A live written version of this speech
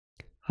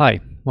Hi,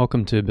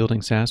 welcome to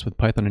Building SaaS with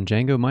Python and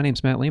Django. My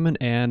name's Matt Lehman,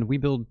 and we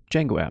build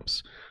Django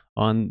apps.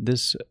 On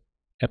this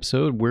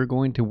episode, we're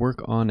going to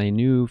work on a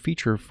new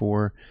feature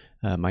for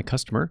my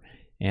customer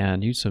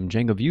and use some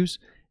Django views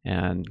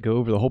and go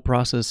over the whole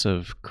process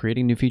of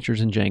creating new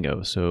features in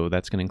Django. So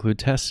that's going to include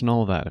tests and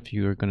all of that. If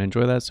you are going to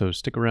enjoy that, so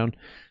stick around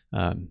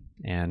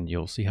and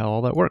you'll see how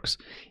all that works.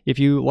 If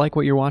you like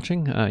what you're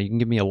watching, you can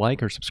give me a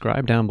like or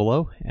subscribe down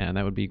below, and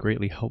that would be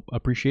greatly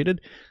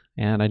appreciated.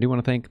 And I do want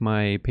to thank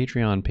my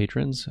Patreon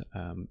patrons,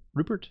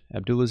 Rupert,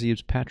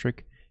 Abdulaziz,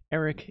 Patrick,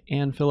 Eric,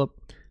 and Philip,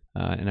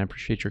 and I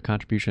appreciate your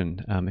contribution.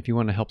 If you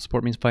want to help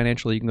support me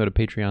financially, you can go to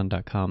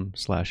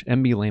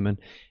patreon.com/mblehman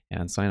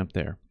and sign up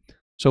there.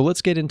 So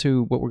let's get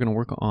into what we're going to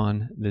work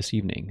on this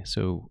evening.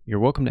 So you're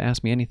welcome to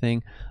ask me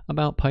anything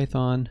about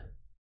Python,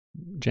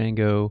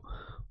 Django,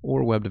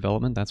 or web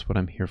development. That's what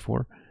I'm here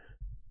for.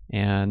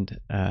 And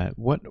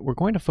what we're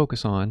going to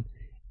focus on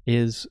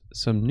is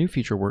some new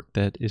feature work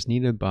that is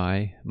needed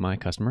by my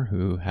customer,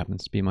 who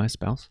happens to be my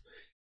spouse.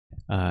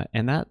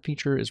 And that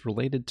feature is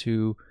related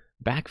to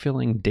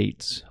backfilling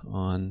dates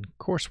on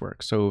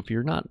coursework. So if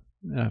you're not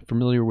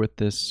familiar with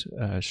this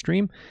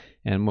stream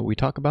and what we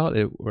talk about,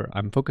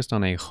 I'm focused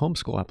on a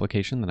homeschool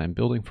application that I'm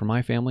building for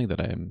my family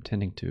that I'm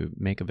intending to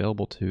make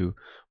available to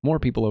more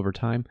people over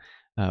time.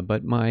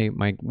 But my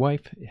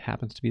wife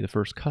happens to be the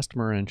first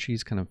customer, and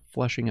she's kind of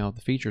fleshing out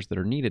the features that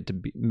are needed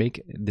to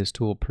make this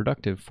tool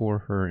productive for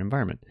her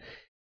environment.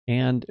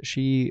 And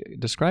she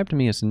described to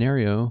me a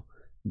scenario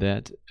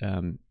that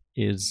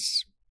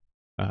is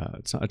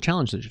it's a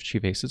challenge that she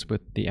faces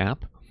with the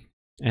app,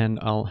 and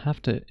I'll have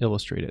to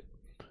illustrate it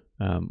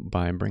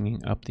by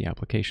bringing up the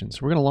application. So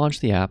we're going to launch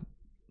the app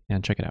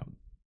and check it out.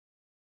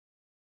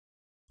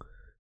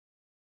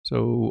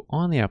 So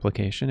on the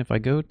application, if I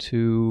go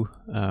to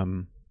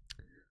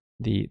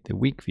the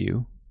week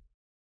view,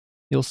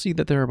 you'll see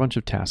that there are a bunch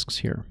of tasks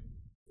here.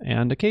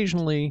 And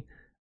occasionally,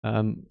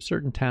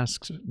 certain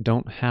tasks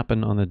don't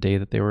happen on the day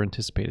that they were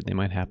anticipated. They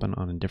might happen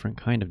on a different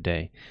kind of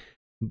day.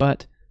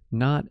 But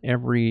not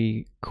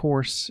every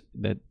course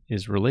that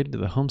is related to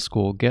the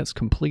homeschool gets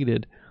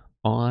completed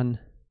on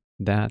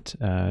that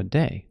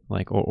day,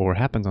 or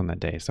happens on that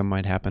day. Some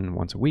might happen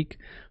once a week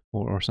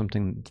or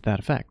something to that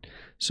effect.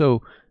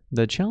 So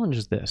the challenge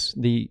is this.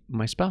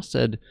 My spouse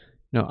said,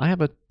 no, I have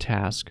a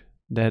task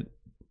that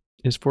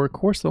is for a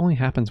course that only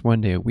happens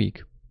one day a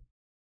week,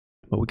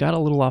 but we got a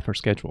little off our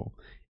schedule,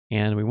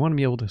 and we want to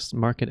be able to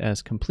mark it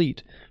as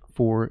complete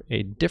for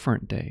a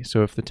different day.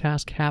 So if the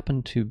task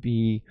happened to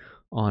be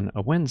on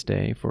a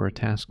Wednesday for a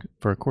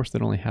course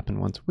that only happened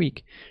once a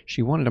week,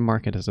 she wanted to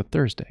mark it as a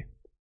Thursday.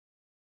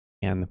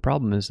 And the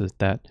problem is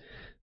that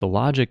the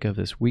logic of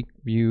this week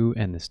view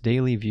and this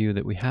daily view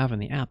that we have in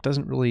the app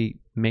doesn't really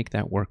make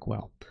that work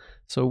well.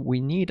 So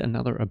we need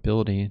another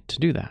ability to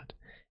do that.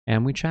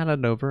 And we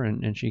chatted over,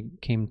 and we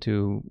came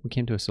to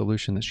a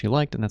solution that she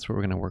liked, and that's what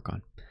we're going to work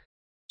on.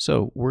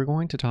 So we're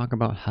going to talk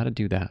about how to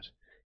do that.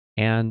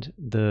 And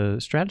the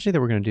strategy that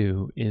we're going to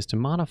do is to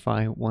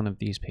modify one of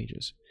these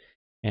pages.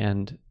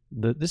 And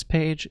this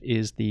page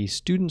is the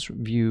student's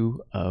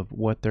view of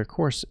what their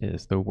course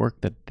is, the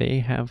work that they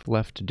have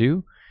left to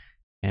do.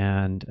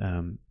 And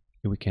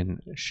we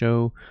can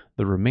show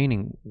the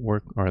remaining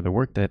work, or the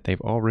work that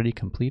they've already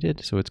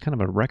completed. So it's kind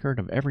of a record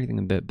of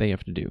everything that they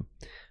have to do.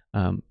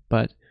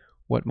 But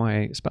what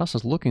my spouse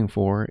is looking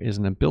for is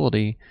an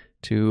ability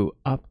to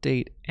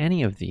update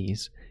any of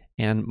these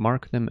and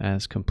mark them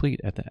as complete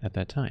at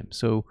that time.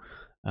 So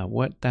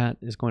what that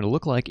is going to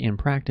look like in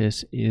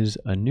practice is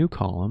a new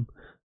column,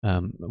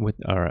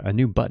 or a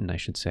new button, I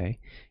should say,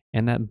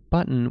 and that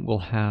button will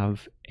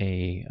have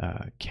a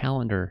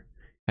calendar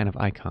kind of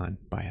icon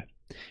by it.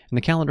 And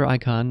the calendar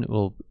icon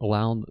will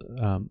allow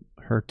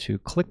her to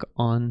click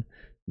on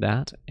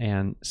that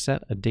and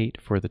set a date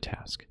for the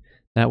task.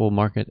 That will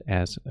mark it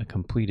as a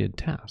completed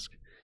task.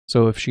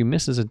 So if she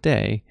misses a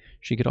day,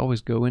 she could always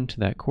go into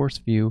that course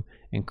view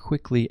and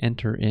quickly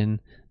enter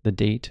in the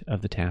date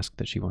of the task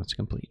that she wants to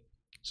complete.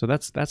 So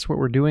that's what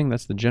we're doing.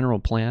 That's the general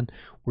plan.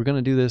 We're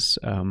going to do this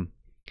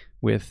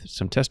with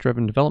some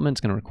test-driven development.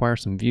 It's going to require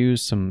some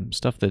views, some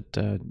stuff that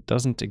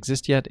doesn't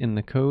exist yet in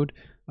the code,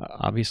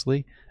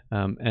 obviously,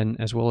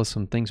 and as well as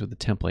some things with the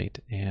template.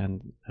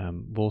 And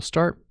we'll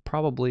start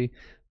probably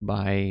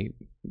by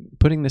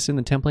putting this in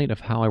the template of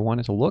how I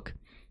want it to look,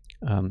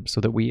 so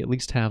that we at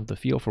least have the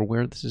feel for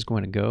where this is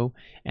going to go,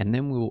 and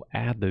then we will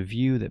add the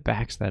view that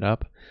backs that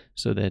up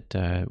so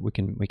that we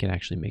can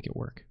actually make it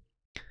work.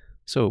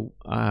 So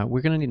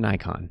we're going to need an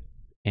icon,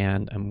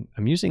 and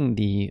I'm using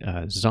the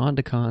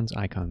Zondicon's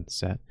icon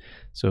set.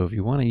 So if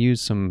you want to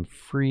use some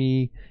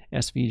free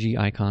SVG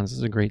icons, this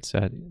is a great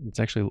set. It's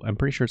actually, I'm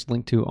pretty sure it's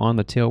linked to on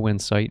the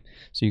Tailwind site,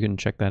 so you can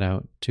check that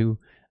out too.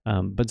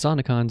 But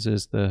Zondicon's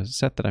is the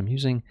set that I'm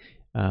using,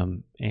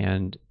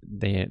 and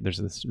there's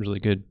this really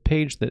good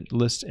page that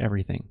lists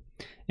everything.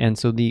 And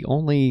so the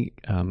only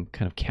kind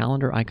of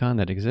calendar icon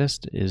that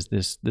exists is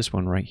this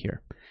one right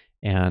here,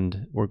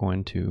 and we're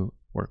going to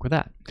work with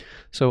that.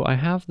 So I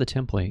have the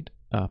template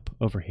up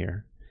over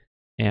here,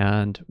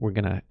 and we're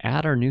going to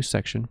add our new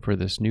section for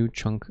this new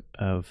chunk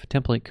of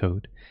template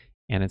code.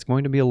 And it's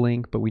going to be a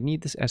link, but we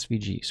need this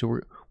SVG. So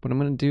what I'm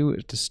going to do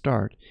to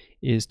start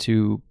is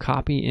to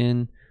copy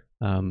in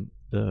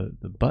the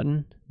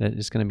button that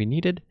is going to be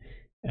needed.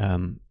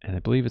 And I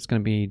believe it's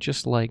going to be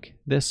just like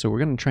this. So we're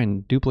going to try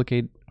and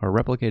duplicate or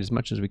replicate as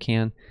much as we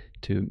can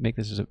to make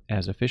this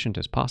as efficient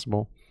as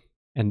possible.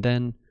 And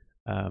then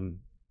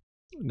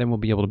we'll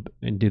be able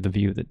to do the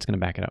view that's going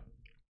to back it up.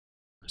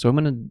 So I'm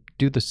going to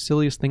do the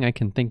silliest thing I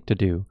can think to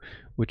do,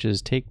 which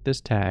is take this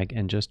tag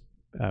and just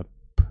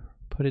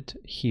put it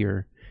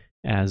here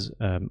as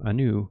a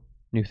new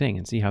thing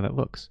and see how that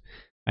looks.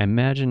 I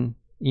imagine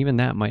even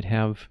that might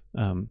have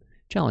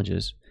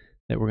challenges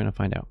that we're going to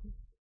find out.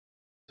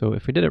 So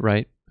if we did it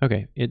right,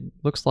 okay, it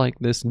looks like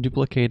this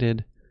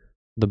duplicated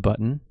the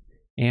button,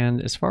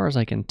 and as far as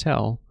I can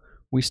tell,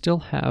 we still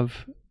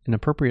have an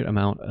appropriate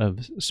amount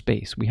of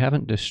space. We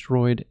haven't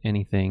destroyed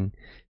anything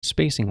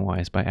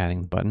spacing-wise by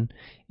adding the button,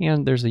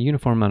 and there's a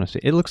uniform amount of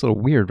space. It looks a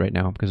little weird right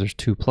now because there's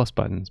 2 plus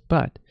buttons,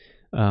 but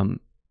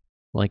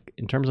like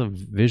in terms of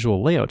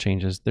visual layout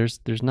changes,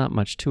 there's not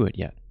much to it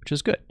yet, which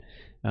is good.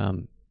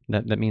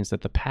 That means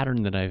that the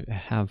pattern that I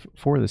have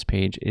for this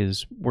page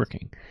is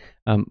working.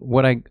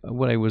 What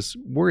I was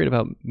worried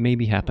about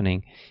maybe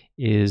happening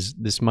is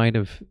this might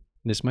have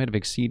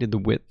exceeded the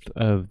width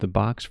of the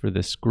box for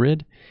this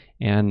grid,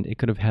 and it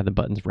could have had the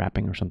buttons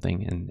wrapping or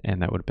something,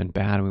 and that would have been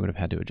bad, and we would have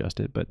had to adjust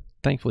it. But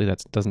thankfully,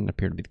 that doesn't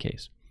appear to be the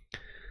case.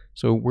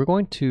 So we're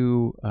going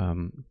to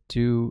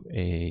do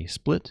a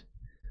split,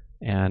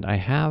 and I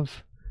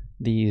have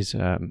these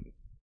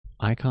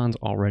icons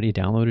already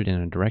downloaded in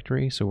a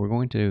directory. So we're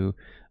going to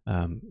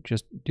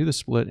just do the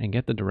split and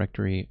get the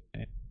directory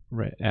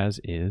as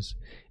is.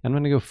 I'm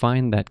going to go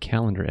find that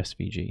calendar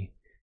SVG.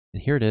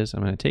 And here it is.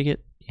 I'm going to take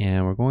it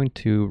and we're going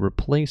to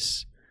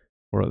replace,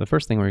 or the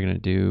first thing we're going to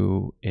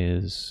do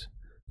is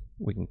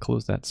we can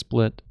close that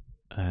split,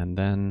 and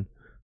then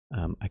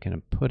I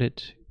can put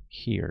it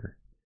here.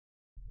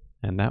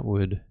 And that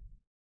would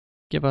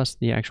give us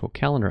the actual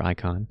calendar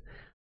icon.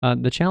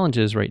 The challenge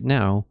is right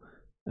now,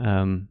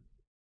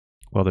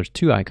 well, there's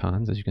 2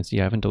 icons. As you can see,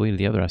 I haven't deleted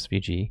the other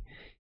SVG.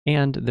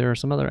 And there are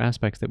some other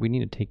aspects that we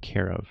need to take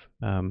care of.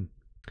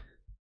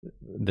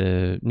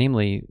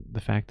 Namely, the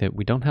fact that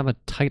we don't have a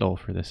title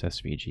for this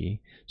SVG.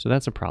 So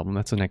that's a problem.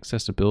 That's an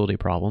accessibility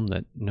problem,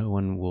 that no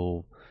one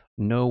will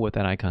know what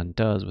that icon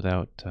does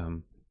without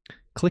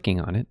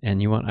clicking on it.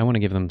 And I want to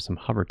give them some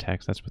hover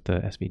text. That's what the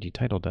SVG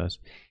title does.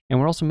 And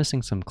we're also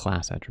missing some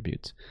class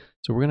attributes.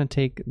 So we're going to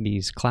take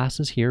these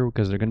classes here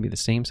because they're going to be the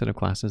same set of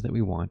classes that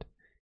we want.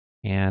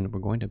 And we're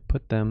going to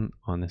put them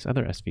on this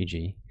other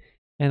SVG.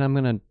 And I'm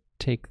going to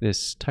take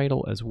this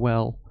title as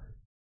well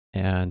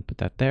and put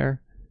that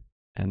there.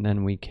 And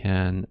then we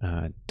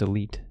can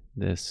delete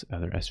this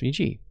other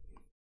SVG.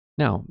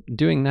 Now,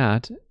 doing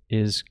that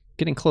is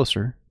getting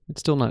closer.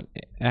 It's still not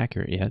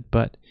accurate yet,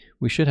 but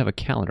we should have a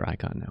calendar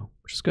icon now,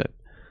 which is good.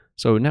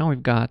 So now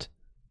we've got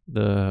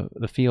the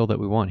field that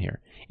we want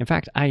here. In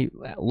fact,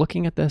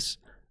 looking at this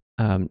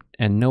and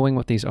knowing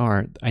what these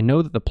are, I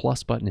know that the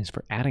plus button is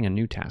for adding a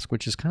new task,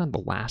 which is kind of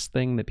the last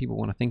thing that people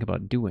want to think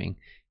about doing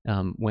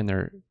when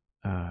they're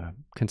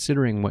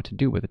considering what to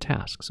do with a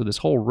task. So this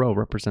whole row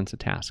represents a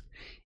task.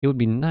 It would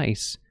be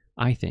nice,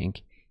 I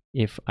think,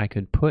 if I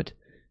could put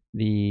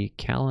the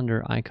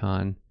calendar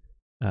icon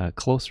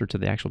closer to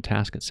the actual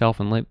task itself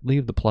and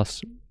leave the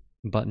plus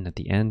button at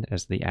the end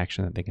as the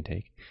action that they can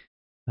take.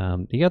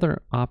 The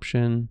other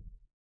option,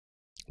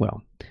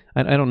 well,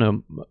 I don't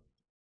know.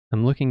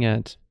 I'm looking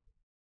at,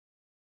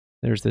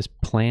 there's this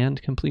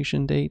planned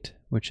completion date,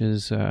 which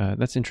is,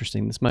 that's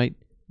interesting. This might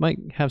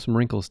have some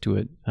wrinkles to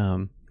it.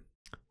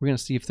 We're going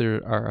to see if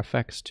there are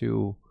effects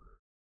to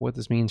what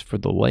this means for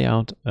the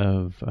layout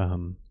of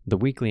the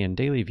weekly and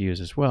daily views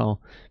as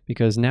well,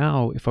 because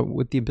now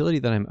with the ability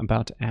that I'm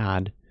about to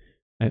add,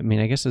 I mean,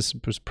 I guess this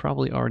was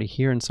probably already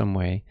here in some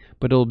way,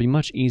 but it'll be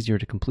much easier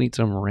to complete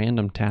some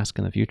random task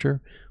in the future,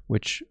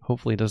 which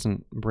hopefully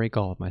doesn't break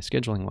all of my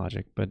scheduling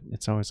logic, but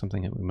it's always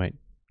something that we might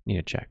need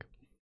to check.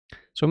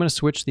 So I'm going to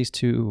switch these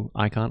 2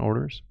 icon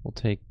orders. We'll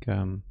take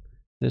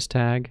this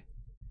tag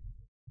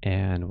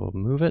and we'll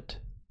move it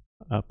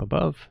up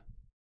above.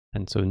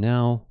 And so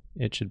now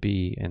it should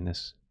be in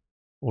this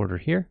order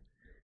here,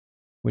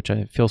 which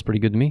feels pretty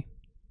good to me.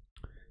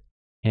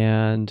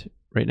 And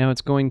right now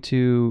it's going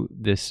to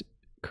this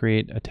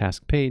create a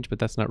task page, but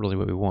that's not really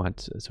what we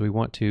want. So we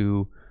want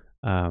to,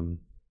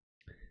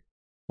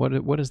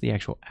 what is the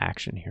actual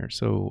action here?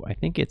 So I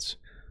think it's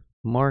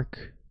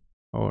mark,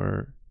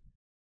 or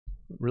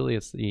really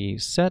it's the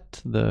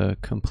set the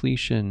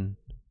completion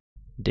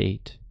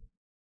date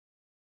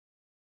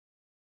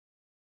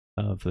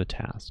of the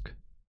task.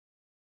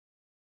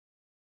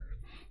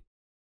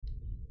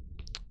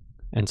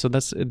 And so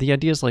that's the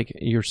idea, is like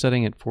you're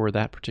setting it for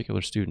that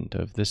particular student,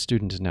 of this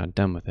student is now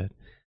done with it.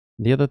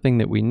 The other thing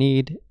that we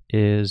need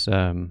is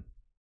there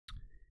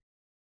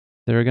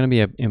are going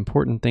to be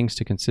important things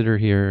to consider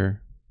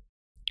here,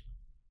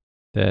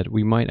 that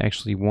we might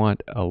actually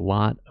want a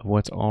lot of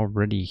what's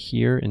already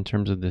here in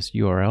terms of this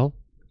URL.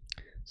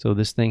 So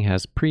this thing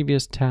has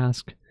previous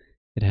task.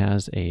 It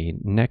has a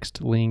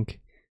next link.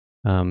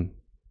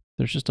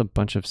 There's just a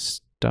bunch of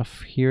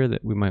stuff here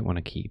that we might want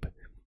to keep.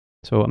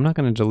 So I'm not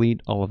going to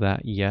delete all of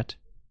that yet.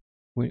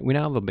 We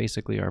now have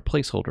basically our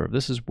placeholder.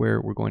 This is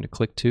where we're going to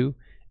click to,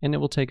 and it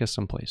will take us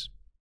someplace.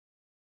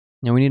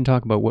 Now we need to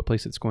talk about what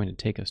place it's going to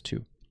take us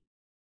to.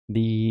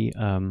 The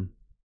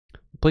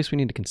place we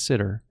need to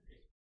consider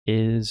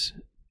is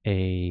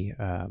it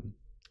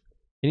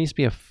needs to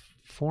be a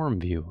form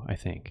view, I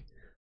think.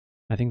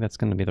 I think that's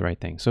going to be the right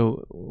thing.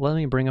 So let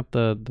me bring up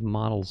the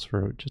models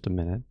for just a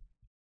minute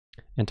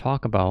and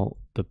talk about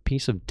the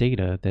piece of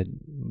data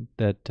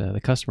that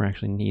the customer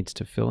actually needs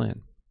to fill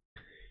in.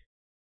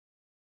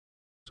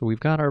 So we've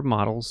got our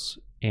models,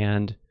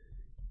 and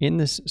in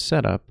this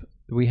setup,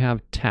 we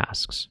have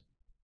tasks,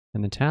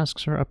 and the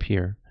tasks are up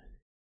here.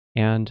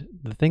 And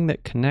the thing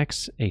that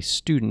connects a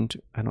student,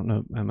 I don't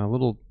know, I'm a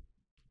little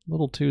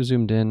too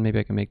zoomed in. Maybe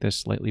I can make this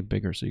slightly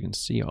bigger so you can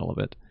see all of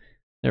it.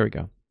 There we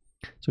go.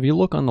 So if you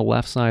look on the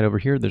left side over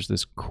here, there's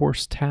this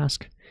course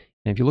task.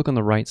 And if you look on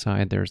the right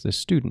side, there's this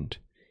student.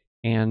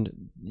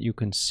 And you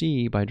can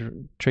see by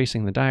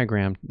tracing the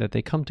diagram that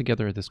they come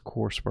together at this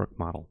coursework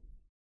model.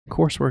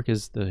 Coursework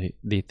is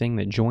the thing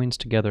that joins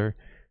together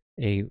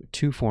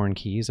two foreign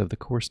keys of the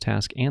course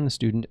task and the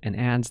student and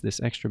adds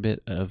this extra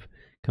bit of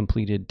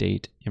completed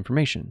date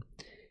information.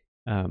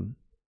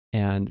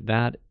 And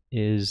that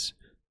is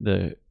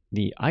the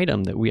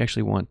item that we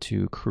actually want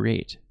to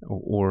create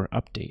or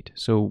update.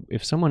 So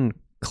if someone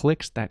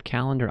clicks that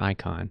calendar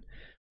icon,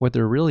 what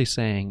they're really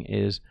saying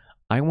is,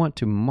 I want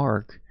to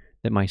mark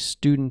that my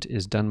student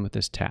is done with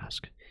this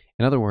task.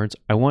 In other words,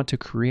 I want to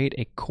create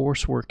a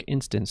coursework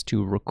instance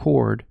to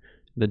record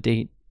the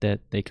date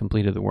that they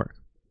completed the work.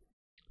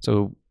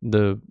 So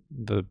the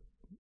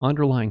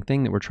underlying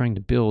thing that we're trying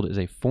to build is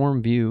a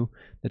form view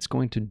that's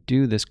going to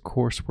do this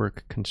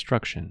coursework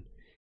construction.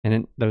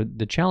 And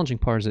the challenging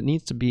part is it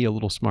needs to be a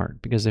little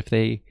smart, because if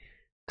they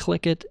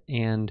click it,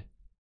 and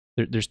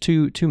there's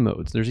two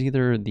modes. There's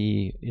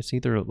it's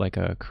either like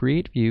a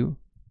create view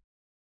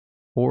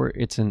or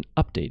it's an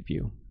update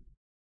view.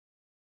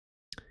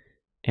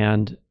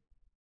 And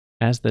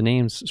as the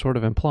names sort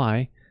of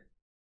imply,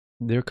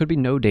 there could be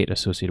no data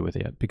associated with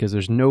it yet, because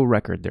there's no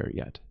record there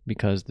yet,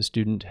 because the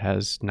student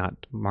has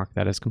not marked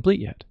that as complete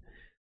yet.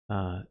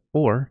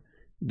 Or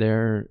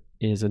there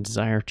is a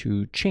desire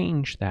to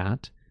change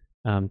that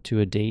to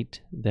a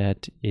date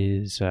that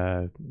is,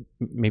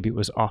 maybe it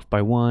was off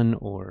by one,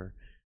 or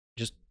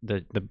just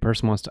the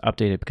person wants to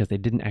update it because they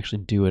didn't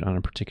actually do it on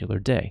a particular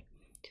day.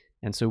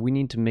 And so we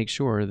need to make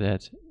sure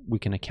that we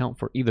can account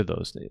for either of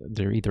those.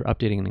 They're either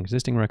updating an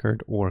existing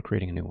record or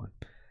creating a new one.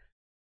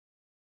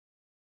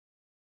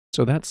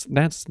 So that's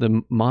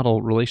the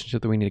model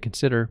relationship that we need to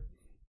consider.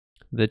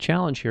 The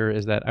challenge here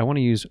is that I want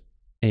to use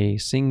a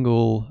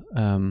single,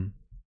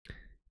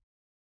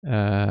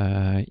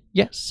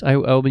 yes,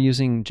 I'll be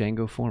using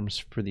Django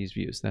forms for these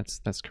views.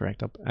 That's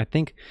correct. I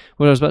think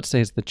what I was about to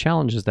say is the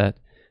challenge is that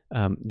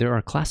there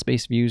are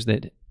class-based views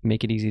that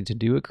make it easy to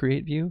do a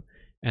create view,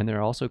 and there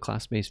are also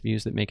class-based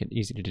views that make it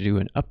easy to do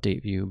an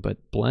update view, but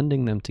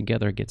blending them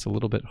together gets a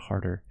little bit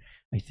harder,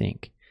 I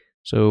think.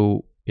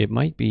 So it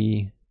might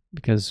be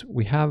because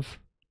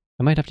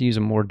I might have to use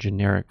a more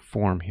generic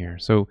form here.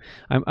 So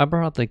I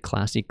brought out the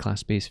classy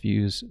class-based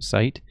views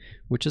site,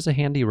 which is a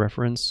handy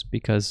reference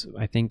because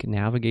I think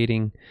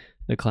navigating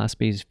the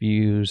class-based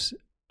views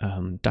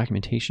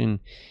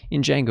documentation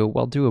in Django,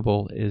 while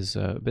doable, is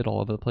a bit all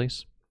over the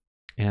place.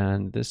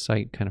 And this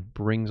site kind of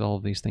brings all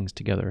of these things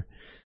together.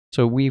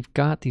 So we've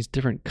got these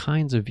different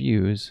kinds of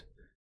views,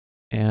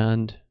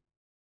 and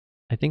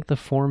I think the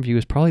form view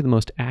is probably the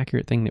most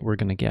accurate thing that we're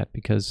going to get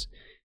because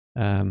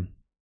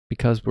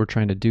we're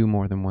trying to do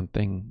more than one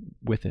thing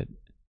with it.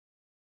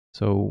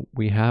 So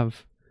we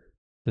have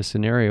the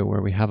scenario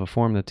where we have a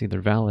form that's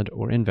either valid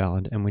or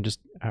invalid, and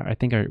I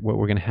think what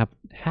we're going to have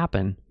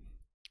happen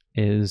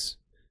is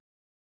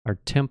our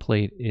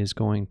template is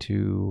going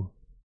to,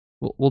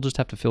 we'll just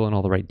have to fill in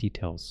all the right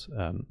details,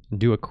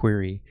 do a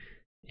query,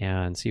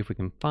 and see if we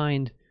can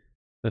find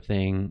the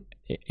thing,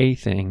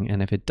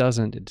 and if it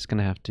doesn't, it's going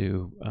to have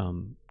to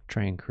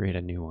try and create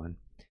a new one.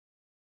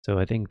 So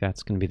I think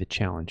that's going to be the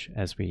challenge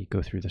as we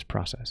go through this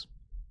process.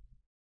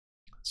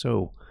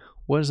 So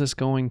what is this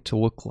going to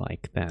look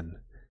like then?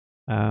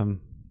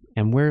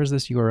 And where is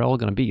this URL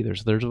going to be?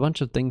 There's a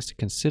bunch of things to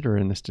consider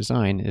in this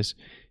design. Is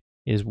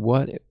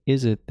what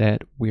is it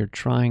that we're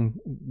trying?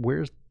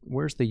 Where's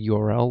the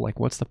URL? Like,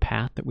 what's the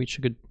path that we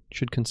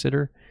should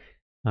consider?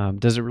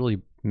 Does it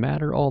really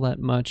matter all that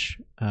much?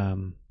 I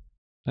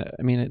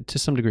mean, to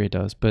some degree it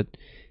does, but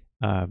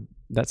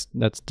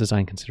that's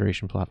design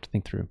consideration we'll have to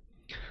think through.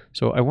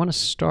 So I want to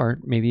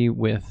start maybe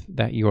with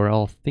that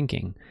URL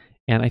thinking.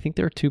 And I think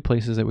there are two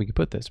places that we could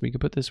put this. We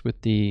could put this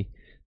with this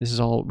is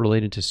all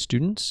related to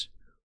students,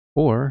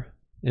 or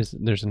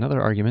there's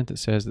another argument that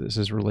says that this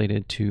is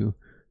related to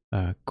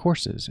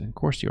courses and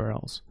course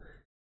URLs.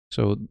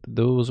 So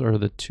those are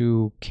the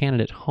two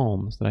candidate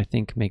homes that I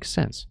think make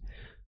sense.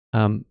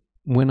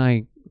 When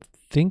I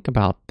think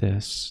about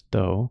this,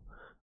 though,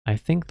 I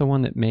think the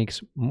one that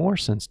makes more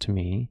sense to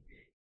me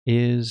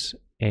is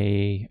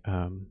is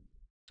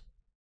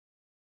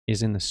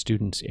in the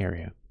students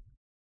area.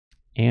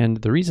 And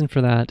the reason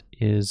for that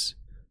is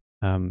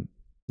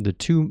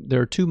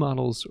there are two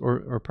models,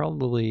 or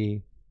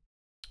probably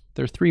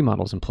there are three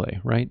models in play,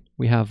 right?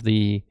 We have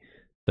the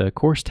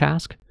course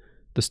task,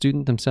 the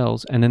student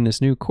themselves, and then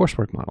this new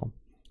coursework model.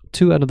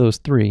 Two out of those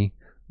three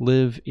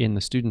live in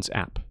the student's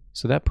app.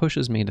 So that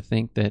pushes me to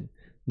think that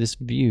this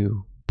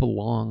view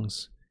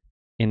belongs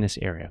in this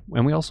area.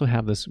 And we also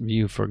have this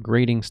view for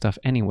grading stuff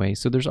anyway,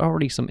 so there's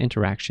already some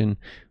interaction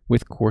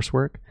with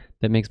coursework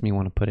that makes me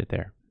want to put it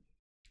there.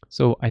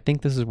 So I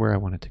think this is where I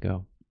want it to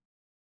go.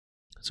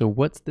 So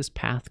what's this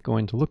path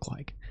going to look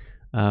like?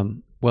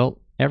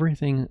 Well,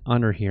 everything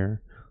under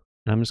here,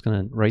 and I'm just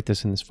going to write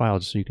this in this file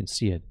just so you can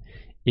see it,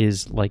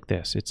 is like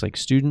this. It's like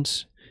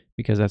students,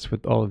 because that's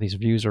what all of these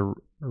views are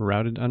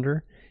routed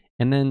under.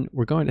 And then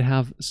we're going to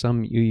have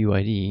some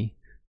UUID,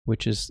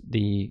 which is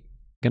going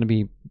to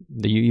be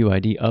the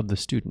UUID of the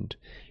student.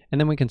 And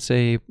then we can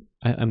say,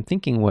 I'm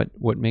thinking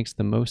what makes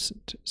the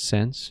most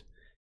sense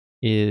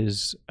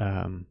is,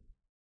 I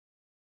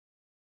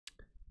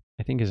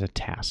think is a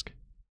task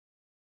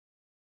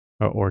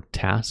or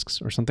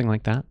tasks or something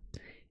like that.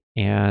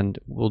 And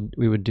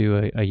we would do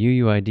a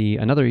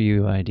UUID, another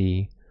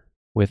UUID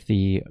with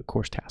the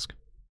course task.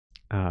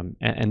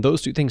 And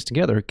those two things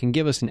together can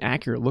give us an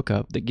accurate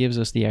lookup that gives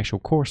us the actual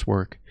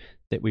coursework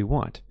that we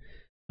want.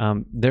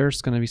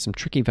 There's going to be some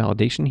tricky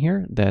validation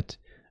here that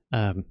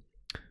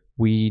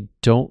we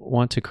don't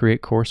want to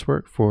create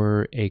coursework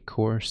for a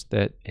course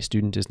that a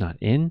student is not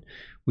in.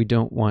 We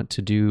don't want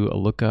to do a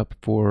lookup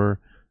for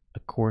a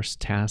course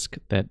task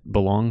that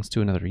belongs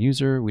to another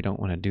user. We don't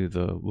want to do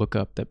the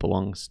lookup that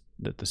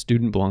the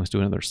student belongs to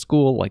another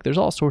school. Like, there's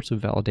all sorts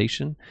of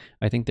validation,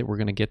 I think, that we're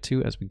going to get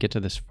to as we get to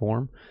this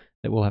form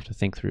that we'll have to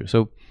think through.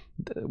 So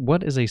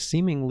what is a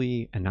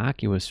seemingly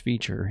innocuous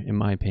feature, in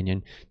my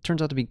opinion,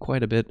 turns out to be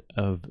quite a bit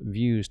of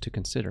views to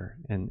consider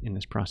in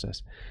this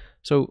process.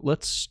 So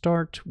let's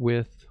start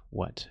with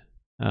what?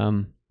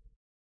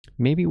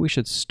 Maybe we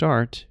should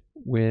start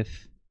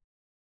with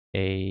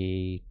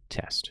a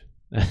test.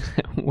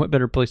 What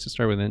better place to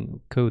start with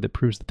than code that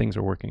proves that things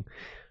are working?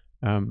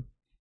 So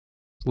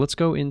let's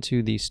go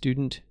into the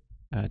student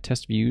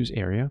test views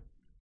area,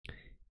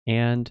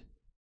 and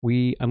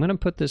I'm going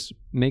to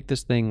make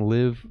this thing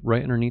live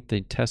right underneath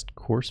the test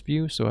course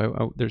view.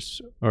 So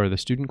or the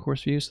student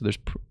course view. So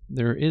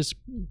there is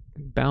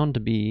bound to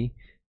be,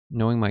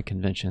 knowing my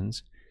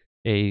conventions,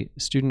 a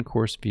student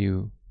course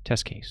view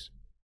test case.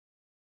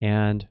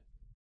 And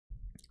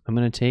I'm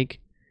going to take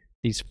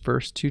these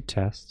first two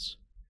tests.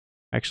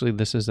 Actually,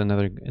 this is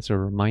it's a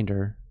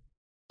reminder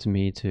to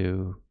me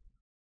to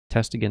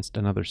test against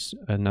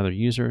another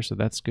user, so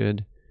that's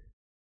good.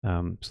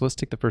 So let's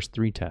take the first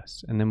three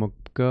tests, and then we'll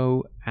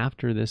go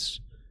after this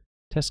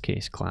test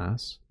case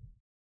class,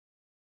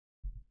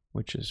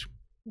 which is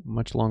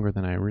much longer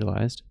than I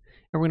realized.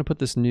 And we're going to put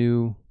this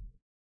new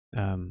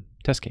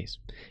test case,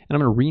 and I'm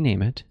going to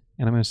rename it,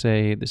 and I'm going to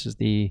say this is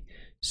the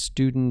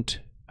student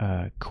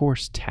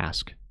course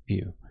task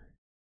view.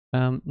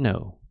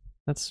 No,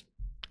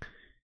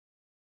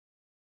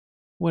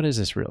 what is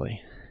this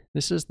really?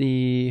 This is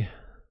the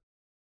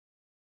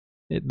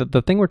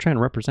thing we're trying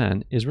to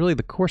represent is really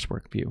the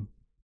coursework view.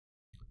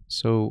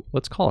 So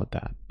let's call it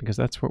that, because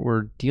that's what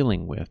we're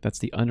dealing with. That's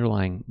the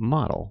underlying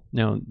model.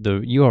 Now, the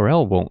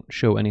URL won't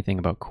show anything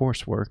about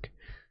coursework,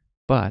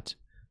 but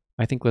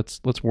I think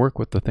let's work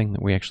with the thing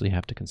that we actually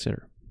have to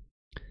consider.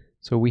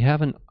 So we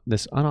have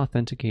this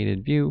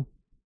unauthenticated view,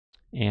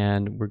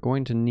 and we're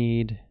going to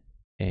need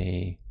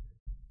a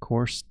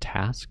course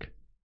task.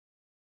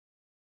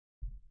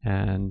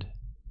 And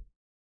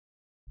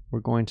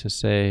we're going to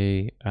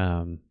say,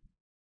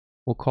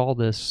 we'll call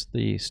this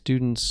the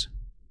student's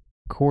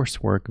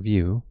coursework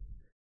view,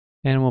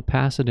 and we'll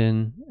pass it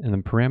in, and the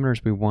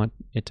parameters we want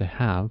it to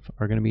have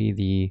are going to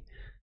be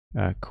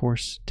the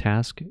course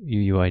task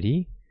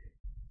UUID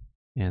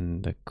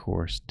and the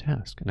course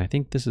task. And I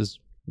think this is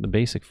the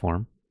basic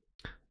form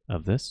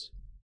of this,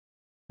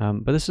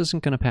 but this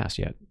isn't going to pass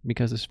yet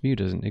because this view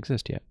doesn't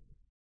exist yet.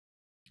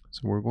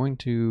 So we're going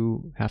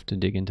to have to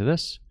dig into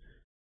this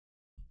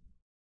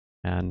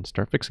and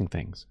start fixing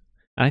things.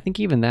 And I think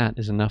even that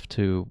is enough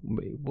to,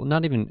 well,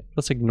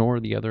 let's ignore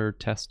the other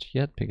tests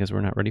yet because we're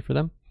not ready for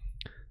them,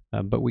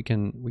 but we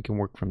can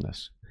work from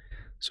this.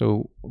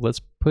 So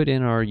let's put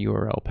in our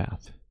URL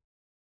path,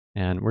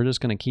 and we're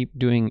just going to keep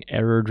doing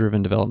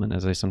error-driven development,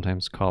 as I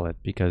sometimes call it,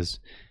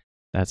 because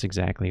that's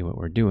exactly what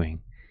we're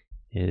doing,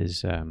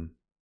 is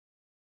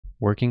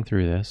working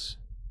through this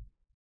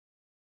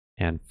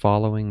and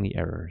following the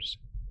errors.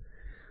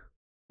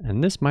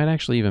 And this might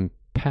actually even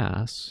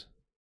pass.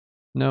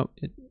 No,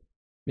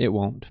 it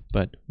won't,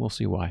 but we'll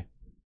see why.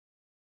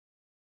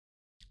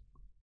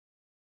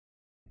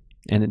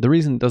 And the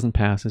reason it doesn't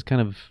pass is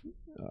kind of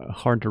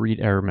hard to read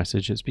error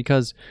message. It's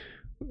because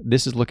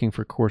this is looking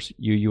for course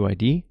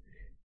UUID,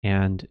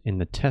 and in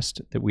the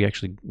test that we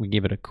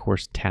gave it a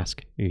course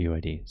task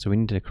UUID. So we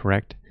need to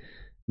correct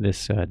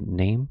this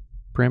name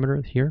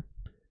parameter here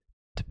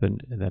to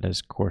put that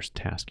as course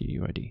task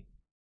UUID.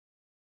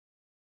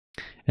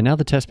 And now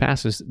the test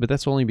passes, but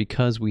that's only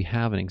because we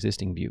have an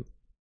existing view.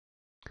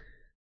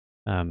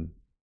 I'm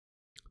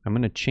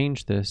going to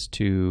change this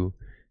to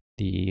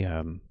the,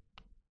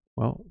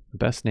 well, the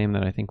best name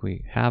that I think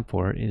we have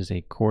for it is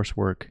a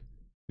coursework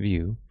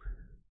view.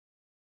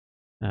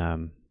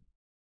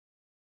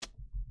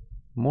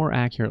 More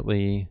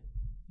accurately,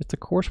 it's a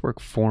coursework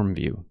form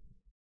view.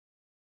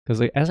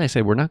 Because as I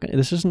said,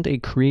 this isn't a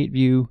create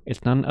view,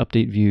 it's not an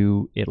update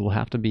view, it'll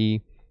have to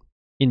be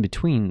in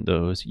between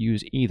those,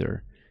 use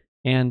either.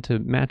 And to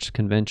match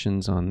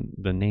conventions on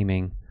the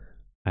naming,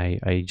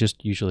 I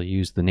just usually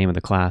use the name of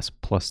the class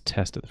plus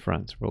test at the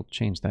front. So we'll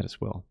change that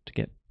as well to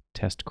get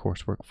test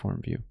coursework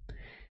form view.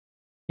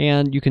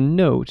 And you can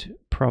note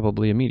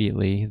probably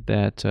immediately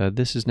that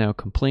this is now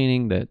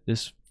complaining that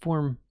this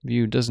form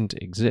view doesn't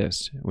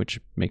exist, which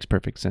makes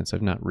perfect sense.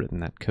 I've not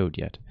written that code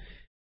yet.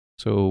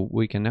 So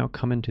we can now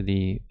come into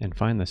and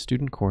find the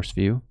student course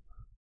view,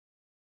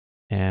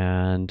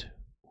 and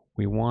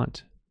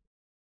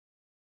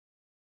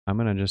I'm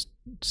going to just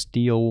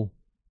steal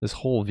this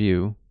whole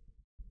view.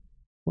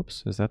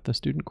 Whoops, is that the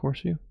student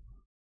course view?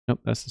 Nope,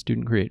 that's the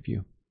student create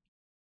view.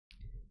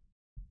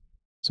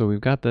 So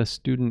we've got the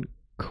student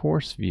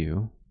course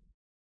view,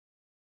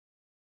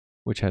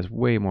 which has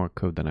way more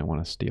code than I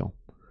want to steal.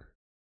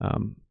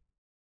 All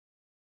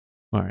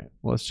right,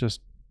 let's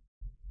just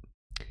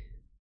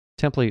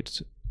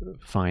template's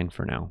fine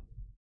for now.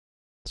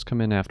 Let's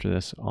come in after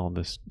all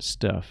this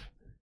stuff,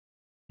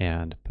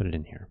 and put it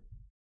in here.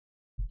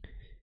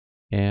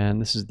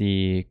 And this is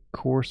the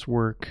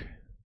coursework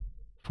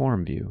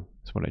form view.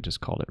 That's what I just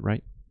called it,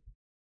 right?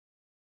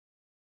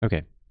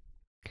 Okay.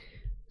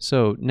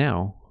 So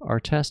now our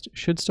test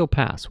should still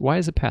pass. Why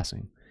is it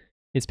passing?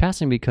 It's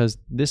passing because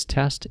this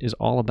test is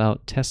all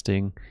about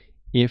testing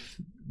if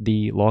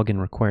the login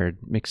required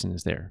mixin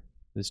is there.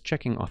 It's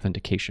checking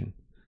authentication,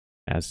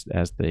 as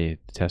the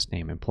test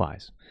name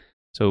implies.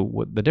 So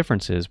what the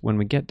difference is, when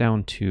we get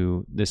down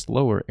to this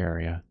lower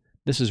area,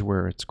 this is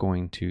where it's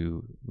going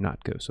to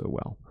not go so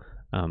well.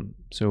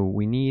 So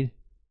we need,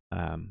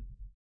 I'm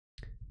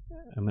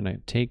going to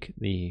take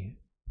the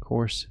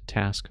course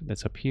task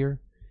that's up here,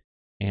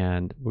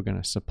 and we're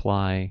going to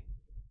supply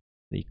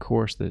the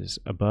course that is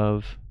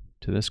above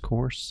to this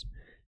course,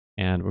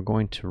 and we're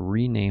going to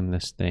rename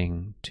this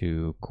thing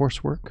to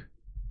coursework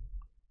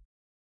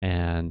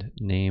and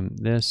name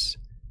this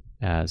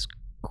as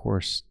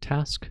course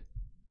task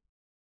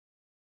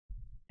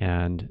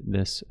and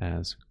this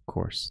as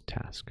course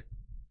task.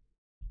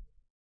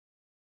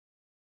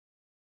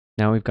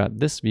 Now we've got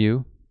this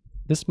view.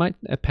 This might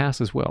pass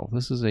as well.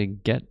 This is a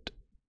get.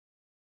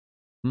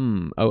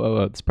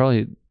 It's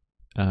probably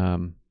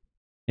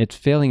it's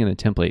failing in the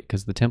template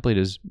because the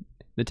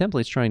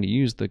template's trying to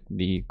use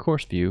the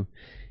course view,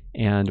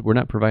 and we're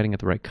not providing it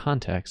the right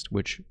context,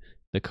 which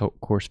the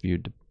course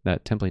view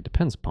that template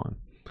depends upon.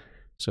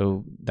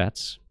 So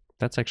that's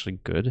actually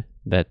good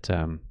that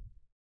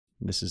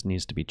this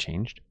needs to be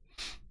changed.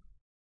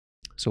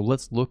 So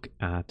let's look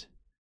at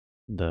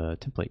the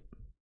template.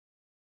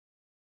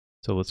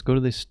 So let's go to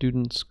the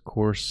student's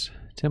course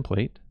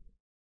template,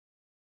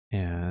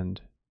 and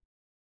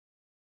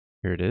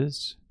here it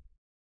is.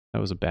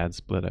 That was a bad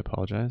split, I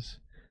apologize.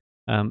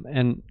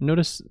 And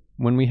notice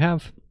when we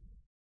have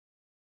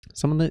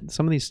some of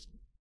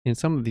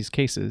these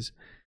cases,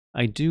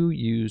 I do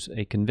use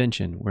a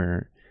convention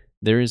where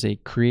there is a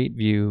create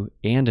view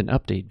and an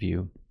update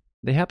view.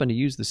 They happen to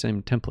use the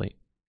same template,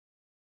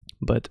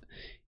 but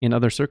in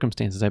other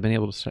circumstances, I've been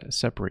able to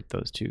separate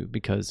those two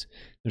because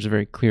there's a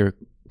very clear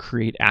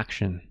create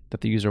action that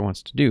the user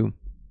wants to do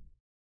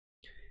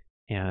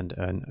and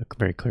a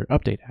very clear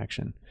update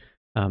action.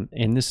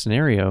 In this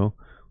scenario,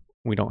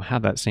 we don't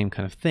have that same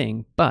kind of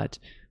thing, but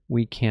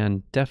we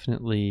can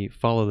definitely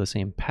follow the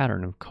same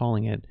pattern of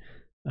calling it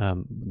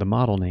the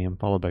model name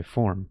followed by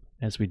form,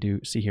 as we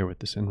do see here with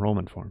this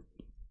enrollment form.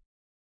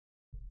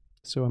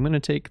 So I'm going to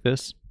take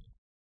this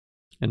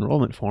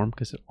enrollment form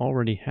because it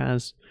already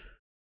has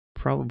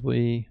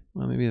probably,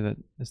 well, maybe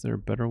is there a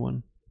better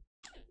one?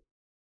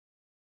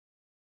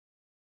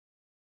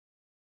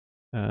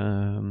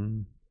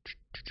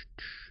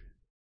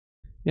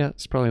 Yeah,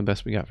 it's probably the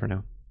best we got for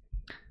now.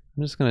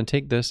 I'm just going to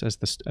take this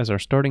as our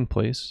starting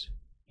place,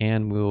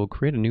 and we'll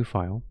create a new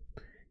file,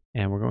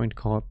 and we're going to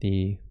call it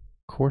the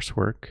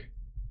coursework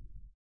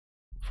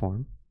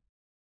form,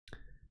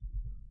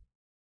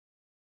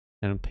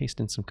 and I'll paste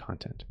in some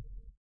content.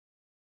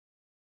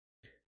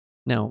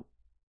 Now,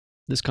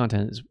 this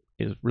content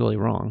is really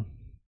wrong,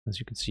 as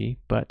you can see,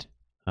 but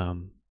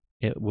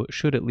it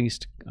should at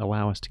least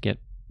allow us to get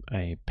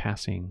a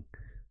passing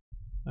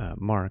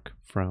mark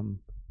from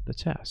the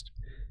test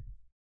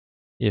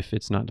if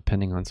it's not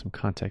depending on some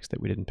context that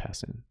we didn't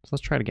pass in. So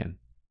let's try it again.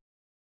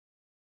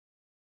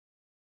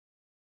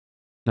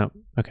 No,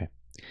 okay.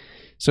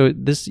 So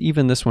this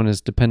one is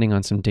depending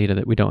on some data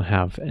that we don't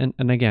have. And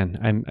again,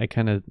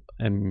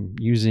 I'm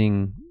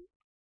using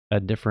a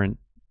different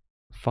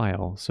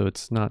file, so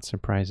it's not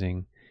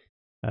surprising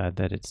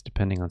that it's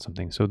depending on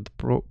something. So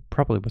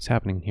probably what's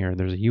happening here,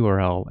 there's a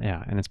URL,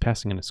 yeah, and it's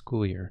passing in a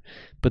school year.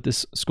 But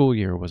this school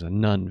year was a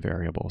none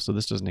variable, so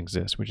this doesn't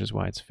exist, which is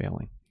why it's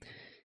failing.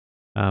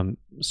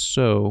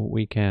 So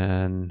we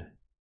can,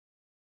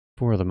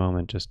 for the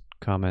moment, just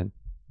comment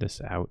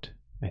this out,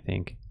 I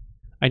think.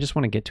 I just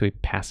want to get to a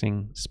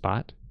passing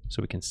spot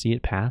so we can see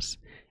it pass,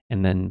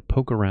 and then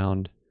poke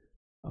around,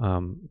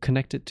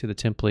 connect it to the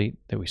template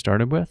that we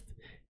started with,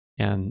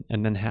 and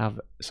then have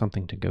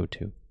something to go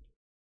to.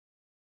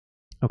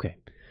 Okay,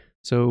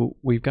 so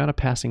we've got a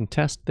passing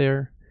test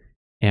there,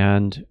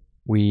 and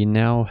we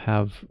now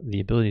have the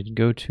ability to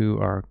go to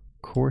our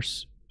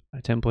course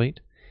template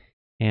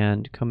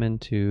and come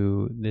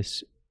into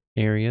this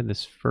area,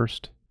 this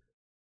first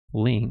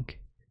link,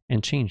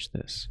 and change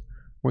this.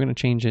 We're going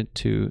to change it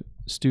to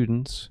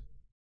students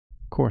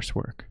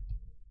coursework.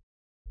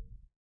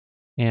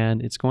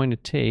 And it's going to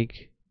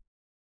take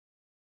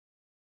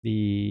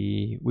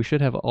we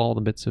should have all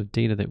the bits of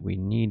data that we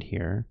need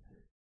here.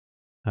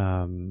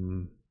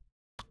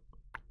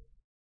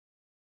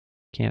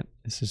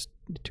 This is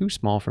too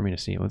small for me to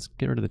see. Let's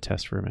get rid of the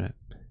test for a minute.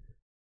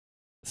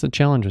 It's the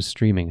challenge with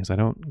streaming, is I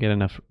don't get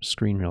enough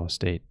screen real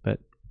estate, but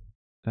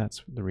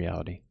that's the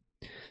reality.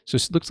 So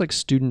it looks like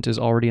student is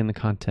already in the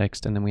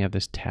context, and then we have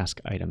this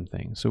task item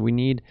thing. So we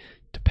need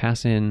to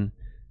pass in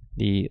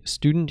the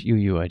student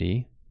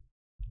UUID,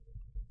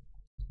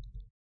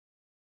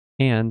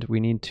 and we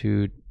need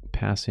to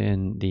pass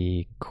in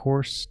the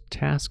course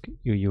task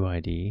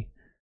UUID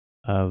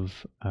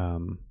of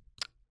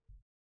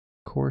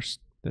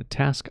the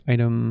task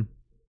item.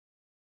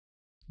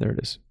 There it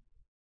is.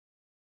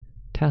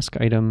 Task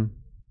item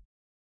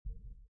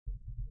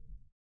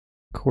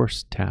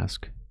course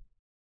task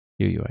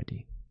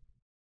UUID.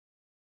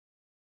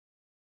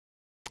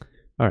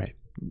 All right,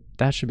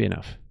 that should be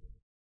enough.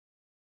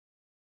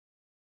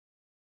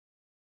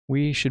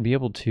 We should be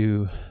able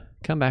to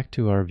come back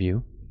to our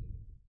view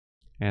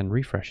and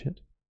refresh it.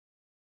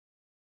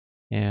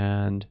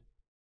 And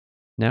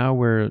now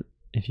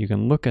if you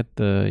can look at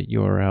the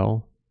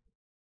URL,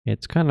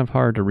 it's kind of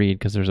hard to read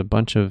because there's a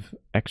bunch of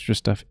extra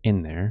stuff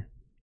in there.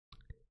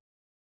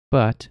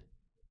 But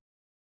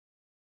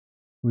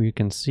we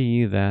can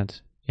see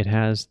that it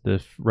has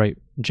the right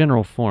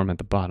general form at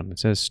the bottom. It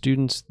says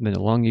students, then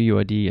a long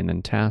UUID, and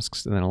then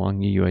tasks, and then a long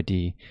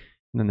UUID,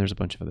 and then there's a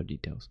bunch of other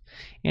details.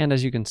 And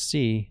as you can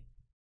see,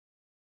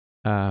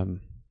 it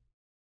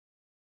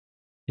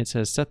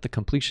says set the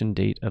completion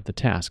date of the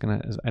task,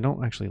 and I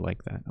don't actually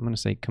like that. I'm going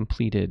to say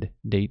completed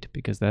date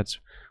because that's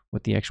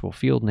what the actual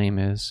field name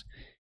is,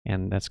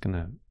 and that's going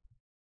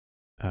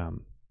to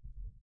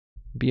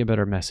be a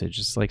better message.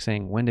 It's like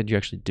saying, when did you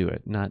actually do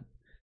it, not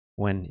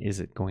when is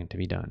it going to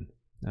be done.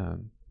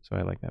 So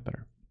I like that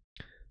better.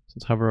 So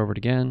let's hover over it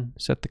again,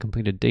 set the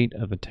completed date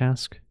of the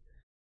task.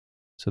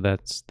 So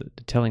that's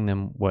telling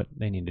them what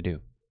they need to do.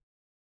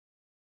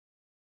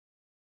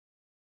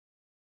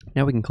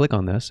 Now we can click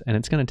on this, and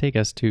it's going to take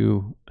us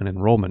to an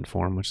enrollment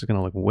form, which is going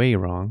to look way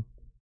wrong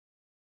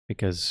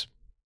because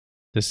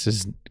this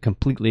is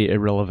completely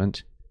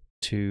irrelevant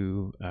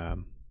to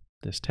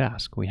this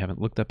task. We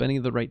haven't looked up any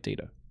of the right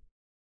data.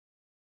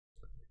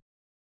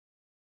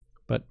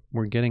 But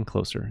we're getting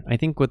closer. I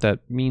think what that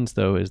means,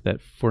 though, is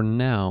that for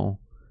now,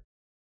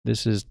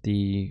 this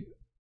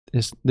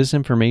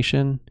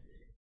information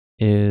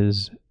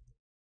is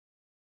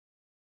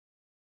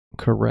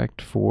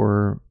correct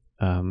for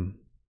what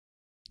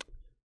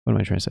am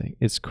I trying to say?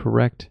 It's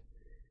correct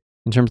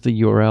in terms of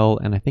the URL,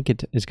 and I think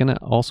it is going to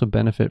also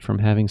benefit from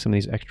having some of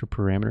these extra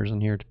parameters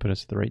in here to put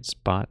us at the right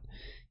spot,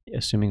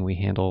 assuming we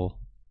handle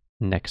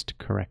next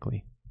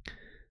correctly.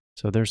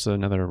 So there's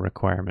another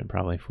requirement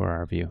probably for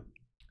our view.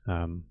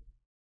 Yeah.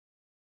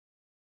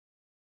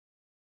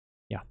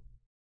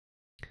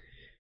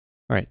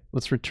 All right,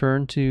 let's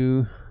return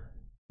to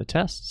the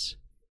tests.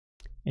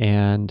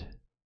 And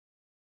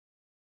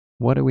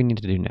what do we need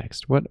to do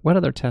next? What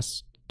other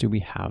tests do we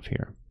have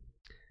here?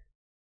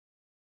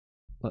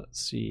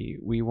 Let's see,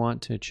 we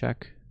want to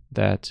check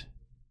that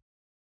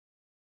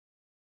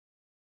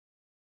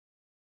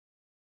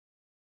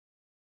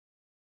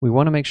we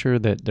want to make sure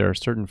that there are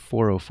certain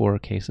 404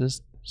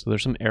 cases. So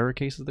there's some error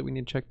cases that we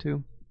need to check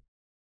too.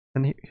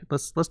 And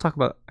let's talk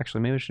about,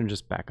 actually, maybe I should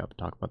just back up and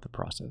talk about the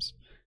process.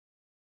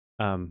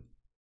 I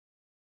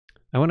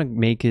want to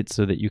make it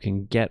so that you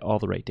can get all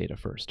the right data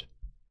first.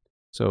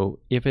 So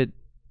if it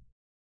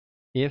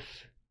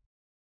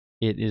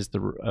is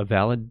a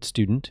valid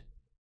student,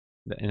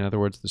 in other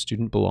words, the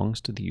student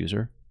belongs to the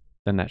user,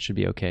 then that should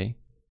be okay.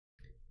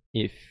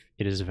 If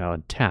it is a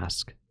valid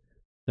task,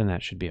 then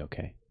that should be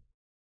okay.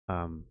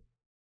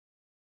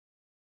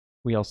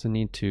 We also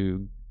need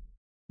to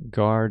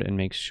guard and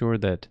make sure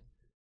that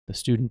the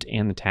student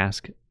and the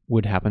task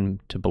would happen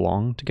to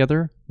belong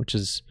together, which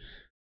is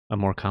a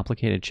more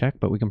complicated check,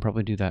 but we can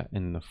probably do that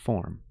in the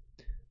form.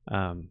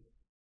 And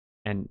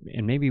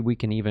maybe we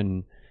can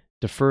even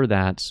defer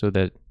that so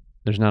that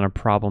there's not a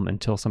problem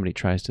until somebody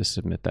tries to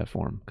submit that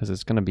form, because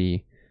it's going to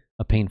be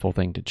a painful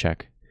thing to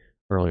check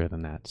earlier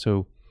than that.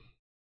 So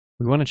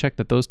we want to check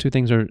that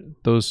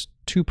those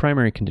two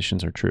primary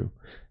conditions are true,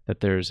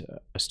 that there's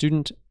a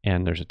student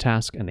and there's a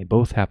task, and they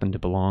both happen to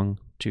belong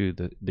to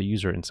the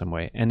user in some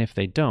way. And if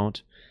they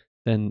don't,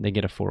 then they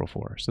get a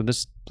 404. So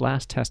this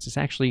last test is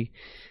actually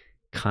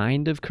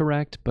kind of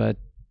correct, but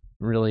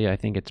really I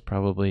think it's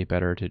probably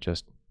better to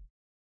just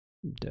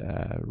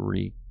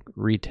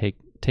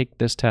take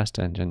this test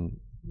and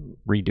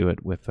redo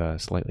it with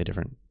slightly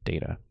different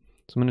data.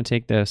 So I'm going to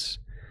take this,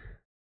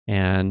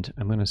 and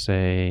I'm going to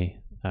say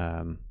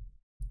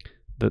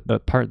the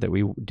part that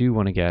we do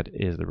want to get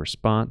is the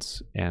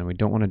response, and we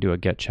don't want to do a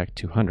get check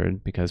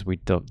 200 because we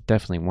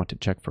definitely want to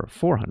check for a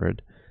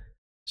 400.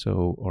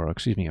 So, or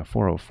excuse me, a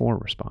 404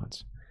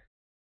 response.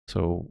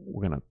 So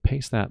we're going to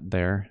paste that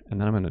there, and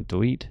then I'm going to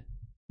delete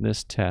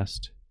this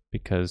test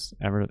because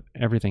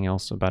everything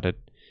else about it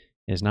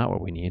is not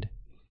what we need.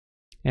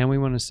 And we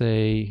want to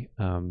say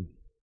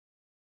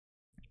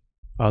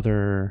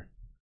other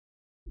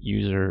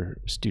user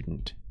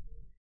student,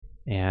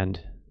 and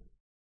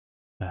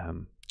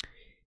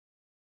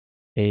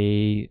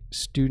a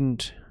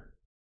student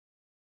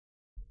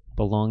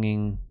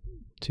belonging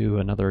to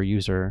another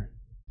user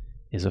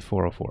is a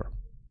 404.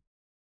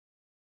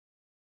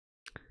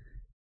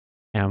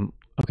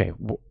 Okay,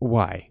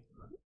 why?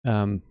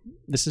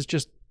 This is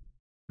just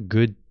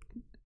good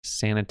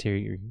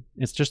sanitary,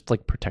 it's just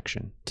like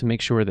protection to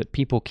make sure that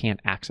people can't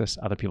access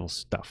other people's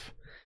stuff.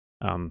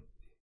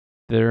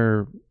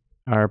 There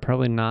are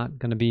probably not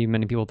going to be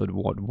many people that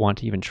want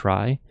to even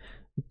try,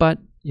 but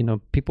you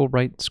know, people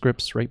write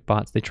scripts, write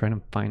bots, they try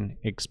to find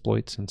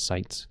exploits and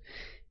sites,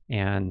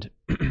 and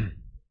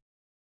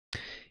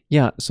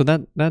yeah, so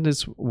that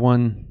is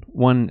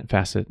one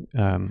facet.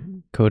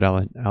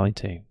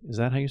 Code-alite. Is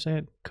that how you say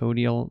it?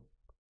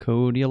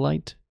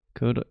 Code-alite?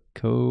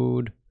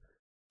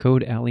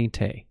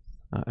 Code-alite.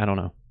 I don't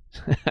know.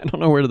 I don't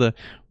know where to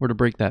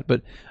break that.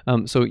 But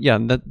so yeah,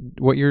 that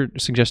what you're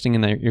suggesting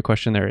in your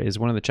question there is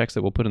one of the checks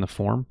that we'll put in the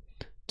form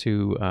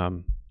to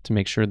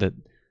make sure that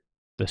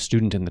the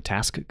student and the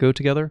task go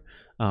together.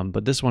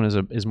 But this one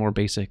is more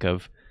basic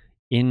of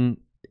in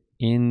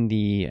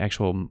the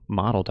actual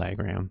model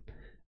diagram.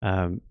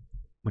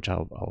 Which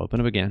I'll open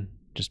up again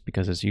just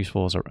because it's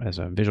useful as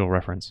a visual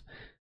reference.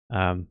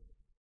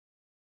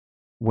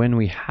 When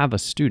we have a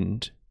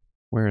student,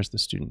 where is the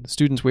student? The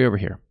student's way over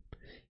here.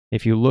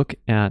 If you look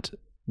at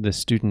the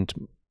student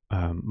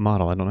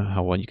model, I don't know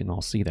how well you can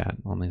all see that.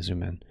 Let me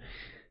zoom in.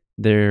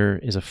 There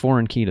is a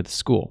foreign key to the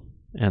school,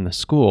 and the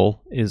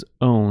school is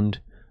owned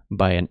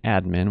by an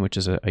admin, which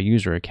is a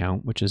user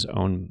account, which is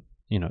owned,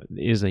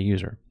 is a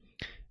user.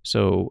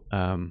 So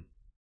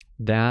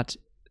that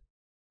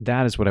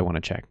is what I want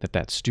to check,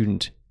 that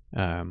student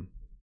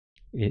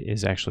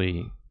is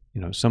actually,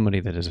 somebody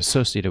that is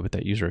associated with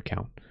that user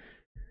account.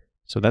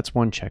 So that's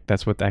one check.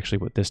 That's what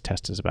this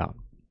test is about.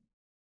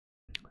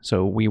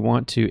 So we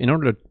want to, in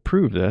order to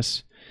prove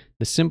this,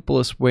 the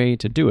simplest way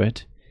to do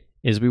it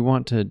is we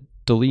want to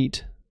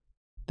delete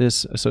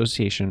this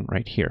association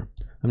right here.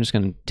 I'm just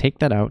going to take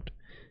that out.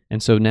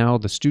 And so now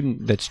the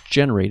student that's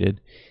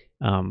generated,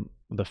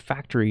 the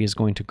factory is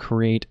going to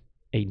create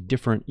a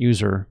different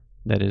user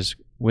that is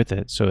with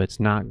it, so it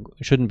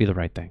shouldn't be the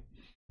right thing.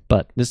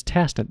 But this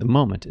test at the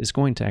moment is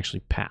going to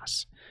actually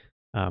pass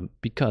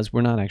because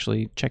we're not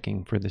actually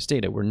checking for this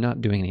data. We're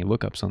not doing any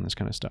lookups on this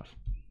kind of stuff.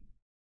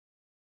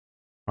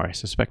 Or I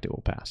suspect it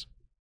will pass.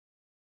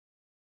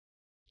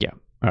 Yeah.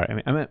 All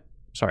right. I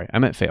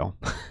meant fail.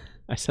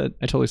 I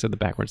totally said the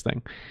backwards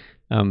thing.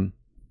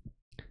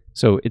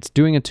 So it's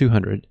doing a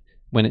 200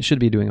 when it should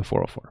be doing a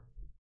 404.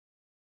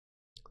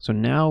 So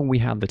now we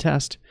have the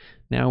test.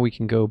 Now we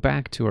can go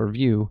back to our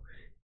view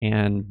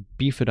and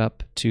beef it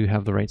up to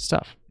have the right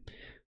stuff.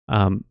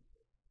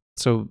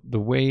 So the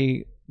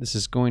way this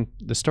is going,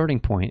 the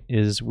starting point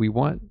is we're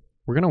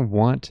going to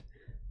want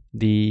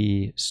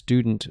the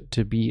student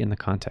to be in the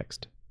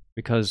context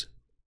because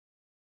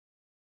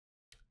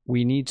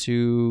we need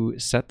to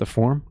set the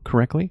form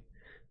correctly.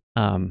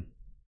 And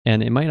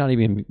it might not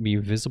even be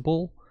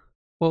visible.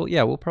 Well,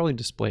 yeah, we'll probably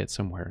display it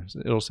somewhere.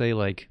 It'll say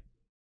like,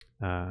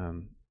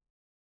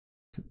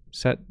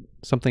 set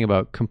something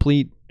about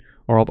complete,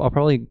 or I'll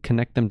probably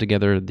connect them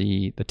together,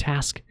 the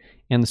task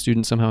and the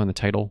student somehow in the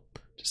title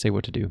to say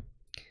what to do.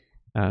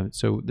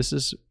 So this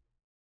is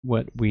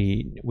what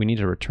we need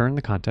to return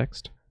the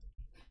context,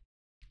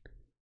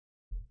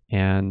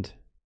 and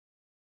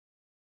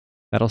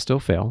that'll still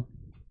fail,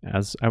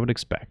 as I would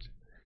expect.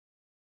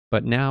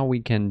 But now we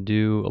can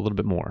do a little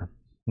bit more.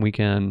 We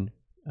can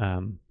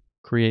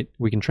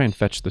we can try and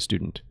fetch the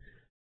student.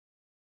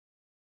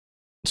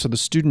 So the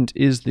student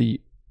is the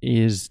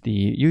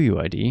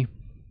UUID.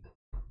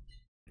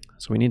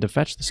 So we need to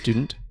fetch the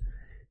student,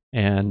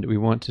 and we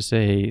want to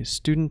say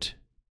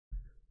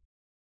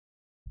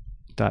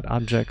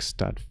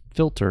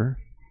student.objects.filter,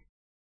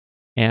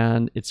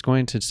 and it's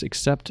going to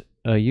accept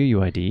a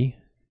UUID,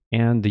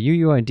 and the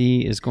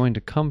UUID is going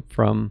to come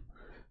from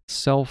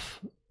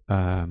self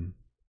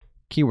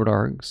keyword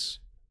args,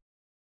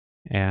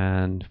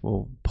 and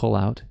we'll pull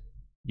out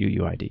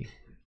UUID.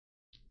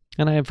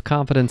 And I have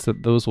confidence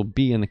that those will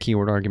be in the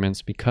keyword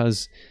arguments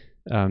because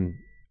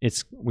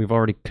we've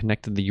already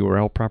connected the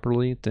URL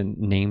properly to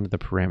name the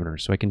parameter.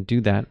 So I can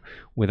do that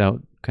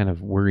without kind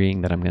of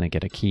worrying that I'm going to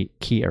get a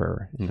key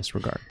error in this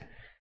regard.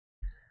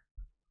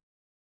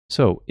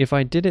 So if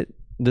I did it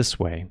this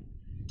way,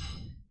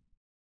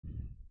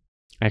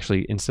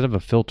 actually, instead of a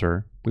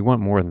filter, we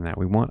want more than that.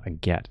 We want a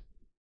get.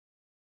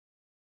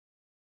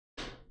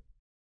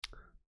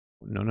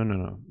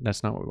 No.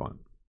 That's not what we want.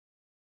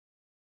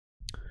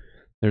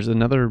 There's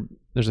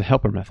a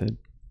helper method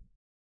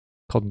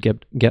called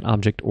get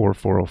object or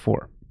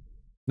 404.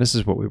 This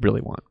is what we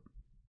really want.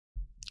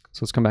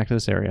 So let's come back to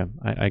this area.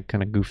 I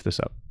kind of goofed this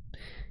up.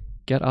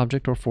 Get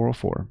object or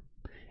 404,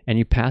 and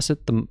you pass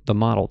it the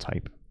model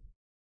type.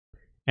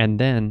 And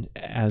then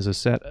as a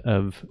set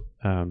of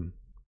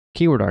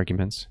keyword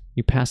arguments,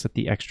 you pass it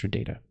the extra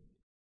data.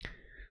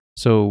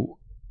 So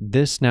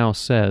this now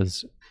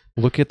says,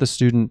 look at the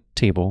student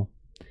table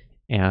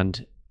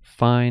and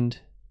find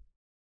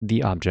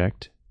the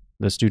object,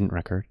 the student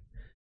record,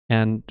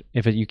 and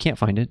if you can't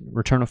find it,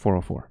 return a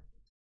 404.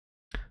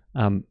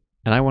 And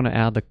I want to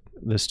add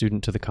the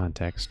student to the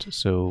context,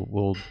 so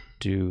we'll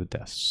do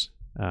this.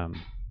 And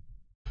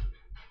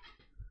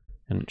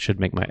it should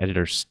make my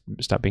editor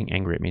stop being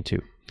angry at me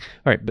too.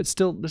 All right, but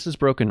still, this is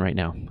broken right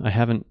now. I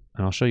haven't,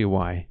 and I'll show you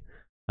why.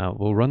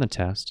 We'll run the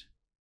test,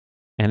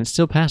 and it's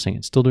still passing.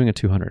 It's still doing a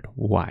 200.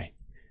 Why?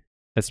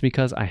 That's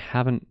because I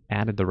haven't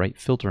added the right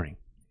filtering.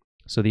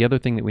 So the other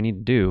thing that we need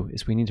to do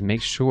is we need to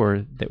make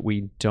sure that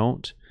we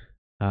don't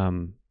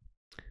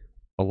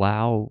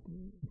allow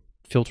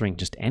filtering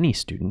just any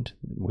student,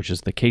 which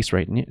is the case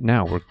right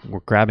now. We're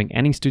grabbing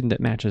any student that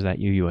matches that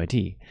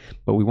UUID,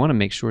 but we want to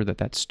make sure that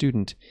that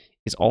student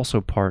is also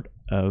part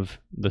of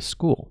the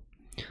school.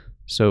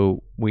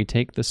 So we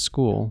take the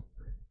school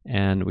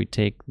and we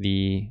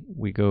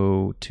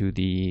go to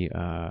the,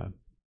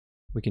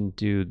 we can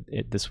do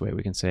it this way.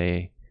 We can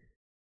say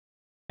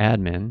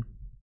admin,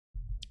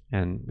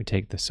 and we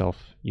take the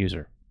self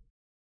user.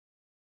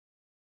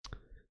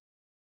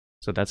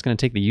 So that's going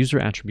to take the user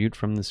attribute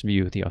from this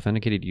view, the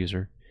authenticated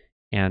user,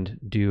 and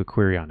do a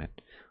query on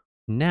it.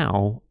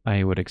 Now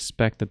I would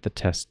expect that the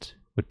test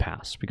would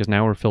pass, because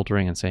now we're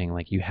filtering and saying,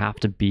 like, you have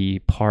to be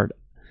part,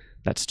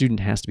 that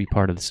student has to be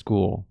part of the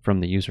school from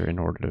the user in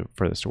order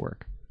for this to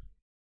work.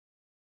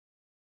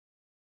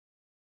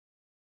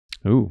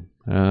 Ooh,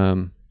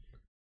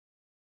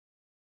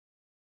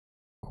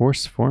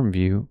 coursework form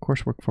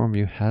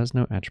view has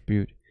no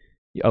attribute.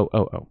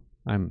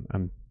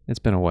 It's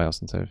been a while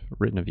since I've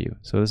written a view.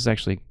 So this is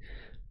actually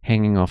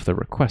hanging off the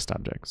request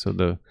object. So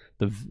the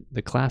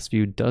class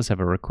view does have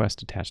a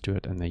request attached to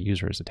it, and the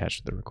user is attached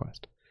to the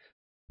request.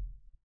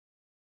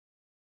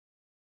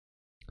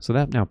 So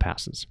that now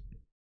passes.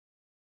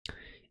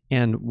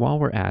 And while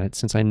we're at it,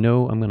 since I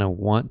know I'm going to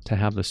want to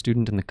have the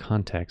student in the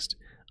context,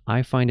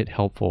 I find it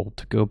helpful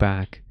to go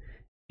back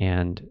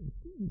and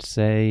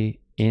say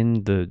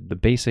in the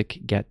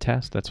basic get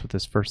test, that's what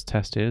this first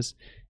test is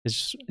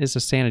a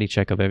sanity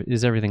check of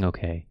is everything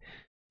okay?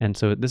 And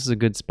so this is a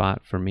good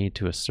spot for me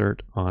to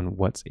assert on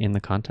what's in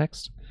the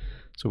context.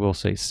 So we'll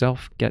say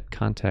self get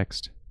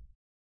context,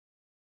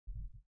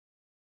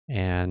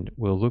 and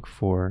we'll look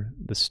for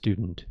the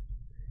student.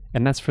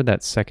 And that's for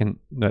that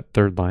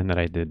third line that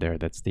I did there.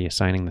 That's the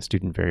assigning the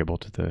student variable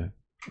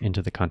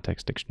into the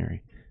context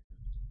dictionary.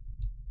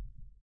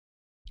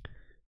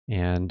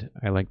 And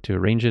I like to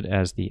arrange it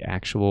as the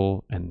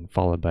actual and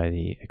followed by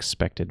the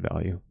expected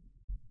value.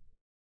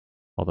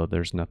 Although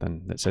there's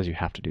nothing that says you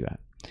have to do that.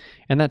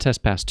 And that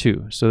test passed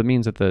too. So it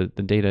means that the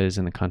data is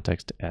in the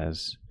context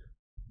as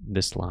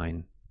this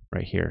line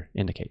right here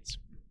indicates.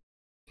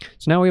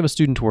 So now we have a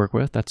student to work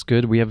with. That's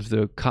good. We have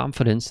the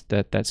confidence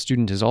that that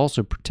student is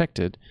also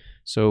protected.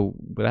 So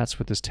that's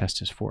what this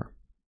test is for.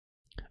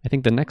 I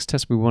think the next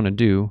test we want to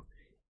do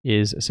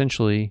is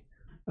essentially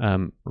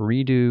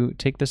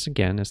take this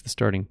again as the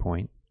starting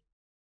point,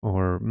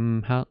 or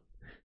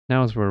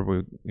now is where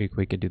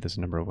we could do this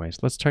a number of ways.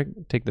 Let's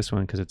take this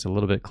one because it's a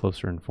little bit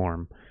closer in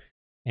form,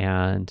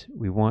 and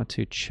we want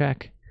to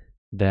check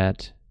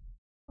that.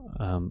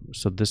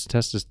 So this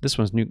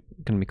one's going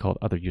to be called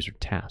other user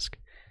task.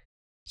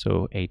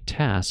 So a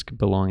task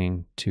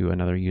belonging to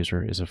another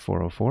user is a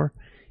 404,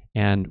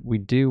 and we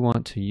do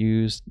want to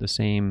use the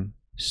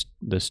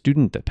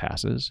student that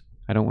passes.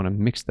 I don't want to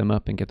mix them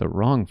up and get the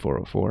wrong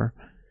 404.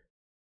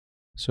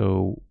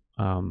 So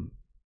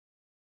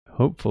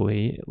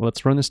hopefully,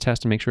 let's run this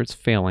test and make sure it's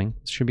failing.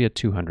 It should be a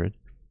 200.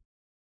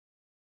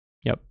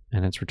 Yep,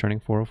 and it's returning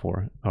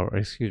 404. Or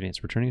excuse me,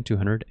 it's returning a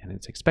 200 and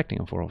it's expecting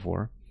a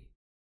 404.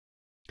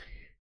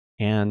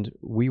 And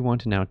we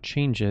want to now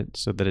change it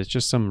so that it's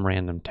just some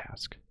random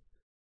task.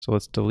 So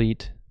let's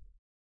delete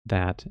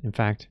that. In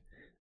fact,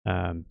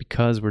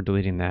 because we're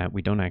deleting that,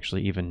 we don't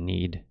actually even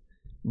need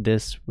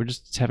this. We're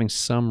just having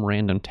some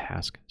random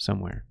task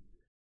somewhere.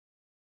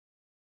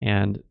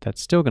 And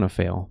that's still going to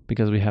fail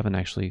because we haven't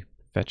actually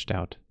fetched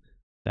out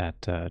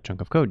that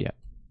chunk of code yet.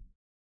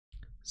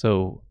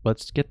 So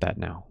let's get that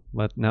now.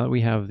 Now that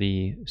we have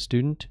the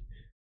student,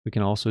 we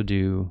can also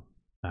do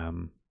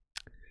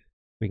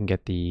we can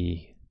get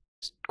the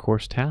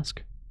course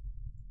task,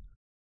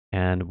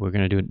 and we're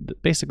going to do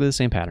basically the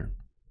same pattern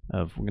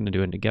of we're going to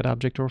do it in a get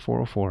object or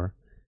 404.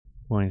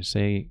 We're going to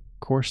say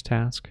course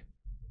task,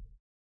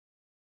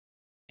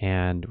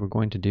 and we're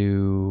going to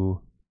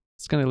do,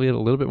 it's going to get a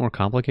little bit more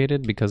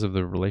complicated because of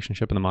the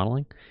relationship in the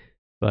modeling,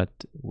 but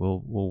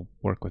we'll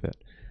work with it.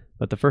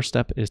 But the first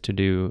step is to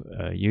do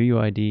a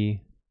UUID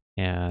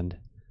and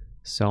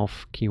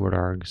self keyword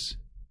args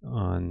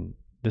on,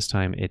 this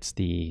time it's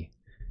the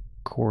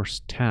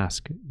course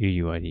task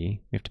UUID.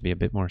 We have to be a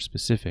bit more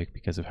specific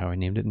because of how I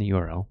named it in the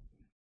URL.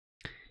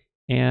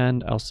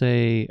 And I'll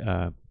say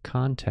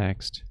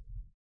context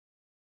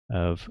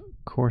of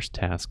course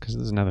task, because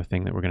this is another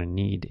thing that we're going to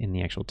need in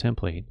the actual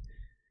template,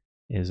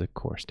 is a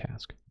course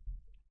task.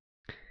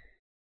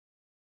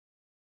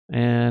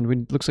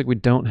 And looks like we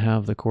don't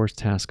have the course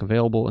task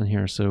available in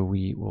here, so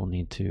we will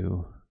need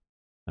to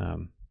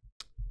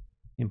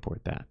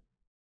import that.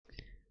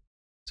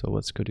 So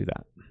let's go do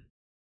that.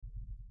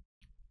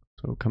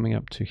 So coming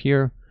up to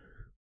here,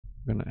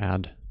 we're going to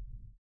add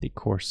the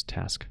course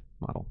task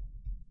model.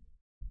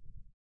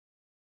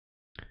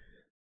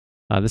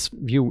 This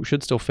view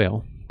should still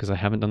fail because I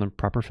haven't done the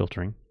proper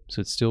filtering,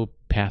 so it's still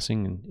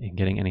passing and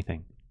getting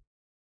anything.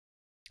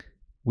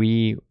 What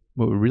we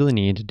really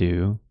need to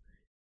do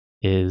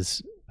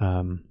is,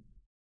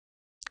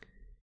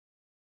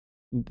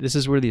 this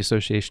is where the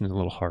association is a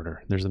little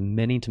harder. There's a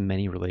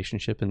many-to-many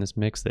relationship in this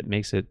mix that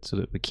makes it so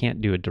that we can't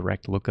do a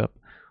direct lookup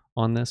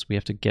on this. We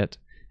have to get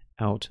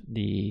out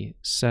the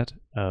set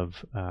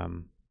of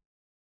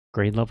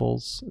grade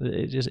levels.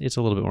 It's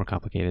a little bit more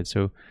complicated.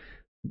 So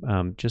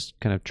just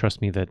kind of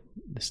trust me that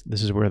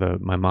this is where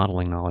my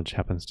modeling knowledge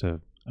happens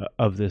to,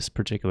 of this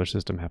particular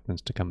system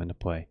happens to come into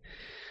play.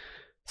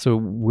 So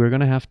we're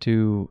going to have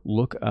to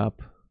look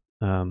up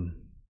the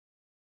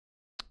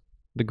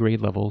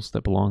grade levels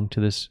that belong to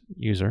this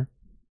user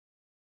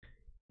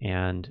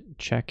and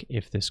check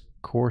if this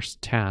course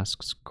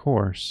tasks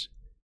course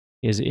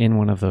is in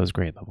one of those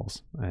grade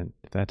levels. And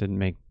if that didn't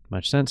make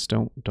much sense,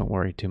 don't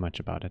worry too much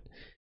about it.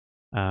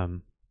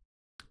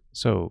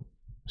 So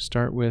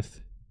start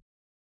with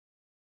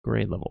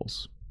grade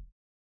levels,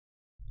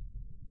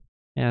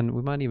 and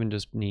we might even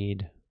just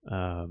need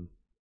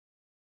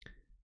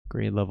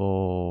grade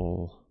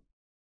level.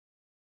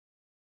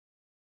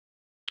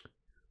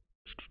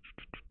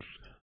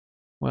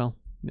 Well,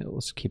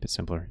 let's keep it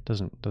simpler. It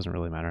doesn't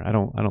really matter.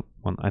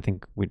 I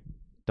think we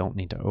don't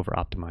need to over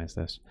optimize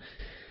this.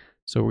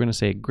 So we're going to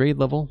say grade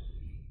level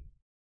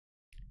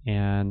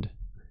and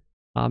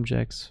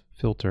objects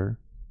filter.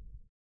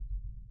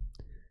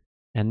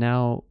 And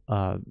now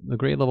the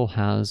grade level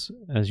has,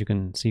 as you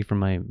can see from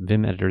my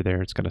Vim editor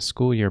there, it's got a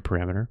school year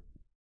parameter.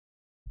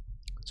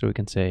 So we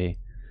can say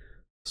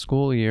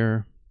school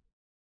year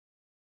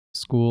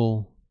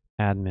school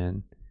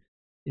admin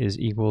is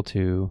equal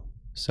to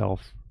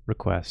self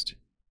request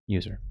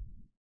user.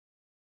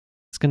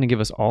 It's going to give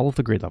us all of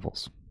the grade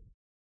levels.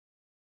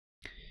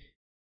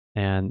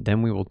 And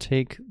then we will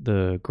take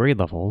the grade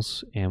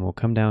levels and we'll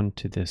come down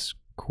to this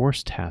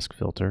course task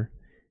filter,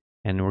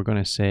 and we're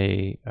going to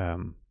say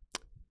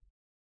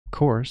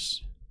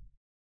course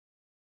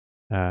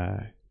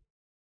grade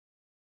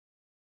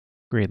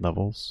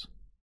levels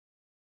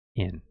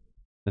in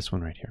this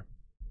one right here.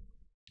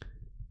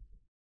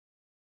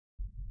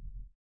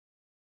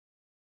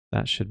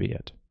 That should be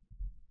it.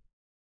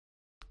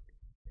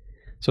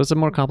 So it's a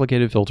more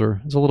complicated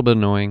filter. It's a little bit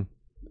annoying.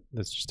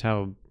 That's just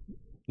how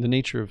the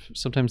nature of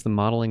sometimes the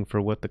modeling for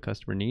what the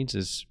customer needs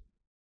is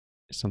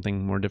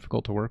something more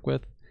difficult to work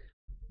with.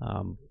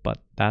 But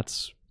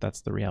that's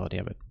the reality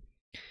of it.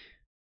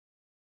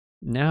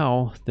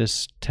 Now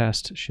this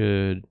test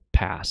should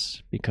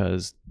pass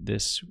because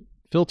this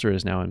filter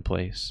is now in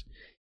place,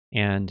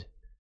 and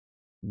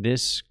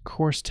this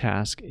course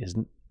task is,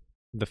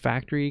 the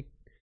factory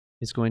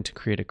is going to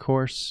create a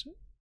course,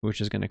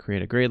 which is going to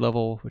create a grade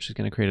level, which is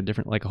going to create a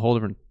different, like a whole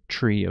different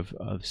tree of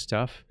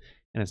stuff,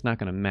 and it's not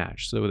going to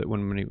match. So that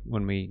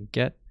when we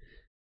get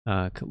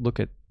look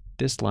at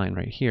this line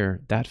right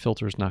here, that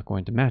filter is not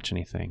going to match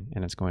anything,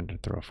 and it's going to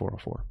throw a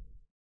 404.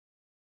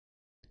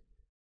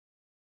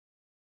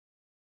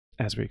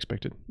 As we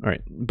expected. All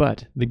right,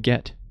 but the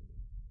get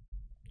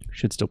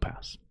should still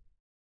pass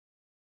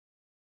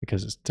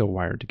because it's still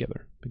wired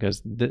together.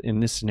 Because in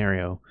this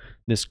scenario,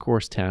 this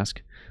course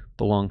task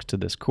belongs to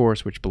this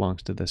course, which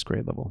belongs to this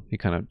grade level. You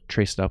kind of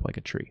trace it up like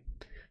a tree.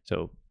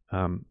 So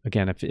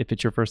again, if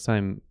it's your first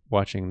time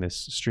watching this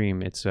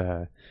stream, it's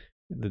the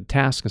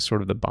task is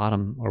sort of the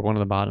bottom, or one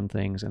of the bottom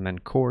things, and then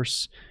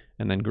course,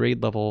 and then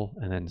grade level,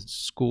 and then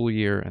school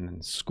year, and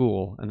then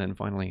school, and then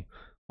finally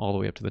all the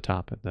way up to the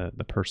top of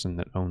the person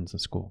that owns the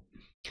school.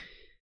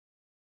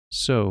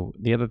 So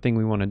the other thing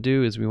we want to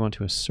do is we want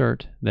to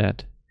assert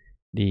that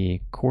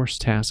the course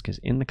task is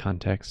in the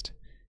context,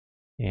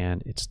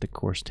 and it's the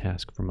course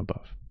task from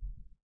above.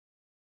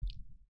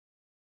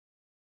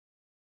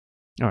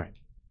 All right,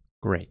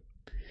 great.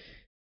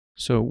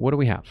 So what do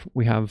we have?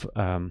 We have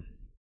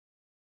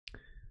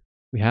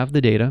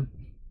the data.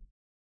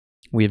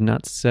 We have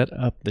not set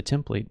up the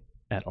template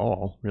at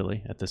all,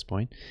 really, at this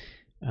point.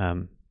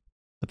 But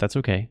that's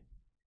okay.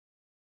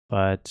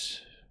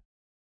 But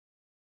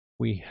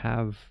we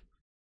have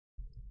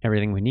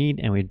everything we need,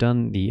 and we've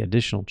done the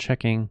additional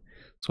checking.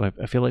 So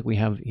I feel like we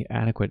have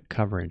adequate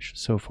coverage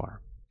so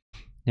far.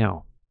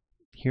 Now,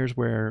 here's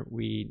where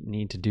we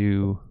need to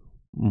do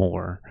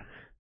more.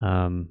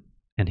 And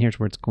here's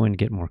where it's going to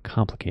get more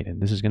complicated.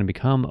 This is going to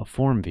become a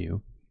form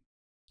view.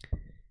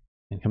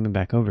 And coming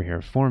back over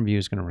here, form view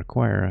is going to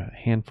require a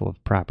handful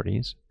of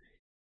properties.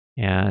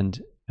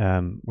 And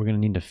we're going to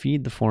need to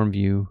feed the form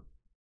view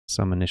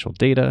some initial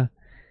data.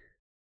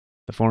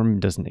 The form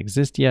doesn't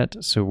exist yet,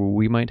 so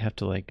we might have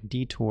to like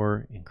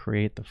detour and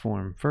create the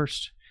form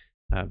first.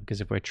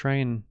 Because if I try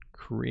and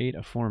create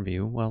a form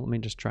view, well, let me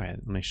just try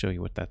it. Let me show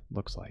you what that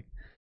looks like.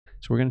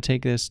 So we're going to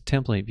take this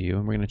template view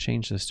and we're going to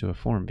change this to a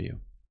form view.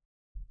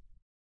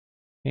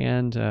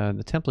 And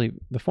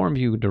the form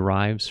view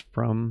derives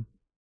from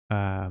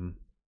a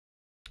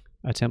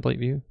template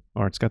view,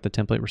 or it's got the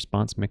template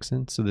response mixed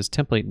in. So this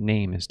template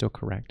name is still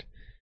correct,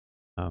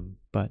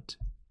 but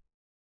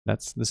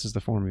this is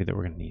the form view that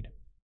we're going to need.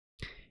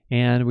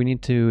 And we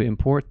need to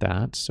import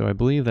that. So I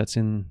believe that's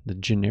in the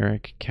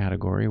generic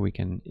category. We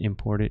can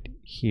import it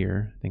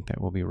here. I think that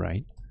will be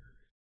right.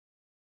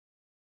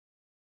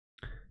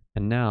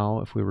 And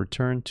now if we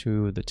return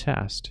to the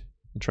test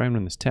and try and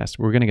run this test,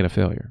 we're going to get a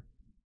failure.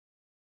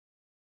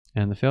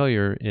 And the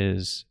failure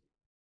is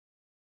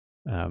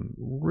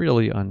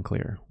really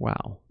unclear.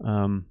 Wow.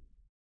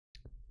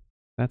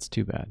 That's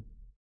too bad.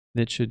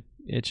 It should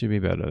be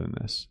better than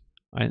this.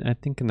 I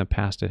think in the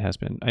past it has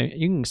been.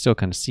 You can still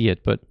kind of see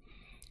it, but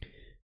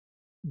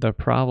the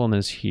problem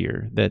is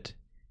here that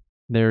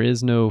there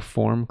is no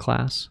form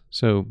class.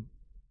 So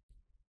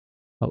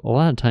a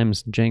lot of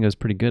times Django is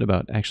pretty good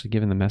about actually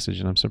giving the message,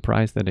 and I'm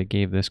surprised that it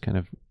gave this kind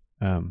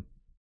of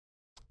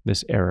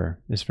this error,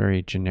 this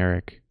very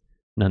generic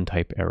none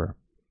type error.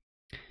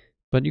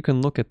 But you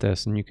can look at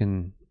this and you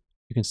can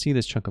see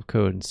this chunk of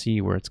code and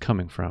see where it's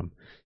coming from.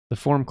 The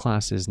form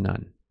class is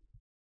none.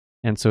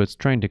 And so it's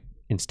trying to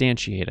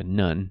instantiate a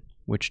none,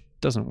 which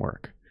doesn't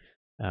work.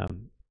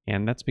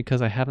 And that's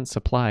because I haven't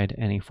supplied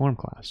any form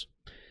class.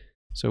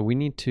 So we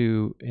need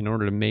to, in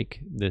order to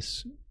make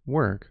this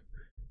work,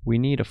 we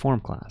need a form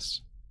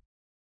class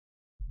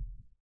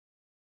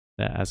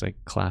as a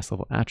class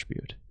level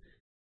attribute.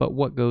 But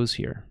what goes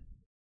here?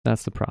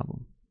 That's the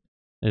problem,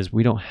 is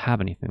we don't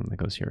have anything that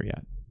goes here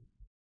yet.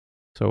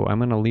 So I'm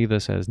going to leave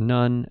this as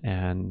none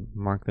and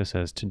mark this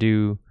as to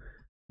do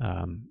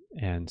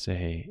and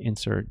say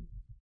insert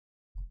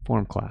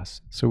form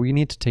class. So we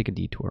need to take a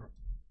detour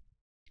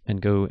and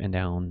go and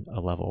down a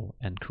level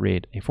and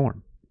create a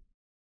form.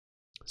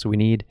 So we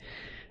need,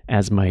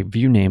 as my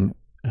view name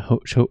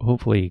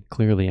hopefully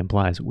clearly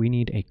implies, we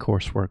need a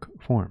coursework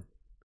form.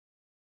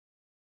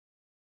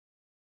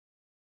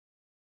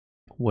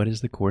 What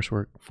is the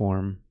coursework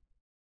form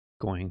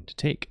going to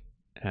take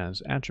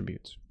as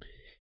attributes?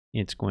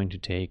 It's going to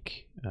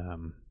take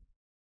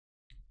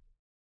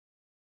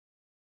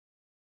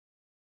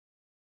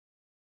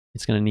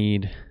it's going to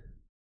need,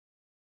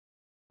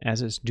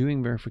 as it's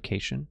doing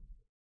verification,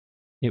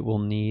 it will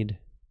need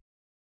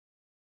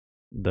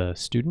the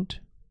student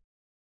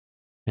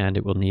and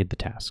it will need the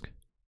task.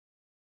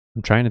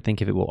 I'm trying to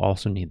think if it will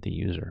also need the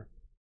user.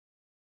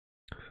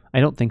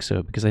 I don't think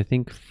so, because I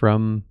think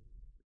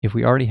if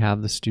we already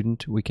have the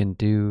student, we can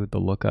do the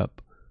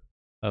lookup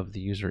of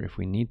the user if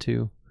we need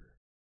to.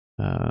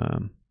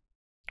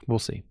 We'll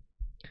see.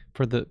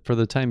 For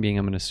the time being,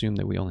 I'm going to assume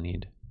that we only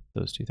need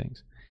those two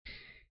things.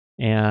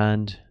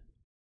 And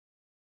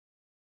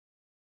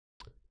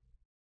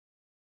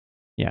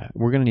yeah,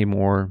 we're going to need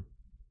more.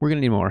 We're going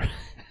to need more.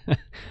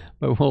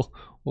 But we'll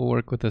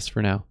work with this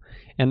for now.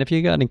 And if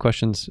you got any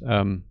questions,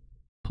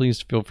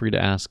 please feel free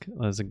to ask.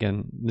 As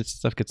again, this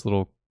stuff gets a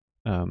little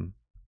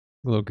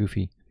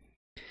goofy.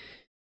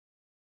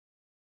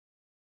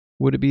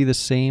 Would it be the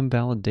same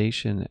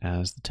validation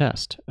as the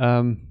test?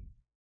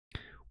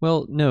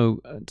 Well,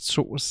 no,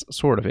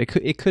 sort of.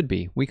 It could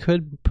be. We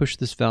could push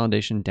this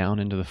validation down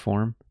into the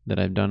form that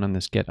I've done on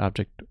this get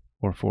object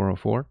or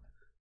 404.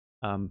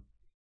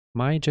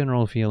 My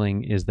general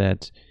feeling is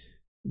that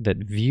the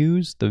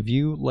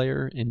view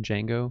layer in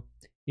Django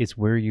is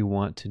where you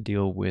want to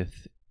deal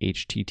with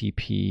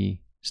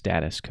HTTP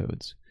status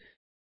codes.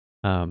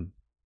 The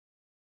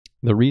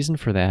reason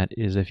for that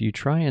is if you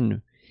try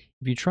and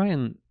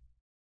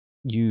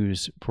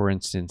use, for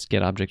instance,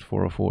 get object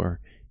 404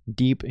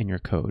 deep in your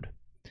code,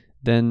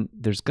 then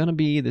there's going to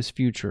be this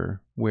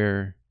future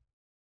where,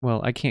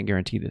 well, I can't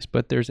guarantee this,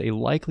 but there's a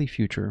likely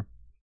future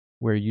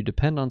where you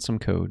depend on some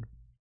code,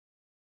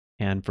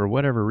 and for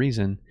whatever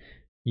reason,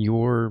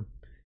 your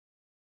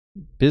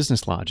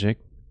business logic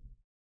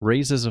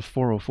raises a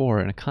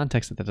 404 in a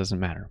context that doesn't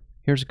matter.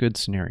 Here's a good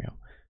scenario.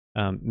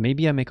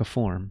 Maybe I make a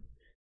form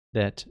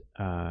that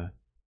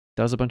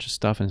does a bunch of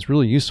stuff and is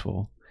really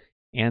useful,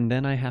 and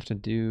then I have to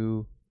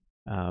do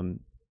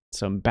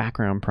some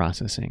background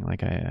processing,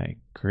 like I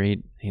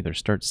create either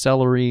start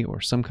celery or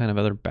some kind of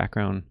other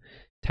background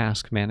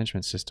task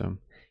management system,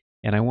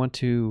 and I want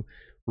to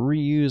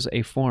reuse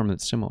a form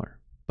that's similar,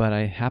 but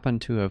I happen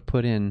to have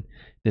put in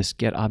this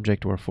get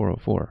object or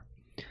 404.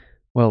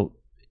 Well,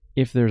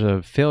 if there's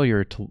a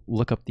failure to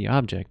look up the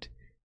object,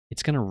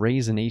 it's going to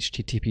raise an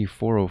HTTP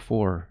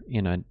 404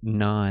 in a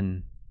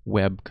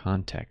non-web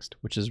context,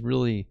 which is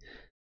really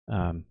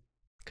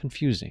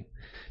confusing.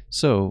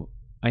 So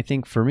I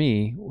think for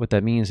me, what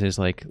that means is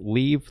like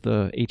leave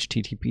the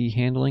HTTP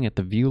handling at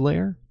the view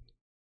layer.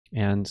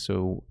 And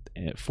so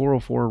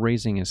 404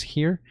 raising is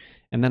here.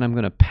 And then I'm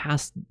going to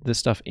pass this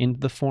stuff into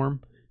the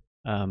form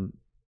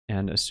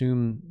and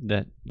assume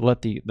that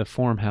let the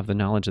form have the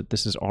knowledge that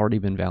this has already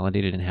been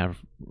validated and have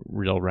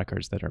real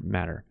records that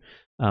matter.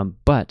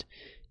 But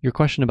your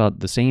question about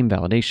the same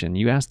validation,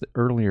 you asked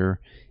earlier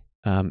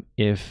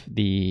if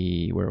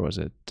the, where was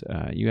it?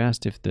 You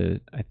asked if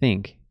the, I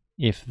think,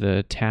 if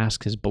the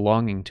task is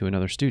belonging to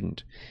another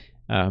student.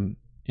 And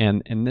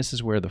this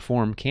is where the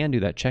form can do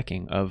that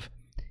checking of,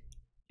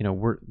 you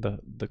know,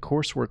 the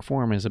coursework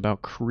form is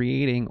about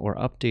creating or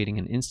updating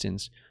an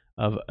instance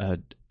of a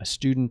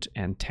student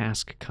and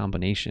task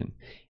combination.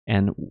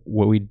 And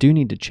what we do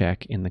need to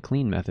check in the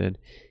clean method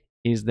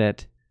is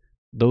that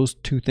those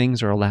two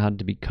things are allowed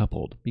to be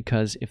coupled,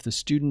 because if the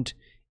student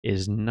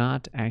is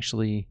not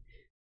actually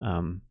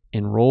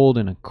enrolled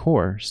in a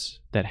course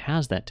that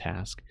has that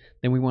task,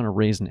 then we want to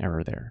raise an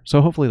error there.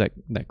 So hopefully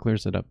that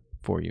clears it up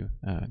for you,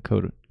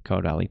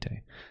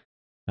 Caudalite.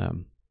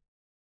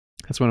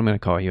 That's what I'm going to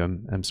call you.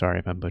 I'm sorry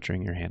if I'm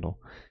butchering your handle.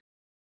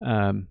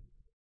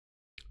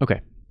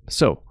 Okay,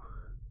 so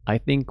I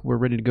think we're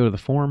ready to go to the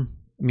form.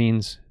 It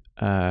means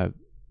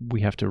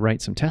we have to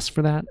write some tests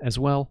for that as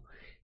well.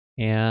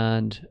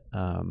 And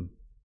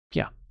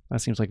yeah,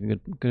 that seems like a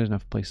good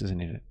enough place,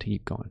 isn't it, to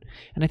keep going.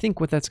 And I think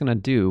what that's going to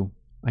do,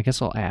 I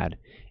guess I'll add,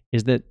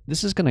 is that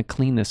this is going to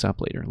clean this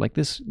up later. Like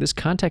this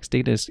context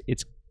data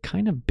it's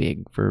kind of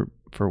big for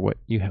what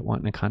you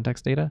want in a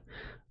context data.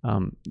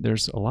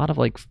 There's a lot of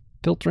like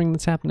filtering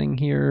that's happening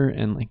here,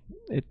 and like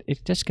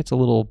it just gets a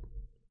little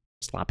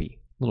sloppy,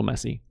 a little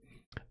messy.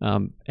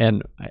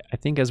 And I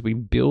think as we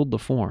build the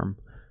form,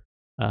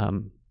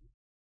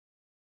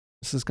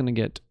 this is going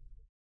to get,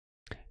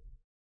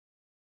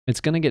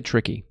 it's going to get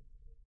tricky.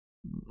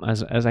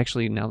 As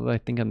actually, now that I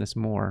think on this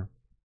more,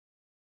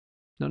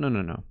 no.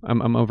 I'm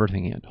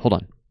overthinking it. Hold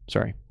on.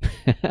 Sorry.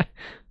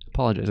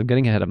 Apologize. I'm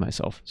getting ahead of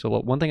myself. So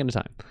one thing at a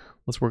time.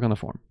 Let's work on the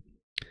form.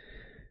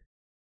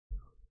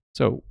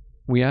 So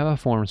we have a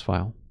forms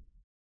file.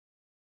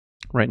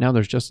 Right now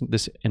there's just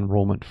this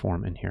enrollment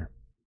form in here.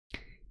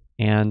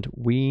 And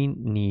we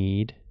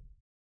need,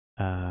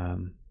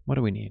 what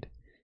do we need?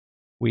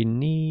 We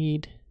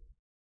need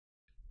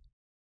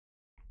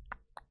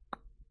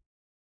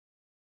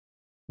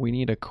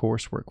a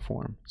coursework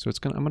form. So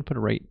I'm going to put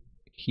it right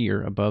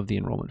here above the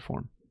enrollment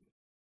form.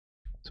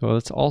 So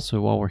let's also,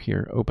 while we're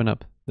here, open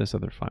up this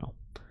other file.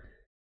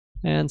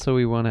 And so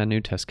we want a new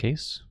test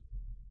case.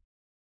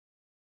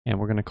 And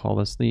we're going to call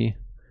this the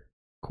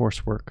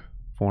coursework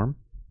form.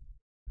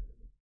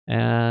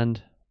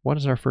 And what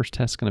is our first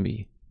test going to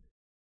be?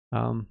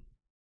 How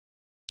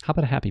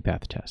about a happy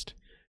path test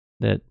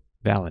that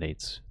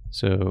validates?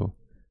 So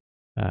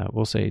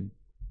we'll say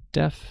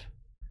def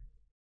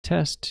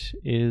test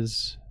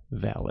is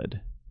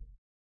valid.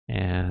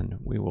 And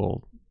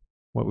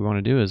what we want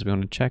to do is we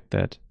want to check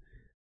that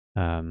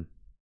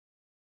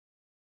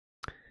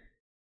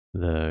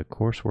the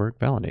coursework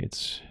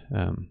validates.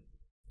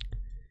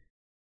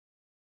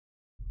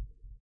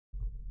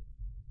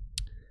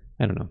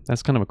 I don't know.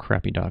 That's kind of a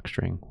crappy doc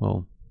string.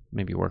 We'll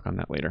maybe work on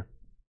that later.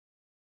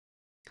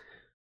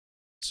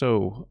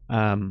 So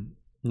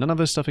none of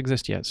this stuff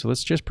exists yet. So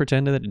let's just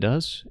pretend that it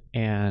does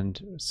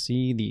and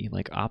see the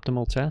like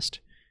optimal test.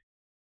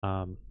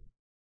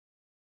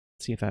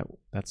 See if that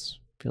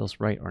feels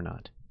right or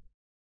not.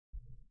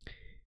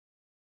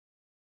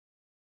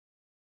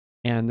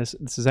 And this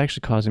is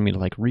actually causing me to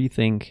like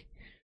rethink.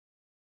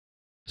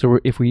 So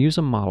if we use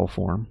a model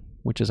form,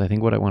 which is I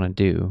think what I want to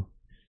do,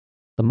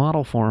 the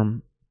model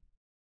form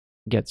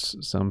gets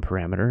some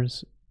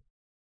parameters,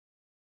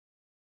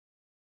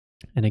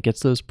 and it gets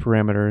those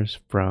parameters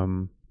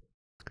from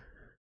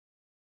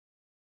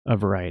a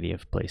variety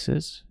of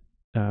places.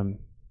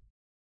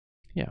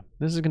 Yeah,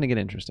 this is going to get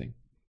interesting.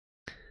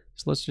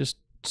 So let's just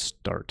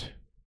start.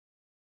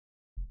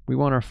 We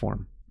want our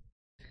form.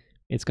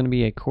 It's going to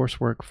be a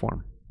coursework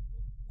form.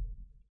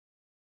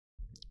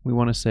 We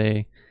want to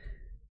say,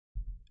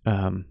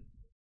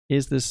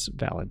 is this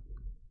valid?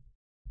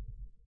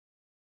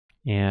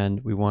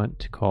 And we want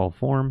to call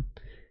form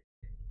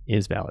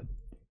is valid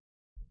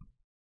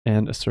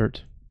and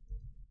assert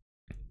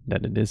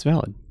that it is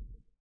valid.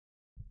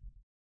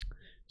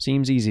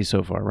 Seems easy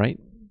so far, right?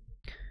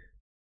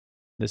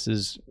 This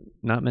is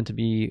not meant to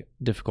be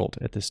difficult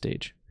at this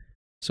stage.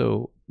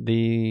 So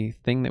the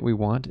thing that we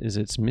want is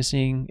it's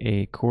missing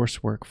a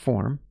coursework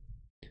form.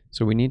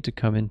 So we need to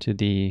come into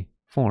the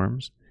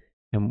forms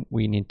and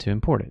we need to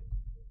import it.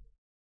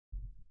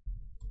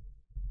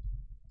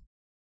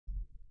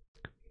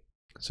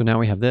 So now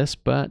we have this,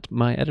 but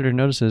my editor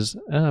notices,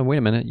 wait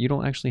a minute, you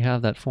don't actually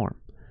have that form.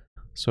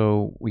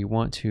 So we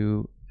want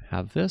to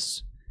have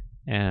this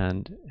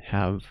and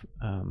have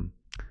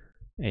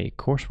a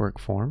coursework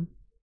form,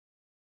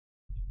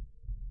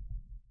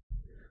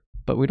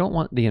 but we don't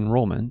want the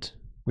enrollment.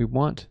 We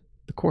want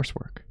the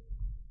coursework.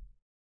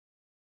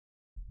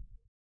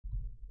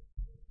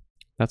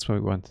 That's what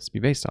we want this to be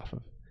based off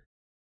of.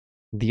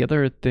 The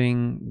other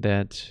thing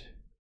that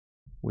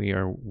we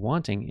are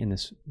wanting in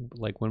this,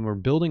 like when we're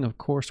building a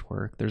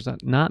coursework, there's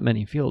not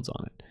many fields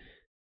on it.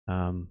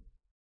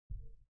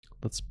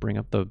 Let's bring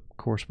up the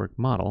coursework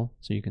model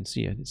so you can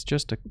see it. It's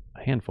just a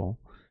handful.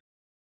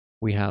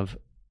 We have a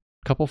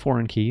couple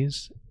foreign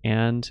keys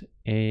and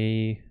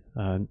a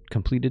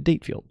completed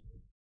date field.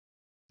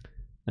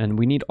 And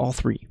we need all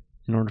three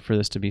in order for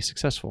this to be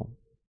successful.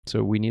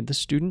 So we need the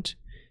student,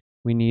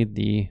 we need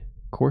the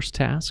course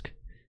task,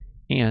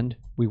 and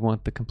we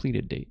want the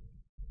completed date.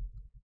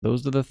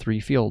 Those are the three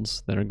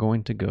fields that are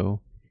going to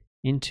go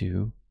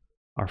into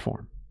our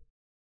form.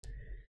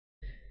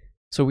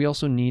 So we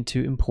also need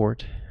to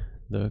import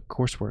the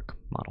coursework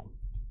model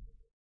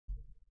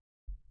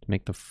to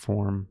make the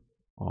form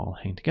all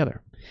hang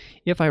together.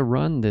 If I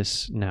run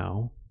this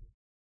now,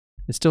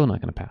 it's still not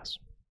going to pass.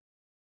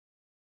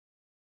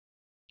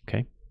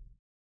 Okay.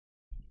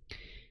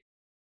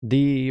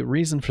 The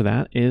reason for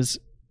that is,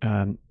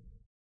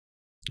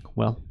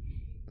 well,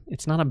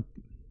 it's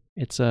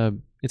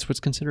what's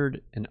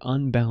considered an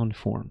unbound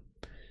form.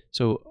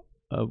 So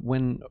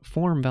when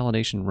form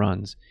validation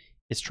runs,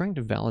 it's trying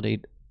to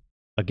validate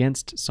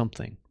against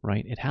something,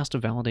 right? It has to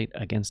validate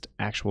against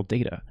actual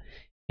data.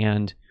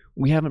 And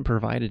we haven't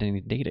provided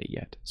any data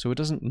yet, so it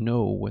doesn't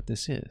know what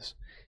this is.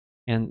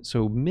 And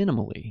so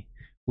minimally,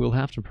 we'll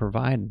have to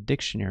provide a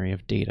dictionary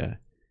of data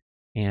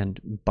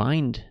and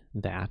bind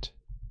that.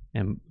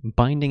 And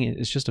binding it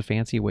is just a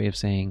fancy way of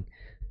saying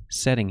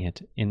setting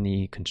it in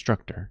the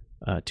constructor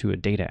to a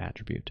data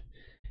attribute.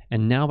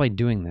 And now by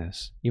doing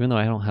this, even though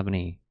I don't have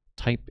any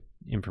type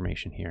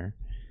information here,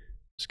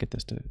 let's get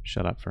this to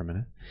shut up for a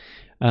minute.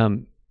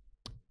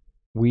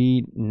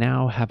 We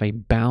now have a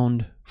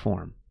bound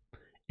form.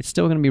 It's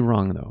still going to be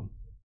wrong though.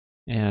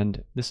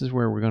 And this is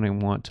where we're going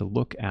to want to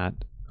look at,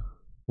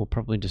 we'll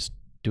probably just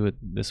do it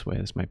this way.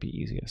 This might be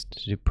easiest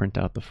to print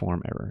out the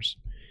form errors.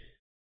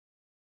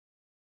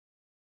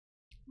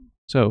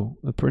 So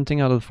the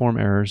printing out of the form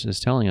errors is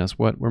telling us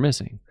what we're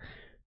missing.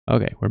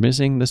 Okay, we're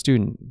missing the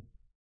student.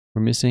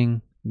 We're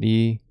missing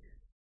the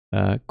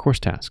course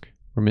task.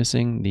 We're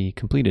missing the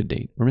completed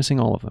date. We're missing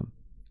all of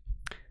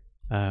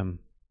them.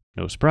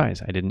 No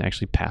surprise, I didn't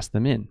actually pass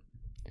them in.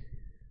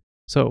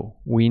 So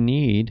we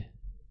need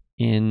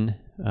in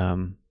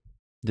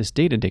this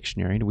data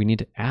dictionary, we need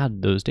to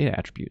add those data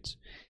attributes.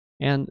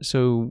 And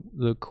so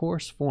the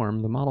course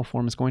form, the model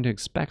form, is going to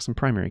expect some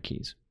primary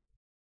keys.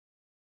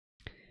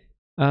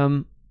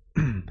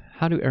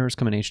 How do errors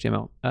come in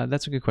HTML?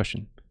 That's a good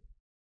question.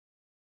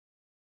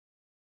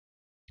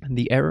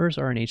 The errors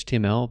are in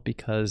HTML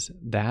because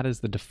that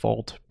is the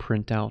default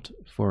printout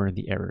for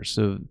the errors.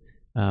 So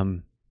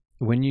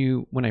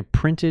when I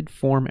printed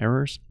form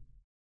errors,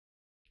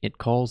 it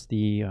calls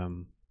the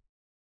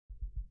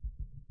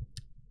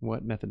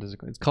what method does it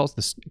call? It calls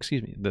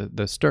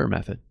the stir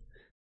method.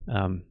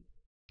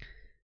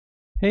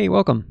 Hey,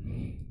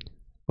 welcome.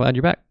 Glad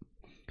you're back.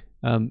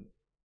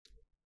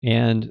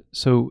 And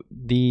so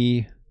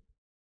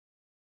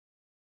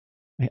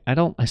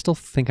I still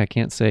think I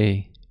can't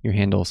say your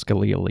handle,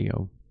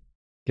 Scalio.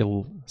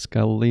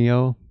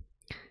 Scalio.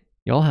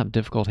 Y'all have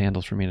difficult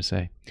handles for me to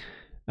say.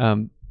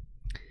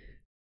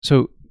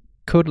 So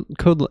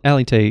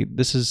CodeLite,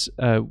 this is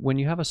when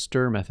you have a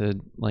stir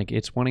method, like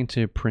it's wanting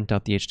to print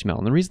out the HTML.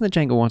 And the reason that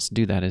Django wants to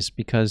do that is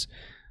because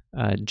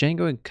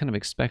Django kind of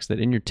expects that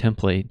in your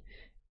template,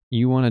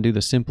 you want to do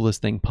the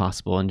simplest thing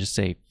possible and just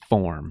say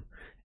form.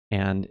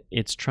 And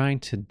it's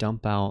trying to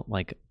dump out,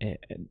 like,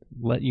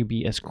 let you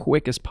be as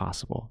quick as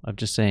possible of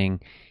just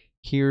saying,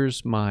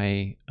 here's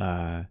my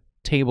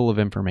table of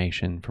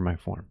information for my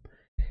form.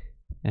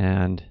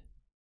 And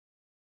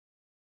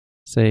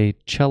say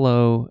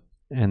cello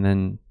and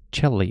then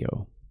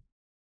cellio.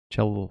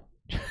 Cello.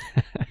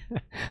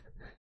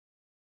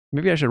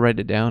 Maybe I should write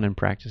it down and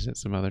practice it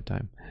some other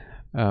time.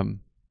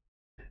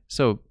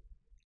 So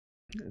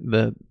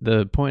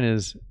the point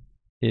is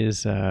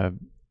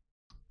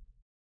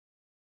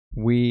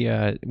we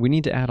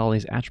need to add all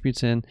these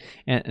attributes in,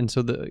 and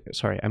so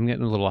sorry, I'm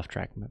getting a little off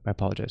track. I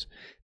apologize.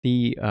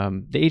 The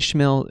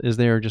HTML is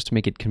there just to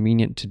make it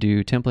convenient to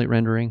do template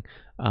rendering.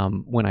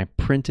 When I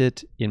print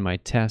it in my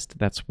test,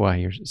 that's why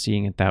you're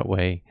seeing it that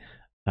way.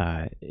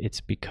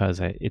 It's because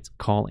it's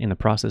in the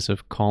process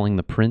of calling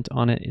the print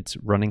on it. It's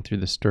running through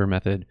the stir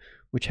method,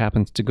 which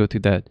happens to go through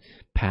that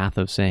path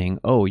of saying,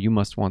 oh, you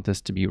must want this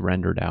to be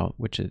rendered out,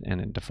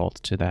 and it defaults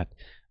to that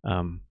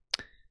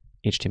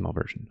HTML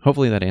version.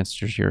 Hopefully that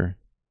answers your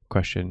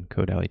question,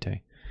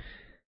 CodeLite.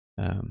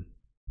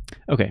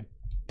 Okay,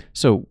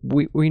 so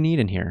we need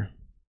in here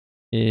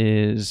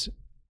is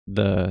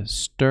the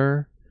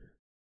stir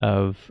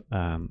of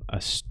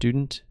a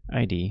student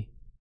ID,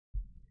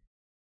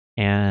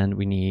 and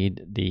we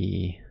need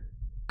the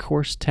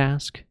course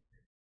task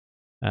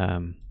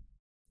and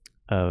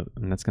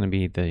that's going to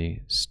be the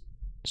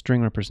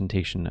string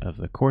representation of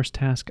the course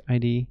task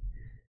ID.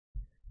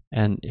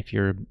 And if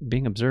you're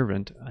being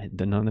observant,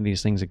 none of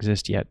these things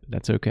exist yet.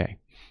 That's okay.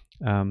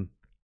 And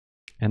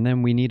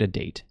then we need a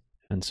date.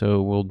 And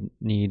so we'll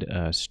need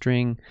a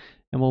string,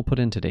 and we'll put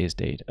in today's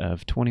date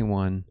of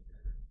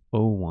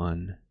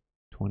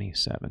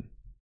 21/01/27.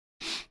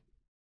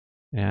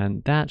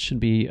 And that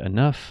should be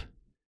enough.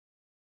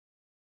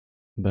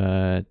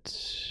 But,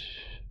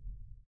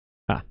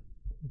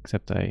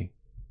 except I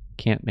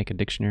can't make a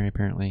dictionary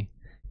apparently.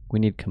 We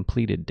need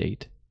completed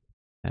date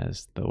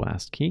as the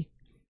last key.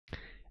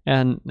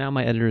 And now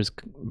my editor is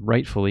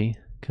rightfully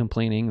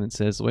complaining and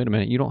says, wait a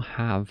minute, you don't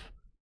have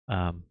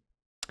a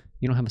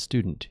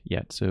student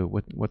yet. So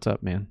what's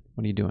up, man?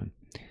 What are you doing?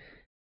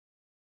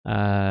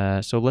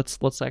 So let's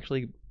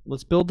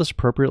build this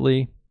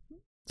appropriately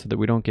so that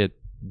we don't get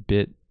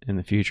bit in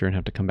the future and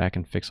have to come back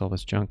and fix all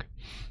this junk.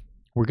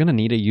 We're going to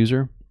need a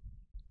user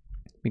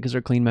because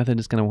our clean method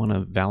is going to want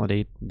to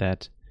validate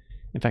that.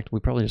 In fact, we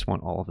probably just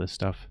want all of this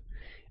stuff.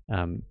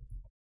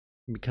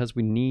 Because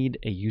we need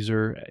a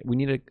user, we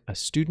need a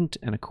student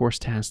and a course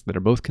task that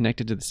are both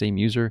connected to the same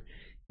user.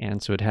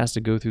 And so it has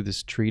to go through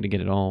this tree to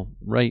get it all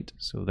right.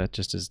 So that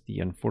just is the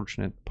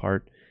unfortunate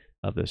part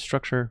of the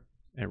structure.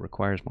 It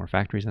requires more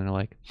factories than I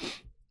like.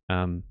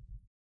 Yeah,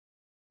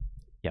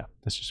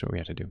 that's just what we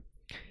have to do.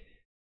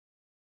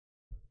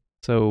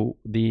 So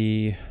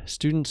the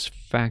students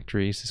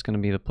factories is going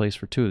to be the place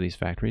for two of these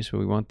factories. So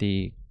we want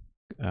the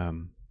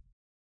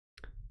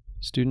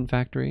student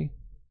factory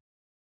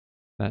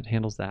that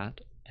handles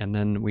that. And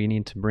then we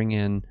need to bring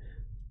in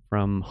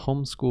from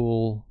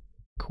homeschool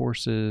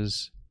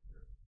courses,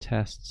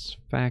 tests,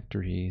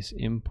 factories,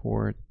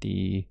 import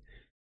the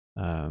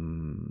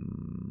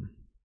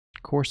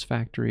course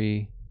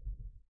factory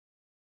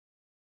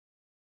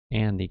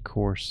and the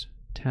course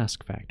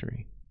task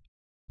factory.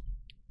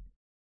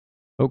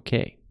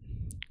 Okay,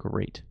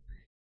 great.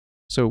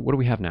 So what do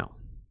we have now?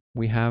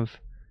 We have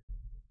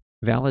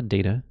valid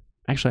data.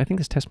 Actually, I think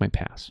this test might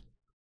pass.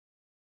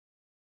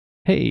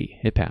 Hey,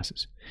 it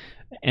passes.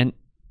 And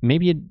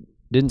maybe it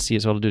didn't see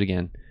it, so I'll do it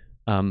again.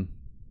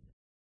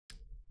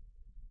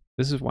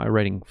 This is why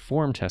writing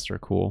form tests are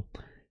cool.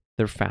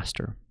 They're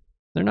faster.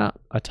 They're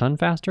not a ton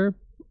faster.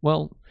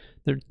 Well,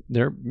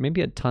 they're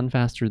maybe a ton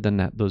faster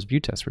than those view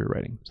tests we were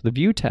writing. So the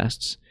view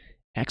tests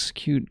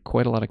execute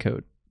quite a lot of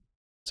code.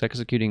 It's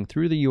executing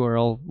through the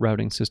URL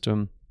routing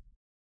system,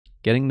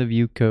 getting the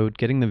view code,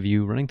 getting the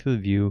view, running through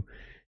the view,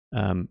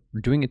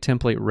 doing a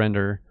template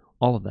render,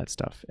 all of that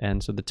stuff.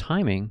 And so the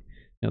timing,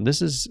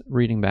 this is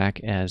reading back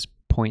as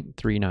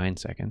 0.39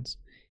 seconds.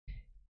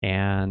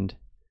 And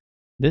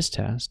this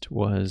test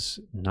was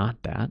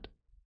not that.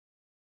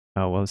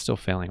 Oh, well, it's still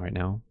failing right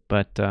now.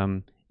 But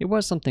it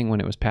was something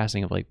when it was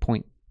passing of like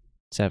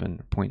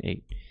 0.7 or 0.8.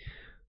 It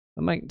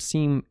might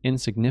seem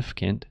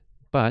insignificant,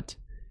 but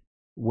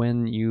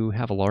when you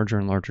have a larger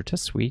and larger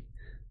test suite,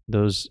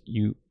 those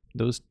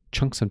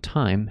chunks of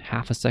time,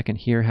 half a second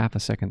here, half a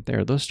second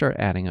there, those start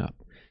adding up.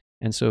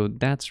 And so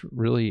that's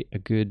really a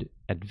good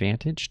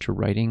advantage to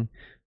writing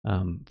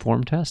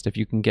form tests. If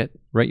you can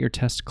write your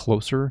tests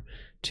closer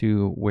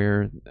to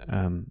where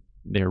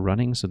they're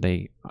running so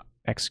they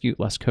execute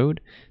less code,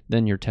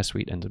 then your test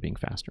suite ends up being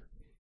faster.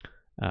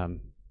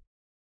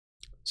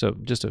 So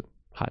just a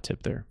hot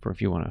tip there for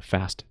if you want a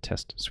fast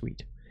test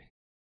suite.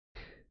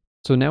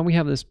 So now we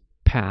have this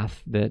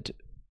path that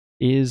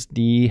is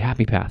the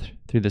happy path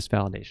through this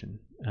validation.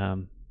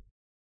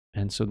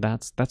 And so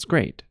that's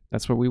great.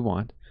 That's what we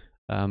want.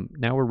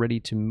 Now we're ready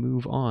to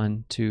move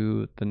on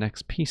to the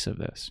next piece of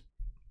this.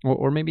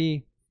 Or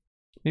maybe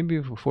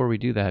before we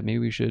do that, maybe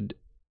we should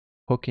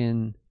hook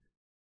in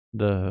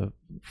the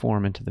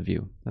form into the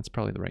view. That's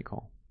probably the right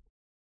call.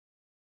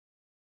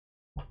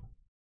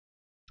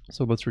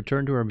 So let's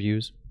return to our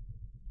views.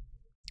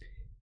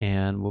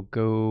 And we'll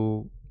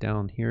go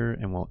down here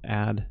and we'll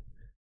add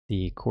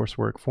the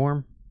coursework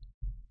form.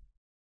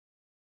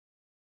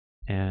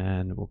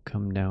 And we'll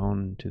come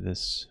down to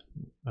this,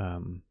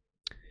 well,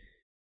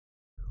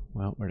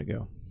 where'd it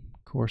go?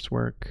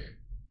 Coursework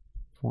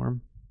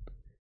form,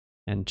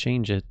 and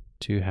change it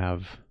to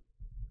have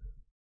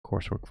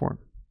coursework form.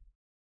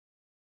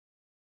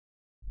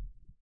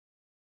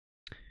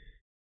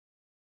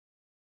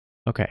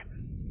 Okay,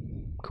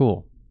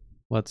 cool.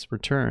 Let's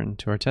return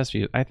to our test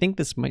view. I think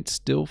this might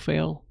still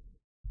fail.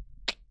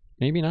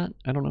 Maybe not,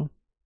 I don't know.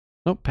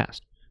 Nope,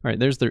 passed. All right,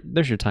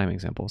 there's your time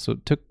example. So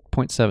it took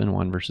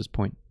 0.71 versus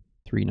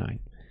 0.39.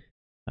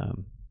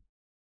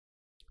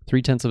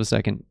 0.3 of a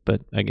second,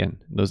 but again,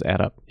 those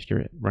add up if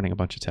you're running a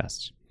bunch of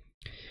tests.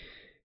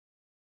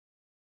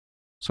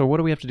 So what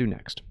do we have to do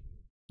next?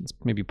 Let's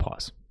maybe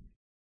pause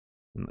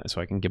so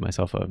I can give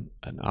myself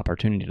an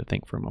opportunity to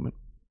think for a moment.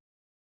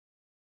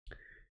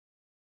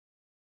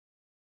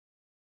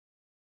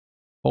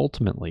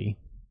 Ultimately,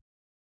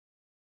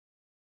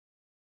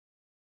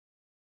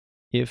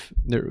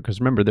 because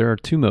remember, there are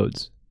two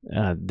modes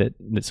that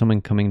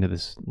someone coming to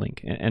this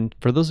link, and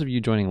for those of you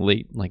joining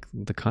late, like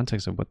the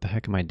context of what the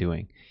heck am I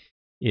doing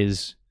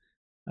is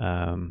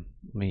Let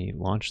me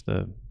launch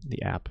the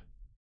app,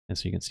 and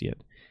so you can see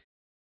it.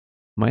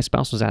 My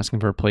spouse was asking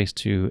for a place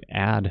to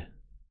add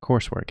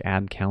coursework,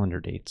 add calendar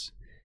dates,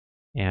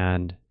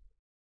 and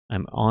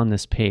I'm on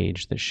this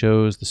page that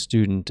shows the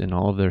student and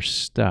all of their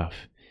stuff,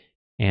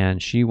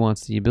 and she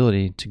wants the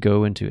ability to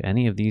go into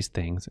any of these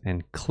things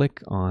and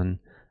click on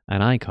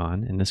an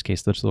icon, in this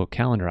case this little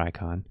calendar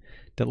icon,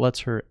 that lets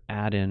her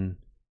add in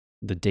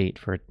the date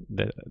for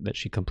that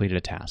she completed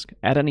a task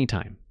at any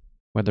time,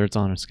 whether it's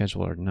on a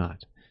schedule or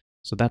not.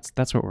 So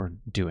that's what we're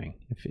doing,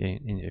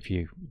 if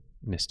you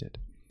missed it.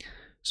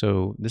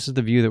 So this is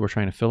the view that we're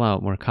trying to fill out,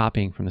 and we're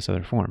copying from this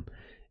other form.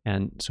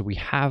 And so we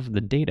have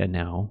the data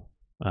now,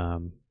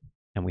 and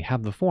we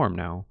have the form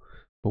now,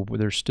 but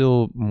there's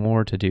still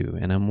more to do.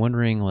 And I'm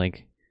wondering,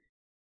 like,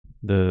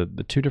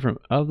 the two different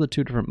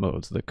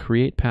modes, the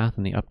create path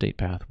and the update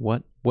path,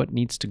 what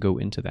needs to go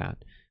into that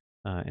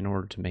in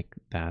order to make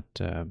that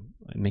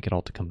make it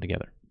all to come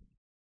together.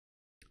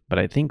 But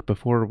I think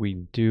before we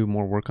do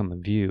more work on the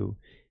view,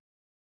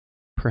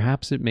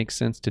 perhaps it makes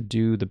sense to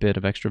do the bit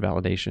of extra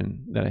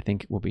validation that I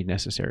think will be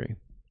necessary.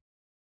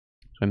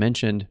 So I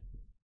mentioned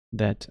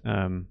that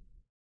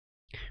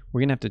we're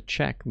going to have to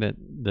check that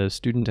the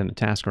student and the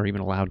task are even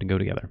allowed to go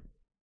together.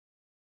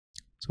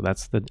 So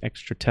that's the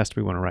extra test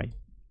we want to write.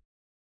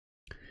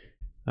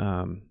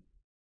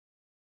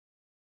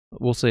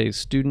 We'll say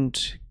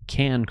student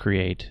can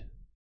create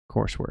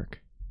coursework,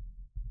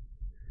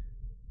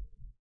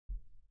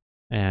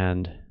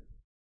 and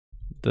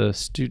the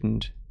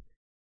student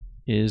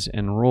is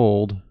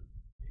enrolled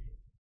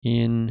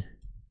in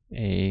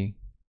a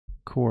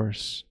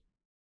course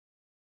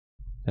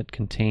that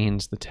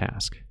contains the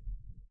task.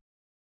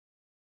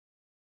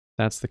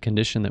 That's the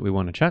condition that we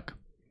want to check.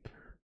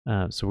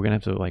 So we're gonna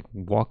have to like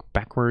walk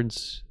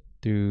backwards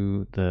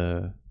through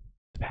the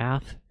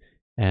path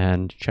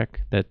and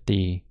check that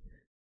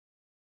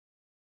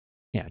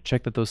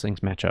those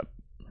things match up.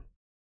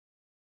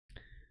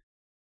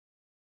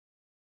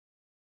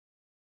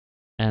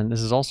 And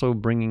this is also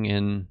bringing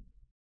in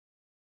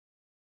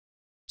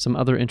some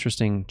other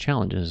interesting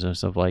challenges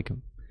of like,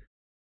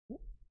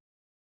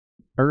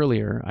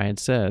 earlier I had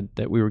said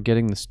that we were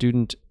getting the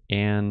student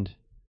and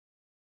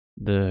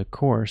the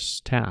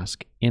course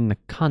task in the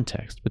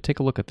context, but take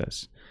a look at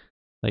this.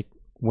 Like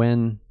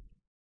when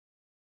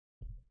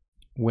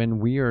we're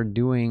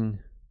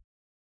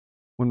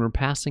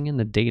passing in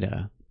the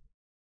data,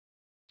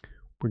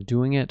 we're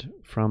doing it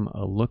from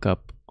a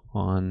lookup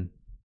on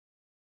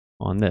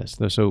this.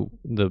 So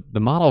the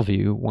model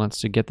view wants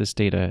to get this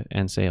data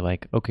and say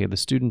like, okay, the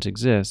student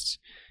exists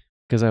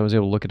because I was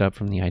able to look it up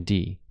from the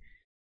ID.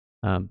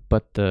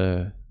 But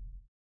the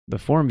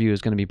form view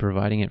is going to be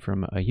providing it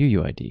from a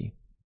UUID.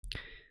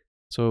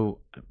 So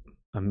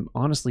I'm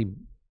honestly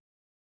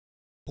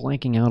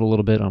blanking out a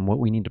little bit on what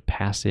we need to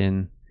pass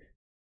in.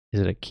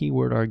 Is it a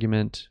keyword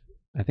argument?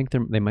 I think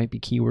they might be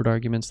keyword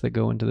arguments that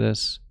go into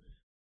this,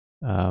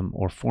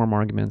 or form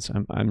arguments.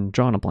 I'm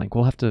drawing a blank.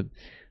 We'll have to.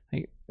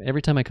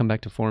 Every time I come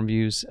back to form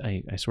views,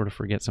 I sort of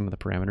forget some of the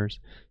parameters.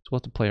 So we'll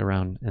have to play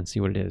around and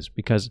see what it is,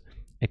 because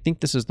I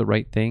think this is the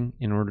right thing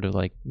in order to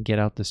like get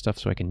out this stuff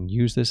so I can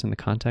use this in the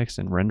context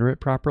and render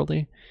it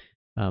properly.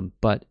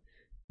 But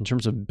in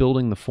terms of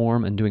building the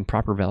form and doing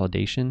proper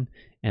validation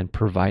and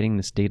providing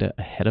this data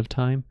ahead of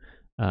time,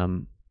 there's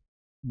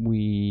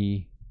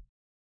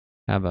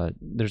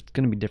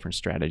going to be different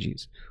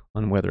strategies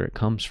on whether it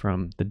comes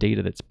from the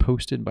data that's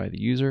posted by the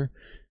user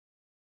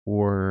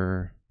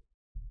or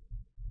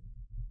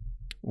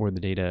the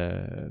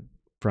data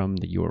from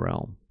the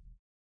URL.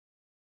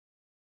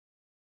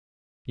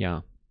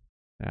 Yeah,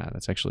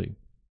 that's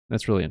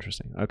really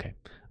interesting. Okay,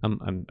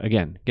 I'm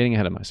again getting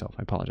ahead of myself.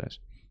 I apologize.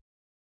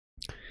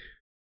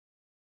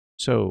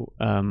 So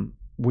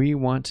we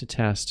want to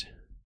test.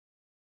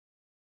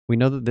 We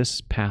know that this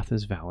path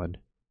is valid.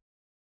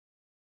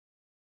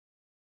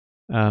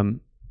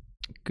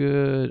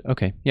 Good.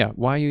 Okay. Yeah.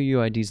 Why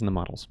UUIDs in the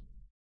models?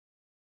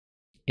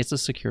 It's a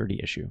security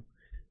issue.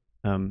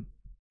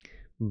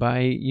 By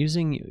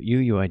using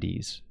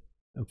UUIDs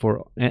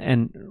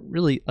and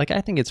really, like, I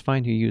think it's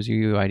fine to use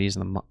UUIDs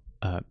in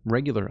the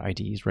regular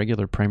IDs,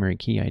 regular primary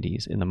key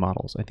IDs in the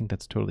models. I think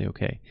that's totally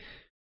okay.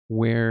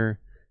 Where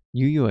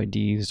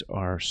UUIDs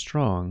are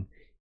strong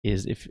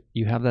is if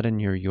you have that in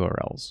your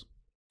URLs.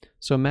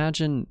 So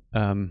imagine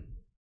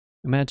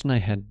I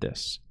had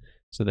this,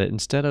 so that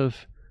instead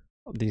of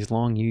these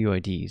long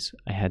UUIDs,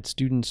 I had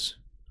students.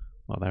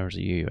 Well, there was a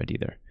UUID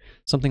there.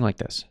 Something like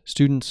this: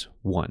 students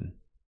 1.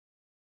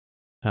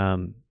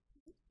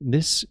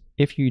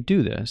 If you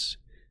do this,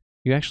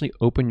 you actually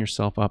open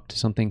yourself up to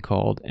something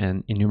called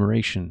an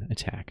enumeration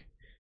attack,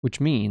 which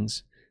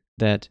means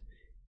that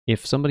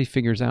if somebody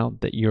figures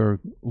out that you're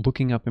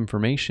looking up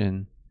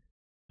information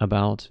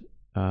about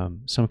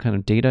some kind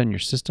of data in your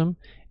system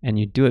and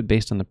you do it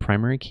based on the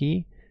primary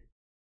key,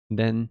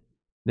 then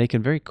they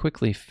can very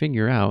quickly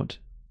figure out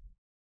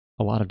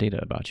a lot of data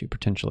about you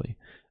potentially.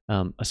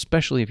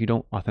 Especially if you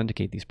don't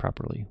authenticate these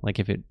properly. Like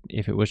if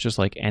it was just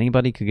like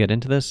anybody could get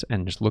into this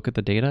and just look at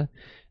the data,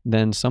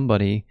 then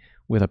somebody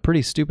with a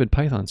pretty stupid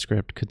Python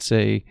script, could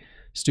say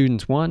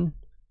students 1,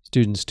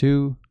 students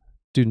 2,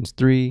 students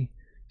 3,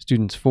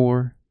 students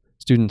 4,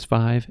 students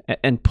 5,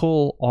 and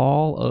pull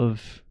all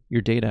of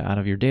your data out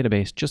of your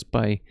database just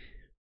by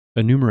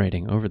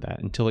enumerating over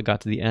that until it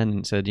got to the end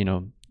and said,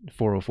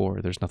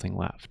 404, there's nothing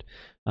left.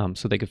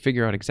 So they could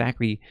figure out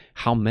exactly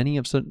how many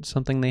of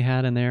something they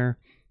had in there.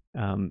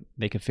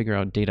 They could figure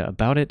out data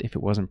about it if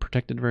it wasn't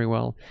protected very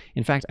well.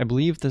 In fact, I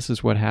believe this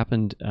is what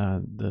happened.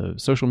 The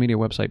social media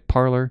website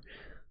Parler,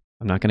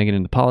 I'm not going to get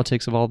into the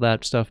politics of all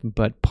that stuff,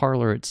 but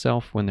Parler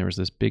itself, when there was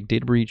this big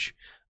data breach,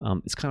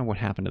 it's kind of what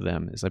happened to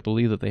them. Is I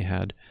believe that they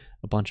had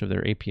a bunch of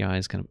their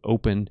APIs kind of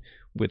open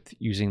with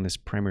using this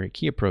primary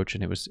key approach,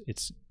 and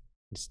it's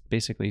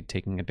basically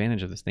taking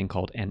advantage of this thing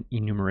called an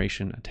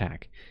enumeration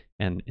attack.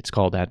 And it's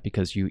called that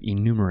because you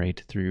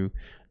enumerate through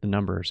the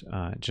numbers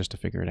just to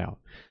figure it out.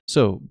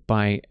 So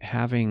by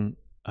having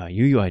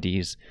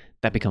UUIDs,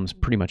 that becomes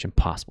pretty much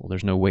impossible.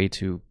 There's no way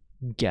to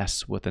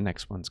guess what the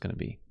next one's going to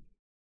be.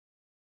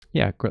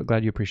 Yeah,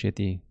 glad you appreciate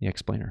the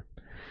explainer.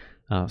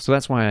 So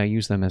that's why I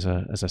use them as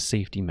a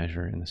safety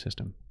measure in the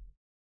system.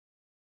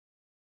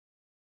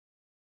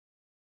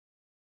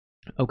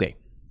 Okay,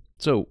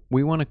 so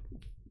we want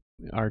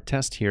our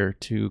test here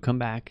to come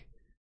back,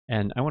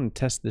 and I want to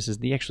test, this is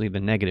actually the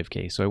negative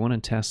case. So I want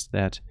to test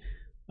that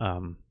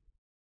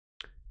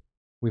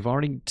we've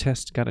already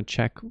got a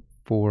check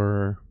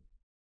for,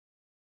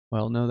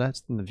 well, no,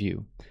 that's in the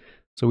view.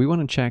 So we want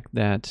to check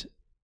that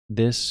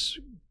this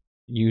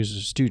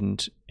user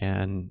student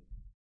and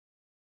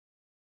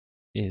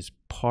is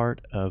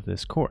part of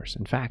this course.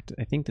 In fact,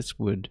 I think this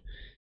would,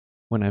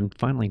 when I'm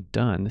finally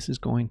done, this is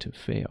going to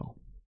fail.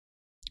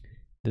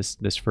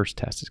 This first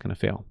test is going to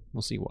fail.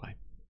 We'll see why.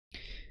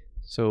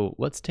 So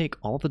let's take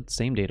all the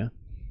same data,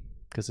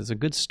 because it's a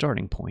good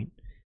starting point,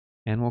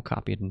 and we'll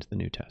copy it into the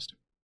new test.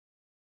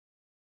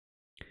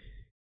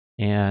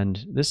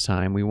 And this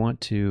time we want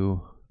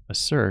to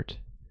assert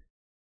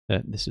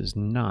that this is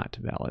not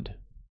valid.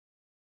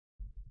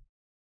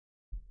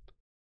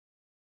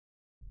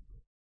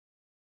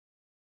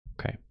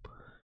 Okay.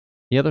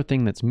 The other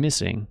thing that's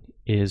missing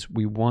is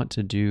we want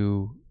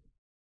to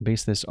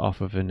base this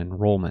off of an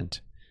enrollment.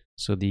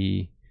 So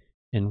the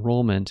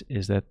enrollment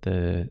is that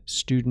the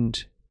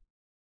student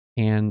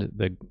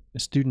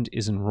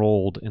is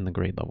enrolled in the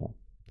grade level.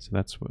 So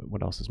that's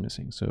what else is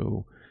missing.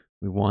 So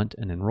we want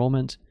an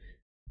enrollment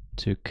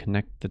to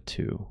connect the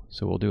two.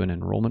 So we'll do an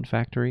enrollment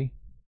factory,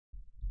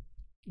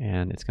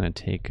 and it's going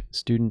to take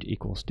student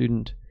equals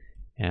student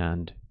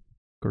and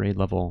grade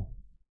level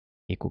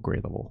equal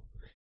grade level.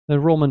 The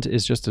enrollment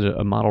is just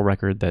a model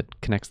record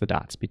that connects the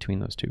dots between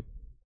those two.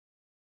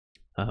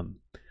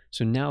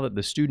 So now that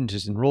the student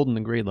is enrolled in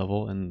the grade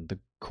level and the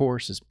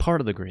course is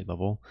part of the grade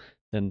level,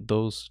 then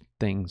those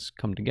things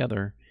come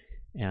together,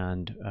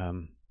 and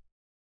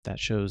that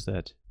shows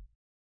that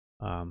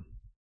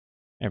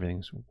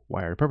everything's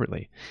wired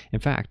appropriately. In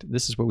fact,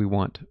 this is what we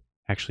want.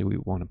 Actually, we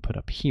want to put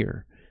up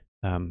here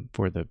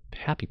for the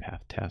happy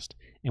path test,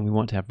 and we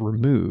want to have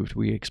removed.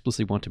 We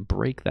explicitly want to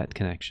break that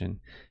connection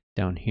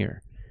down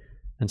here.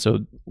 And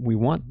so we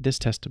want this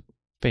test to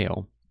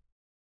fail,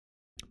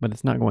 but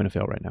it's not going to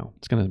fail right now.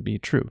 It's going to be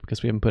true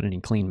because we haven't put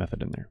any clean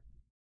method in there.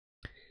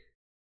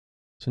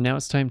 So now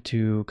it's time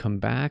to come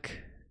back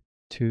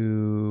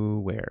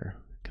to where?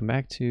 Come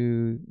back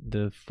to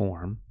the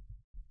form.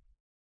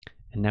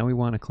 And now we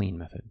want a clean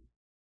method.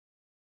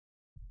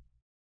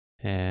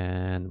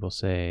 And we'll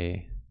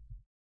say,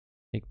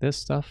 take this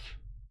stuff.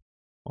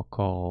 We'll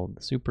call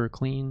the super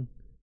clean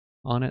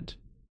on it.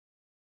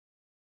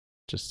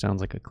 Just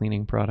sounds like a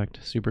cleaning product,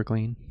 super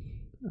clean.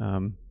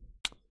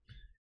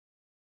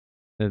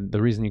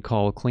 The reason you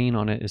call clean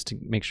on it is to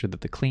make sure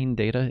that the clean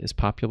data is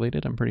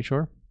populated, I'm pretty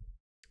sure.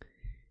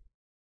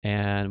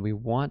 And we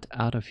want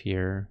out of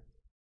here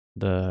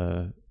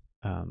the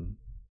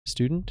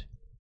student.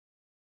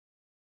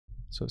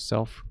 So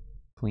self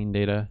clean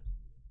data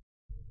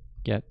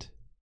get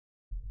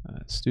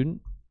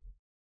student.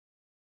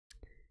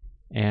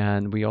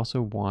 And we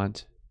also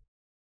want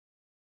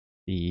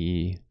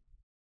the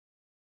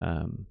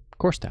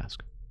course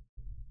task.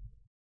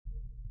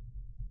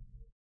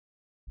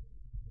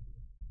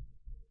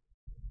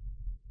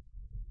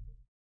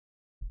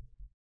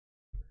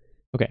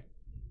 Okay.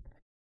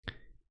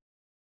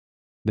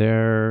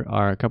 There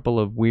are a couple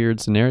of weird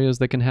scenarios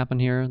that can happen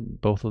here.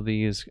 Both of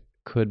these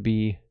could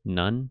be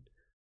none.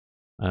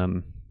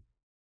 Trying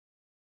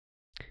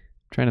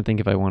to think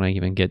if I want to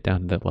even get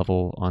down to that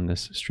level on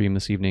this stream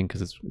this evening,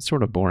 because it's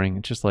sort of boring.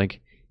 It's just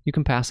like you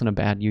can pass in a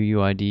bad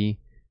UUID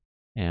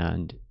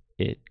and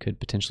it could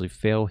potentially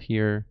fail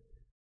here.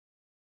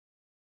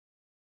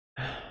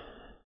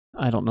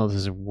 I don't know if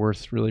this is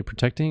worth really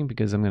protecting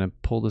because I'm going to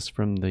pull this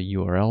from the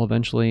URL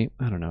eventually.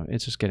 I don't know.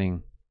 It's just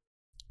getting...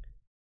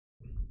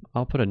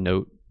 I'll put a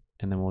note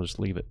and then we'll just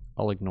leave it.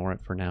 I'll ignore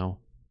it for now.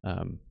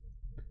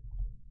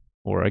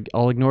 Or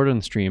I'll ignore it on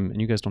the stream and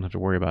you guys don't have to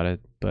worry about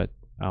it, but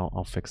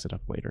I'll fix it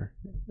up later.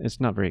 It's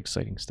not very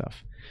exciting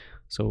stuff.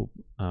 So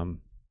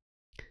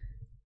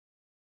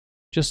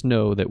just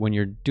know that when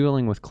you're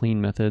dealing with clean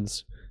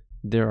methods,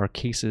 there are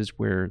cases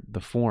where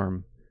the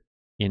form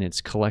in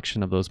its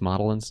collection of those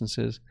model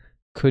instances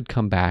could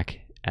come back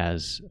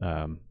as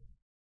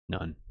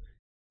none,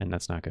 and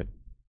that's not good.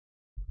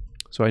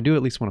 So I do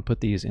at least want to put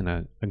these in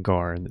a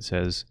gar that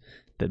says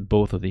that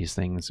both of these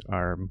things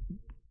are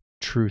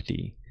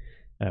truthy,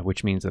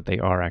 which means that they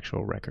are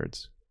actual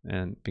records.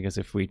 And because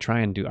if we try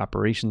and do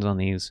operations on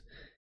these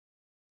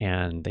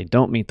and they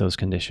don't meet those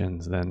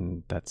conditions,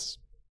 then that's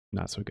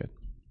not so good.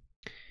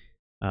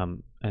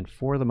 And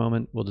for the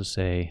moment, we'll just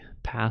say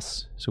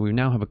pass. So we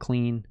now have a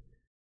clean,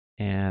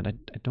 and I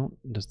don't,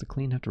 does the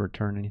clean have to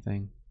return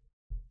anything?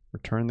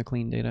 Return the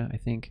clean data, I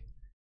think.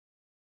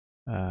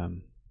 Yeah,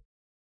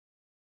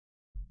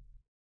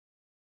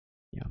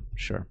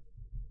 sure.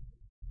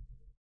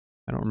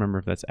 I don't remember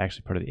if that's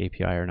actually part of the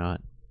API or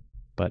not,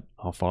 but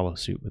I'll follow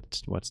suit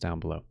with what's down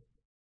below.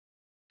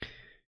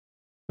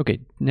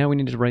 Okay, now we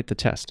need to write the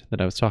test that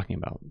I was talking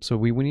about. So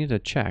we need to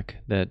check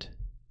that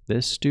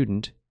this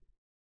student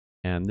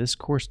and this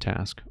course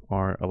task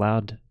are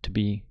allowed to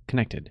be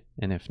connected.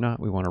 And if not,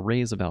 we want to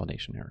raise a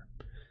validation error.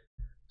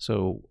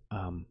 So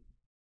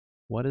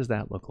what does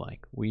that look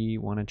like? We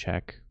want to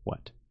check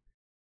what?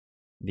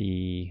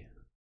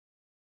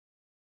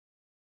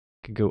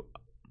 Could go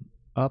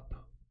up.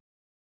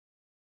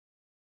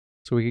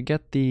 So we could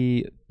get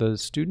the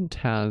student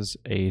has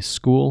a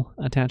school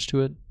attached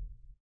to it.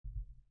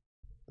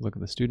 Look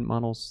at the student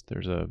models.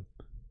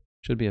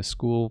 Should be a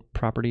school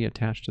property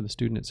attached to the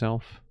student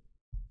itself.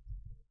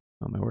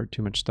 Oh my word,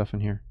 too much stuff in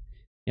here.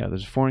 Yeah,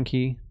 there's a foreign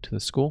key to the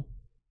school.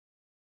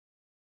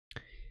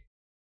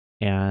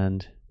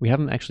 And we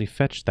haven't actually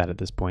fetched that at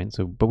this point,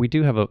 but we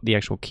do have the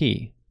actual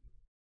key.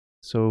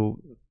 So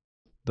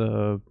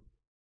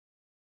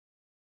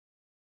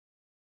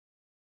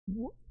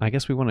I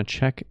guess we want to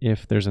check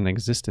if there's an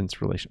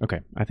existence relation.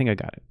 Okay, I think I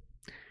got it.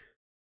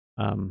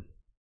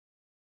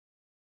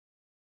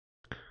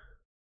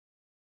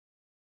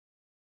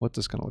 What's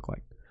this going to look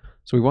like?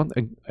 So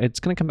it's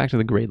going to come back to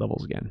the grade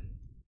levels again.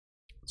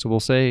 So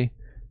we'll say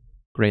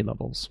grade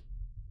levels.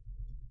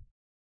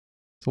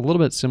 It's a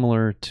little bit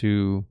similar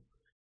to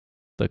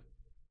the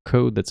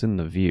code that's in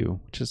the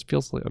view, which just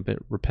feels like a bit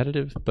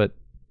repetitive, but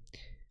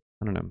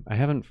I don't know. I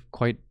haven't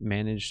quite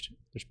managed.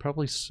 There's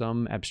probably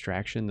some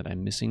abstraction that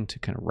I'm missing to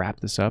kind of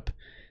wrap this up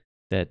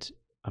that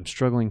I'm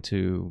struggling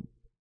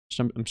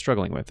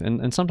with.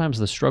 And sometimes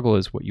the struggle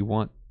is what you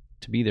want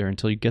to be there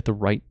until you get the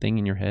right thing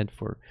in your head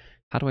for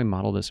how do I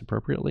model this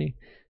appropriately?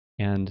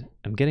 And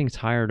I'm getting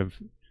tired of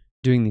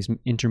doing these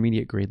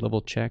intermediate grade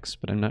level checks,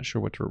 but I'm not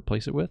sure what to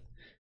replace it with.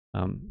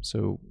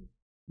 So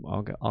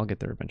I'll get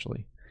there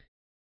eventually.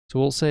 So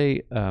we'll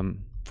say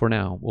for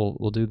now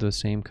we'll do the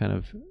same kind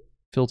of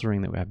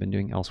filtering that I've been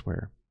doing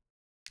elsewhere,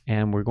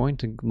 and we're going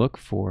to look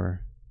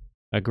for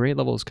a grade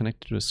level is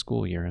connected to a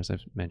school year, as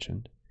I've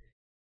mentioned.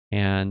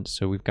 And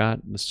so we've got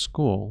the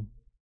school,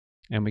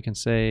 and we can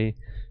say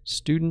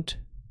student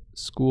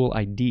school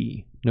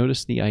ID.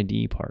 Notice the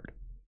ID part.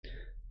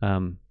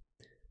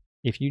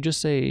 If you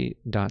just say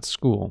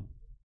 .school,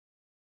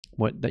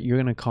 what that you're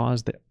going to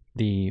cause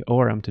the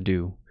ORM to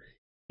do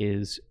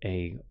is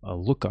a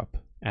lookup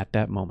at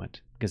that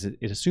moment, because it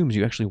assumes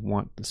you actually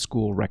want the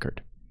school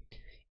record.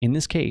 In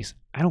this case,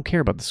 I don't care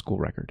about the school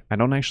record. I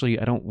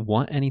don't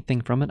want anything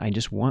from it. I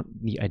just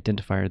want the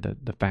identifier,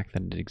 the fact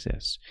that it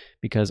exists,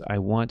 because I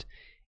want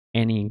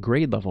any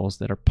grade levels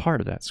that are part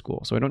of that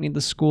school. So I don't need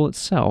the school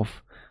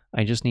itself.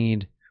 I just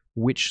need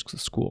which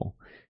school.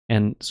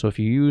 And so if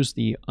you use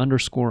the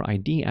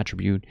 _ID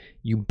attribute,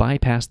 you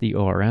bypass the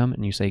ORM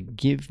and you say,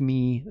 give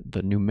me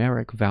the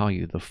numeric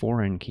value, the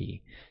foreign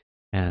key,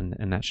 and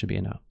that should be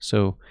enough.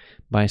 So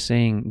by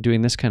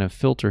doing this kind of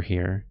filter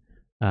here,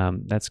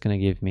 that's going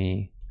to give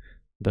me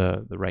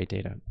the right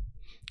data.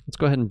 Let's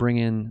go ahead and bring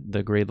in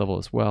the grade level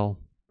as well.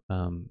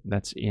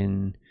 That's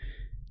in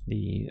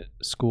the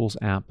schools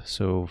app.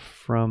 So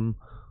from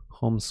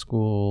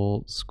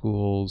homeschool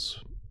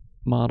schools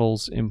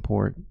models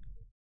import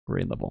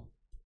grade level.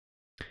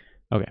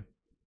 Okay.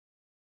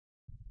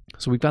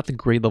 So we've got the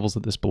grade levels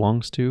that this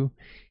belongs to,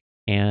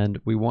 and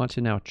we want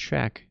to now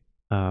check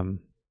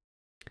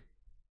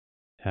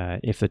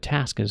if the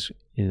task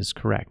is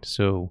correct.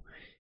 So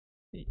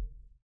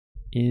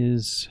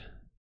is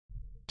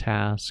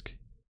task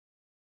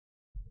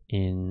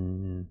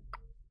in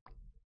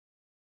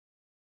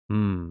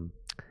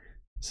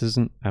this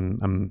isn't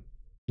I'm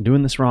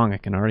doing this wrong. I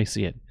can already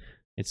see it.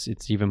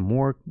 It's even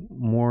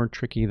more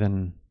tricky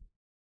than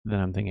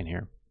I'm thinking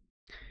here.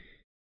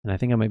 And I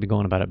think I might be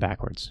going about it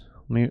backwards.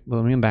 Let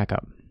me back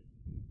up.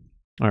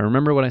 All right,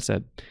 remember what I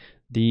said.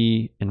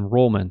 The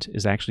enrollment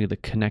is actually the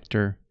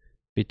connector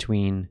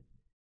between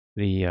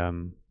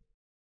the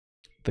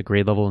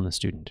grade level and the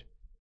student.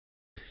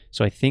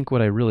 So I think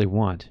what I really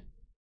want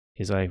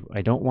is I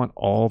don't want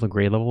all the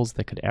grade levels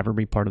that could ever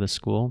be part of the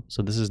school.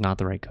 So this is not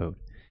the right code.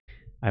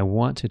 I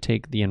want to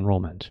take the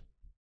enrollment,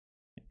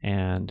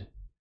 and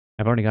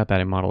I've already got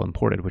that in model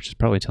imported, which is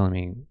probably telling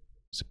me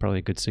it's probably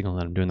a good signal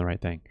that I'm doing the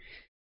right thing.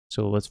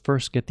 So let's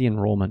first get the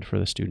enrollment for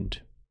the student.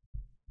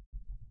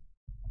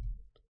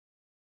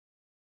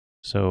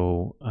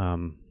 So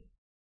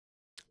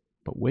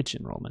But which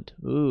enrollment?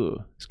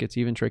 Ooh, this gets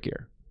even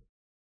trickier.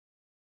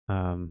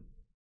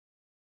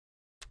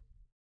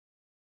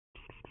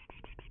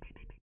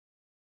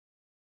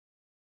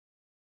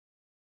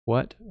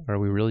 What are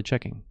we really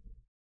checking?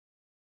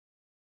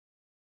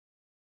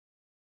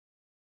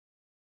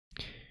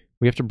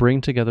 We have to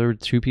bring together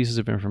two pieces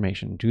of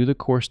information. Do the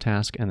course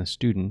task and the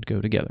student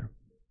go together?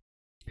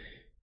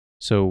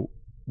 So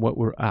what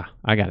we're,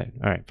 I got it.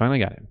 All right, finally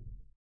got it.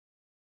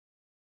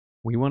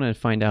 We want to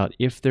find out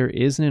if there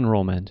is an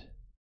enrollment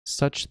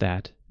such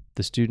that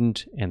the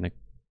student and the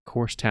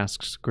course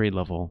task's grade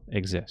level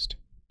exist.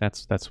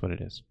 That's what it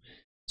is.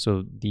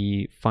 So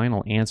the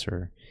final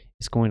answer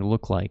is going to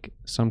look like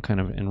some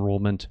kind of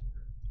enrollment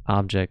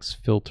objects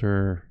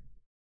filter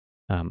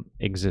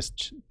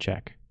exist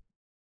check.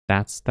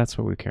 That's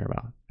what we care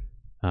about.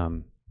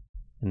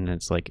 And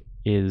it's like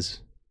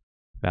is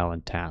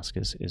valid task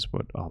is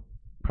what I'll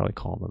probably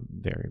call the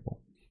variable.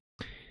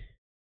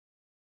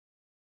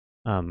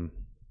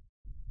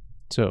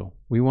 So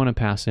we want to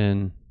pass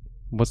in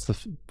what's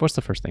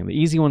the first thing? The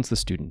easy one's the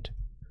student.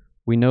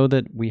 We know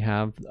that we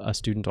have a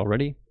student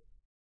already.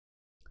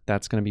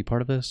 That's going to be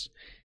part of this.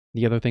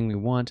 The other thing we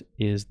want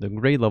is the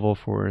grade level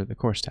for the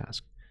course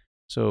task.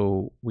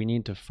 So we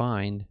need to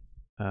find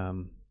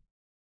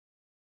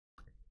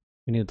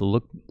we need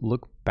to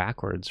look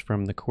backwards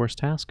from the course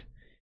task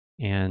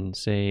and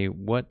say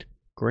what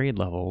grade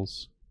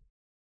levels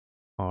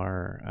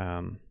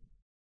are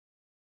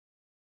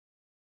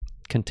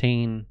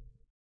contain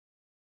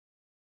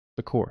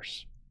the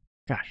course.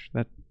 Gosh,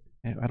 that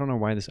I don't know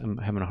why I'm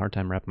having a hard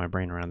time wrapping my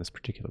brain around this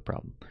particular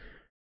problem.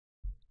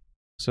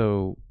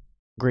 So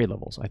grade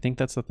levels, I think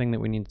that's the thing that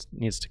we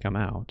needs to come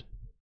out.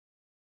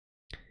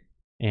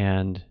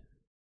 And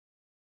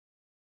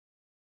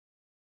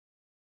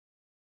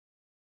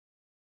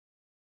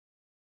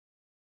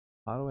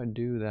how do I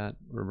do that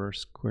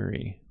reverse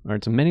query? Or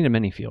it's a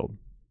many-to-many field.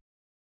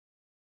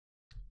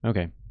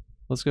 Okay,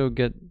 let's go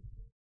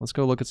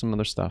look at some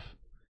other stuff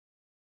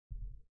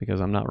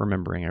because I'm not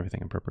remembering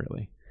everything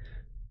appropriately.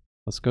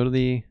 Let's go to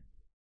the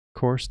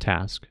course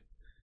task.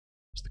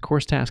 So the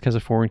course task has a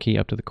foreign key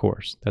up to the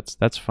course.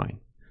 That's fine.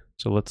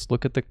 So let's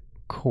look at the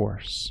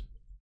course.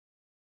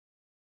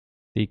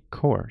 The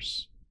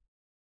course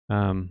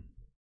has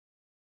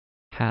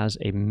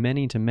a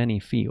many-to-many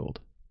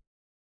field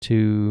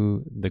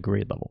to the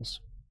grade levels.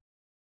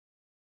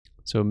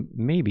 So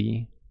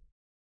maybe,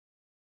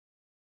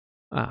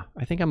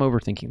 I think I'm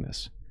overthinking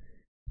this.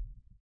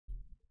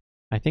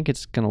 I think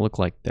it's going to look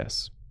like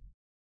this.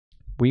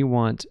 We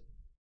want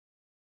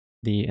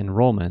the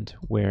enrollment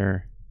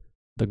where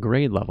the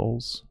grade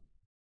levels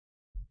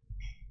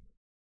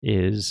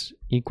is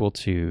equal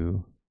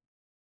to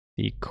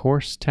the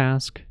course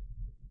task,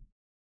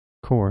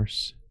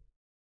 course,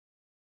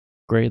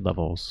 grade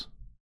levels,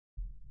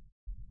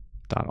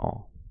 dot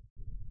all.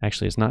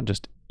 Actually, it's not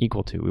just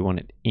equal to, we want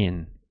it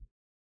in.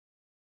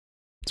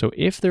 So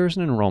if there's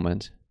an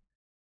enrollment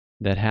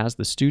that has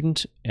the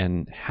student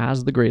and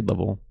has the grade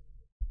level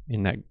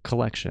in that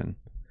collection,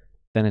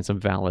 then it's a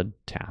valid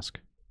task.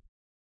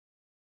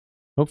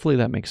 Hopefully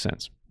that makes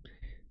sense.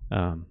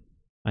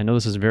 I know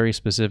this is very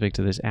specific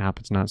to this app.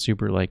 It's not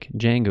super like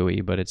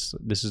Django-y, but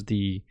this is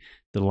the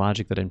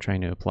logic that I'm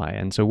trying to apply.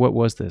 And so what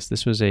was this?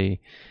 This was I'm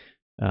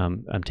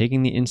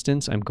taking the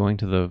instance, I'm going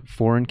to the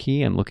foreign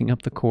key, I'm looking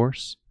up the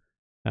course,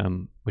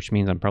 which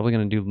means I'm probably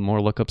going to do more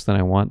lookups than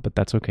I want, but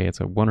that's okay.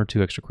 It's a 1 or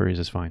 2 extra queries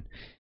is fine.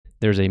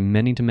 There's a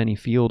many-to-many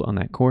field on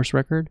that course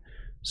record.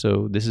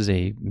 So this is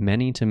a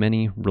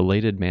many-to-many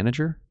related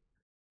manager.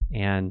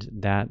 And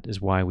that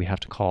is why we have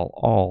to call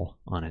all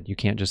on it. You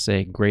can't just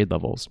say grade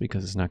levels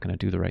because it's not going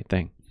to do the right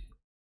thing.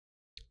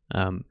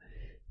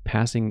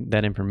 Passing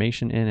that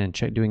information in and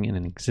doing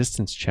an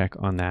existence check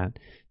on that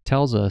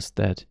tells us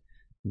that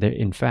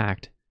in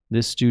fact,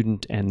 this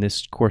student and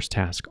this course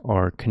task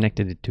are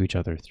connected to each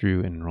other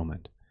through an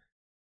enrollment.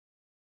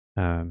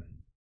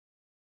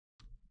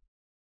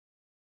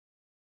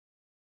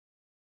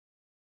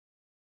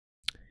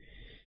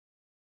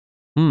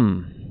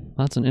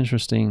 That's an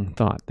interesting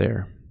thought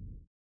there.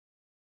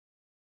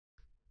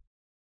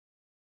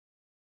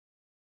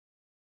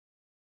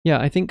 Yeah,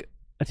 I think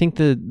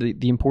the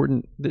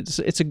important,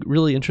 it's a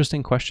really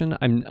interesting question.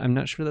 I'm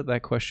not sure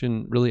that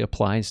question really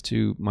applies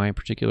to my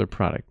particular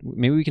product.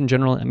 Maybe we can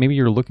maybe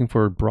you're looking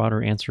for a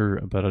broader answer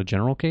about a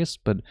general case,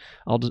 but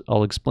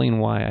I'll explain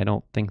why I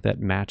don't think that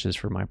matches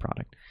for my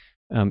product.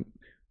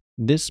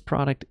 This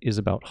product is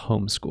about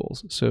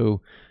homeschools.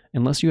 So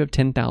unless you have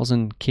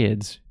 10,000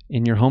 kids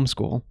in your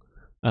homeschool,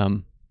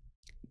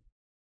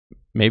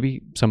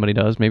 maybe somebody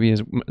does. Maybe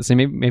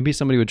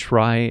somebody would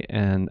try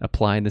and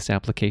apply this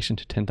application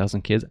to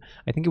 10,000 kids.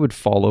 I think it would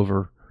fall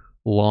over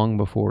long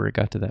before it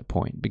got to that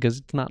point because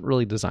it's not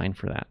really designed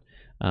for that.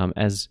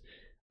 As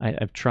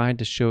I've tried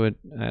to show it,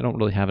 I don't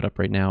really have it up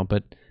right now,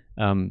 but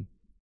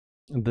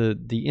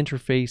the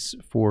interface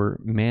for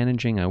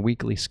managing a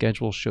weekly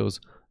schedule shows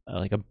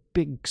like a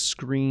big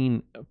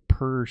screen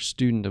per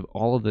student of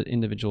all of the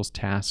individual's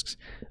tasks.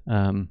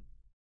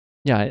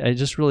 Yeah, I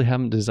just really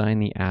haven't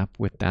designed the app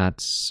with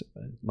that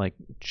like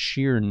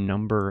sheer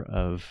number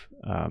of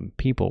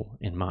people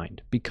in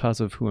mind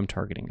because of who I'm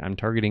targeting. I'm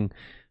targeting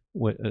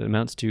what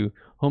amounts to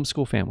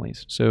homeschool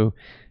families. So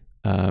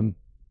um,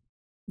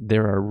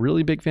 there are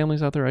really big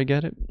families out there. I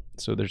get it.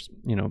 So there's,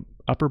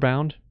 upper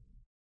bound,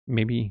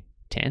 maybe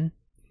 10.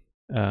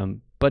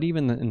 But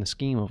even in the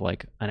scheme of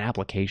like an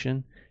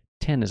application,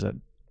 10 is a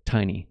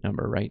tiny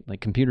number, right?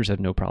 Like computers have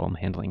no problem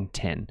handling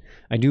 10.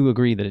 I do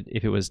agree that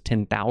if it was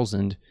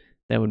 10,000,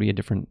 that would be a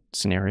different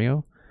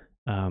scenario.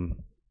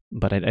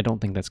 But I don't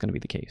think that's going to be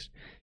the case.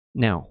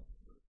 Now,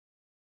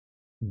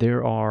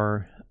 there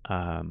are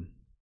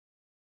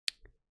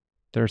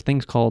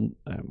things called,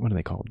 what are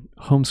they called?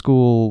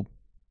 Homeschool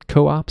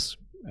co-ops,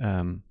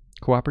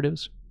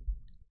 cooperatives,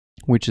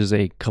 which is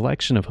a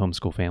collection of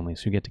homeschool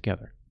families who get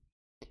together.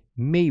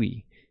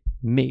 Maybe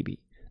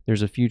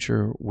there's a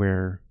future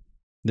where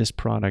this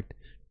product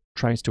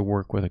tries to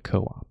work with a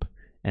co-op.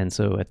 And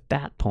so at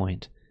that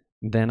point,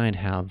 then I'd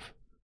have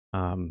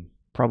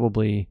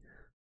probably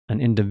an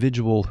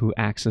individual who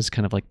acts as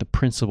kind of like the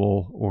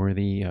principal or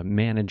the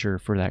manager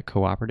for that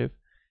cooperative.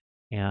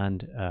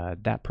 And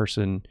that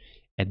person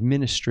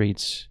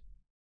administrates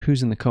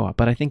who's in the co-op.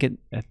 But I think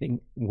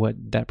what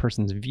that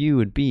person's view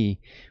would be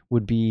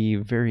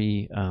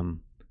very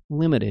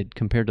limited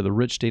compared to the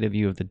rich data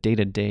view of the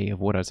day-to-day of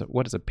what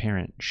is a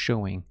parent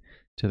showing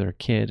to their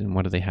kid and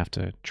what do they have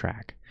to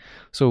track.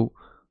 So,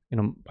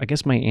 I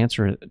guess my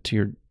answer to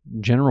your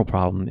general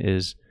problem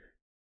is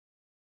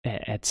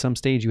at some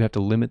stage you have to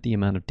limit the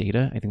amount of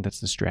data. I think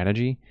that's the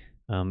strategy.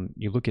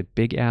 You look at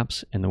big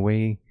apps, and the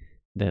way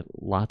that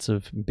lots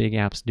of big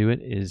apps do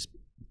it is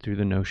through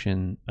the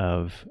notion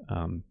of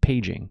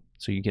paging.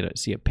 So you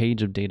see a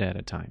page of data at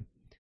a time.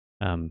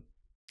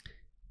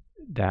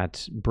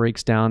 That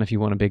breaks down, if you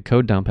want a big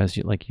code dump, as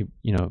you're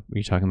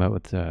talking about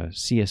with the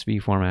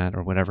CSV format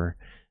or whatever.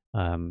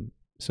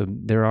 So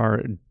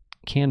there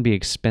can be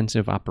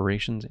expensive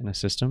operations in a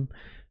system.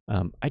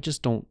 I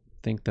just don't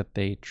think that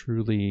they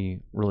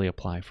truly really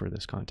apply for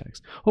this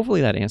context.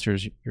 Hopefully that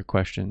answers your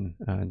question,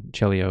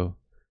 Chelio.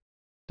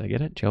 Did I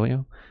get it,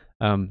 Chelio?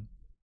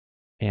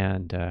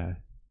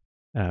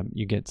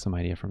 You get some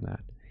idea from that.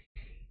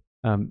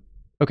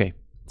 Okay,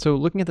 so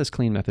looking at this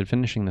clean method,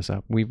 finishing this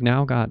up, we've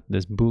now got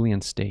this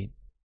Boolean state.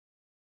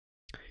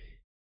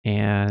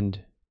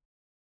 And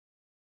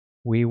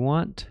we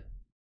want...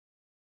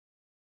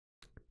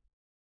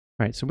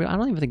 All right, so I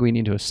don't even think we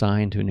need to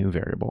assign to a new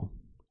variable.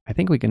 I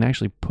think we can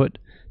actually put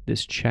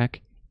this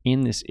check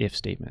in this if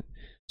statement.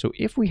 So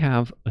if we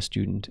have a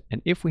student,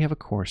 and if we have a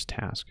course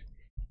task,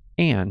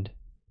 and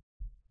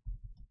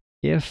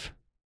if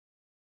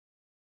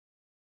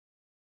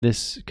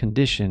this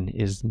condition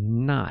is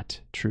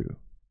not true,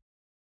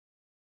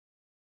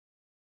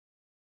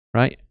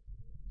 right?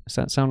 Does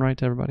that sound right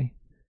to everybody?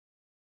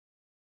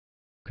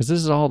 Because this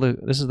is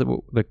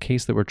the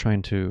case that we're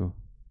trying to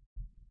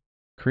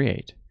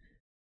create.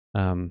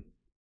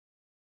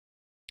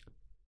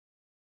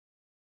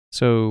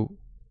 So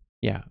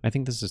yeah, I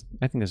think this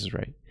is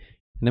right.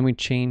 And then we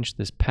change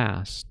this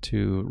pass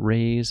to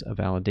raise a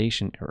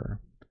validation error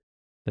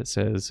that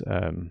says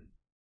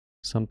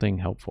something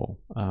helpful.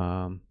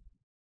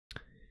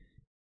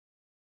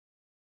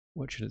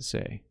 What should it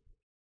say?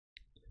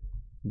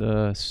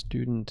 The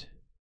student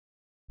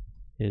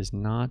is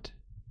not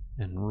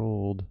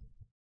enrolled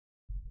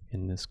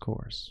in this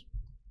course.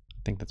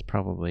 I think that's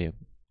probably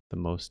the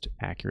most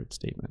accurate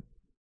statement.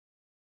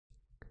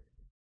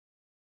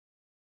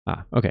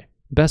 Okay.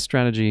 Best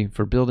strategy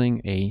for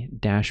building a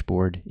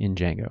dashboard in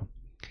Django.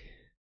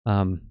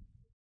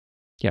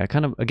 Yeah,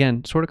 kind of,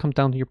 again, sort of comes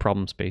down to your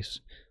problem space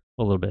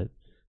a little bit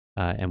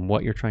and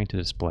what you're trying to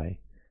display.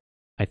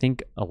 I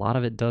think a lot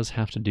of it does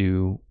have to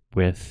do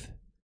with,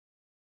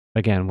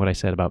 again, what I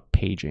said about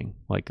paging,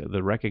 like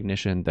the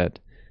recognition that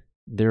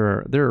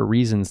there are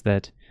reasons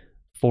that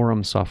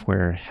forum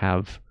software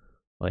have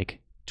like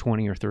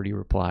 20 or 30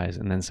 replies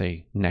and then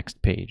say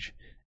next page.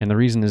 And the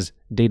reason is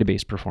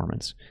database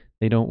performance.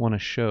 They don't want to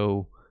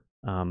show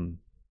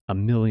a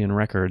million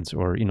records,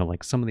 or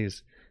like some of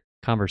these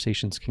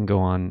conversations can go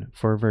on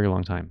for a very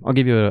long time. I'll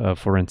give you a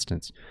for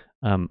instance.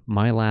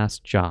 My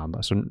last job,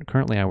 so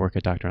currently I work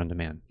at Doctor on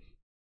Demand.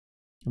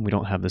 And we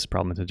don't have this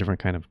problem. It's a different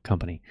kind of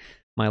company.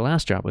 My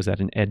last job was at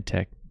an ed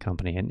tech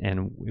company,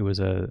 and it was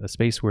a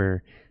space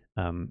where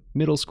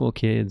middle school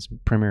kids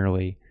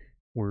primarily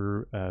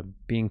were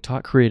being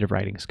taught creative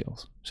writing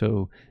skills.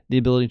 So the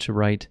ability to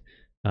write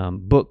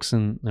books,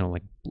 and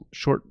like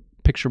short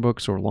picture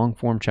books or long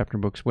form chapter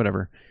books,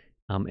 whatever,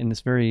 in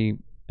this very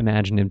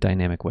imaginative,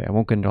 dynamic way. I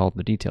won't get into all of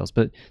the details,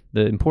 but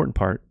the important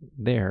part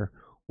there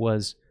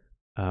was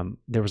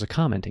there was a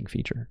commenting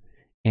feature,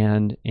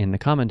 and in the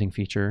commenting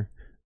feature,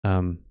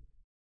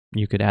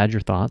 you could add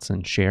your thoughts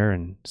and share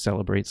and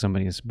celebrate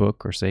somebody's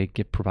book, or say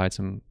provide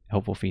some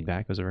helpful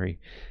feedback. It was a very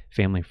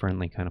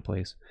family-friendly kind of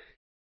place.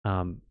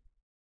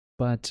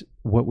 But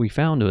what we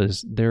found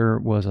was there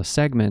was a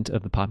segment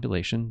of the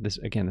population. This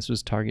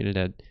was targeted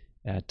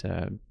at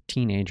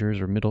teenagers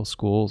or middle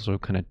school, so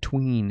kind of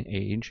tween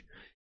age.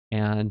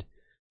 And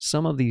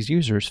some of these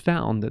users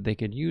found that they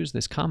could use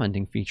this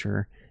commenting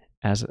feature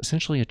as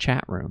essentially a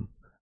chat room.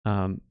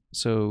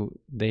 So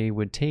they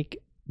would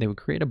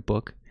create a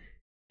book,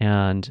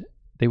 and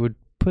they would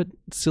put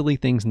silly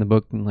things in the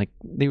book, and like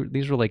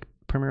these were like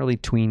primarily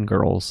tween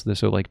girls,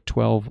 so like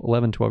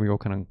 11-12-year-old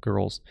kind of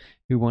girls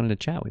who wanted to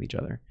chat with each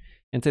other.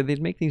 And so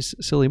they'd make these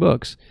silly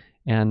books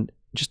and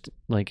just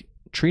like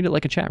treat it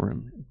like a chat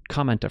room,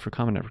 comment after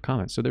comment after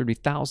comment. So there'd be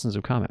thousands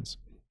of comments.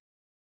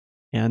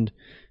 And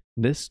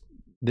this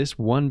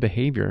one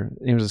behavior,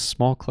 it was a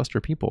small cluster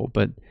of people,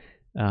 but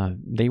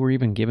they were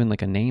even given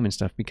like a name and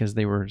stuff because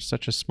they were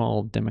such a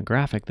small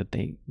demographic that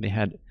they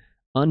had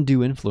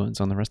undue influence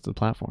on the rest of the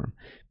platform,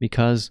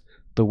 because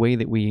the way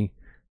that we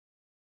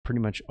pretty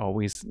much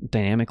always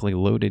dynamically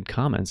loaded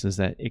comments is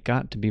that it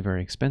got to be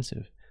very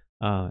expensive.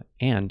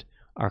 And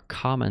our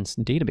comments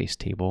database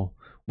table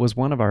was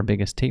one of our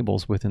biggest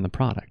tables within the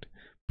product,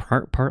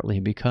 partly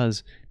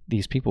because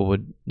these people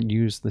would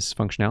use this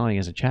functionality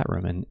as a chat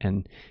room,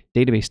 and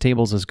database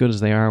tables, as good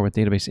as they are with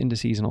database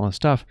indices and all this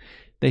stuff,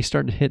 they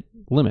start to hit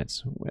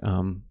limits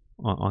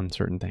on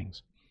certain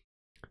things.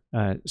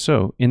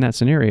 So in that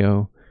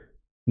scenario,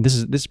 this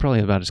is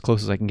probably about as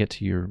close as I can get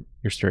to your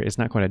story. It's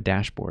not quite a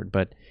dashboard,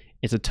 but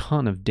it's a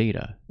ton of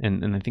data,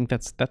 and I think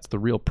that's the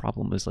real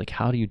problem, is like,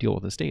 how do you deal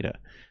with this data?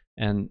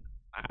 And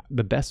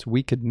the best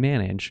we could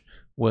manage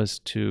was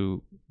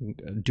to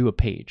do a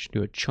page,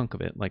 do a chunk of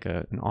it, like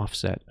an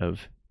offset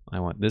of, I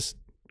want this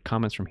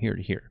comments from here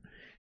to here.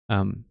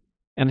 And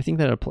I think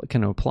that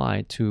can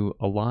apply to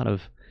a lot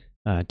of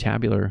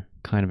tabular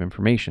kind of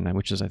information,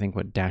 which is, I think,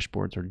 what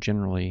dashboards are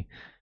generally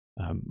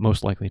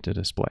most likely to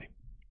display.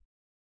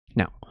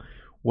 Now,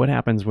 what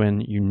happens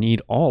when you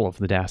need all of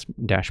the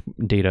dash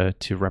data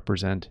to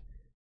represent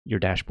your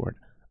dashboard?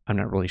 I'm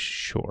not really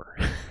sure.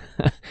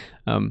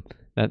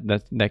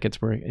 That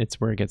gets where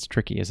it gets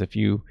tricky. Is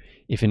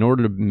if in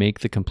order to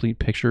make the complete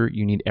picture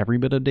you need every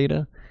bit of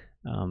data,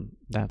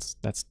 that's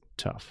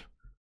tough.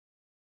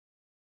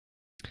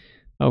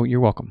 Oh, you're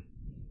welcome.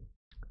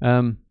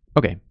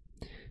 Okay,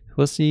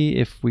 let's see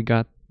if we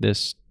got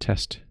this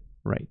test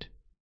right.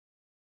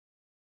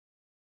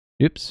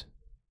 Oops.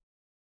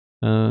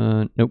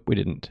 Nope, we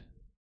didn't.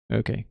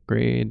 Okay,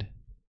 grade.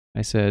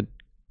 I said,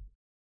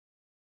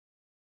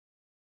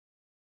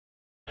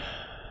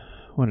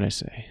 what did I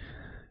say?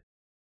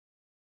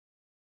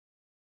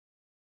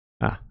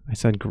 I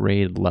said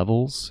grade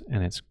levels,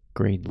 and it's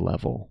grade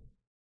level,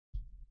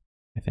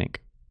 I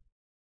think.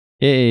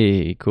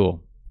 Yay,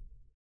 cool.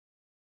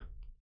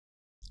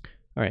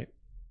 All right,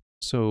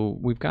 so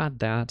we've got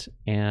that,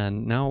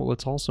 and now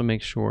let's also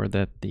make sure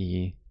that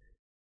the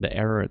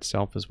error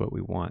itself is what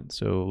we want.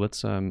 So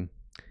let's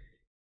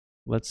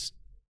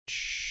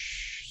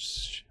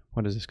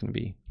what is this going to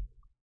be?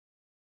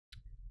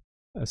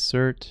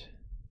 Assert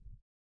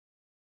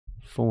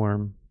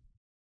form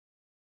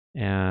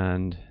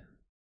and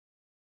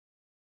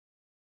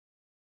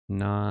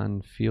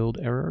non-field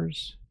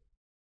errors,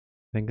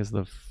 I think, is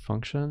the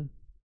function.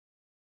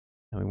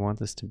 And we want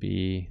this to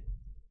be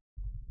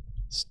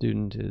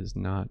student is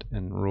not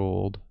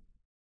enrolled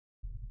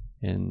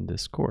in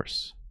this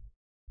course.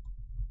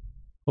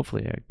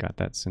 Hopefully I got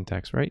that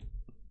syntax right.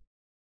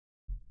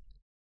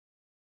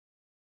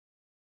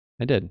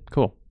 I did.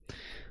 Cool.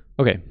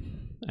 Okay.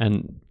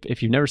 And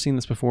if you've never seen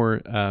this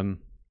before,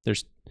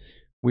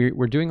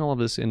 we're doing all of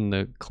this in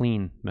the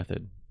clean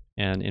method.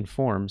 And in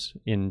forms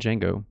in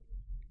Django,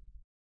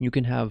 you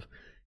can have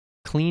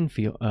clean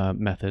field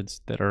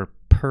methods that are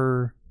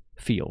per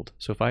field.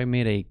 So if I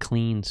made a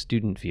clean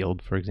student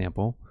field, for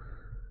example,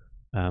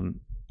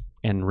 and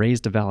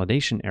raised a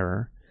validation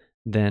error,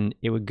 then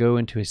it would go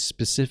into a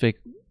specific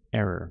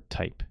error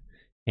type.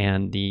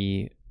 And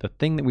the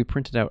thing that we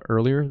printed out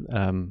earlier,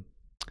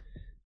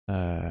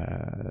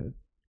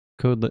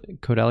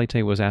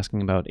 Codalite was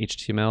asking about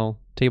HTML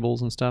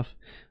tables and stuff.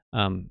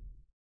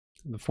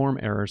 The form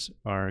errors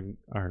are,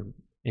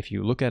 if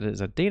you look at it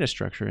as a data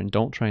structure and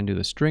don't try and do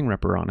the string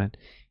repr on it,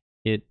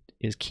 it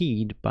is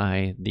keyed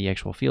by the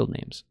actual field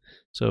names.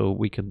 So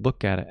we could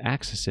look at it,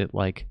 access it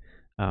like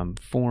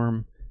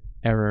form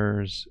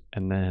errors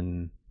and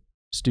then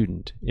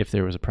student if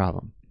there was a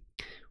problem.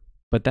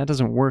 But that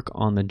doesn't work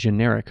on the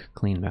generic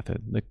clean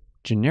method. The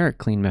generic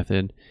clean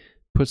method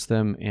puts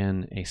them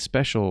in a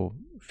special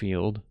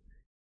field.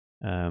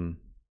 It's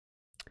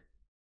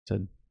a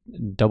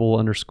double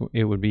underscore.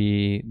 It would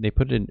be, they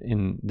put it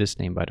in this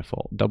name by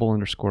default,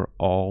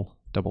 _all .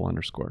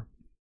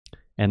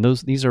 And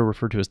these are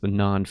referred to as the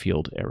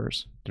non-field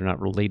errors. They're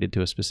not related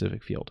to a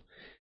specific field.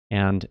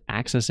 And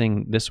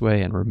accessing this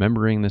way and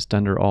remembering this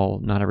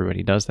 _all, not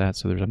everybody does that.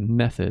 So there's a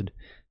method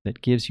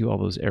that gives you all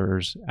those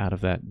errors out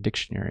of that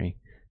dictionary.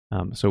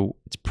 So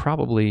it's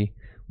probably,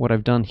 what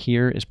I've done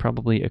here is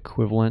probably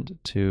equivalent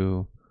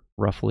to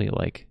roughly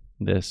like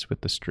this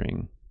with the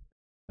string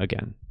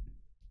again,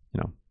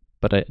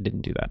 but I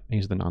didn't do that. I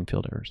used the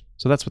non-field errors.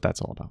 So that's what that's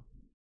all about.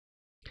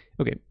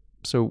 Okay,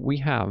 so we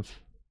have,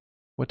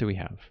 what do we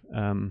have?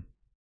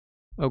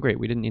 Oh great,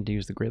 we didn't need to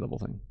use the grade level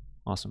thing.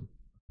 Awesome.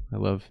 I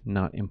love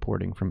not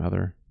importing from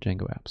other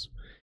Django apps.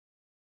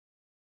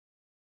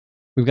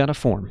 we've got a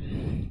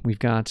form. We've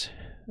got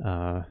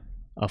a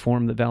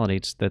form that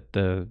validates that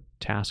the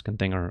task and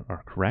thing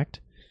are correct,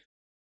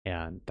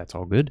 and that's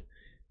all good.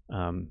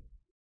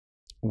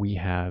 We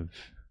have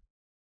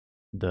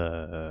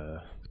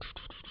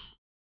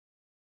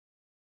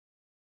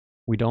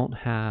we don't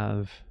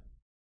have,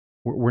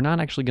 we're not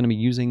actually going to be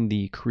using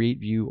the create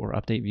view or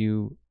update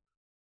view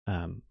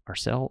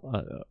ourselves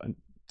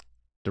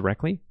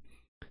directly.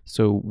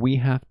 So we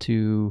have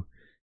to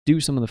do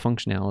some of the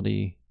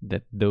functionality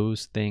that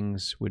those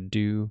things would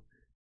do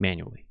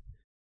manually.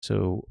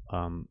 So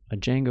a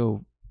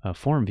Django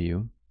form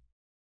view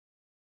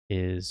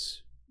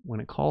is when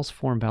it calls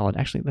form valid.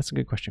 Actually, that's a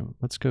good question.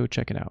 Let's go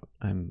check it out.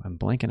 I'm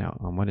blanking out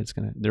on what it's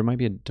gonna. There might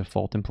be a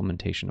default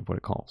implementation of what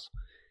it calls.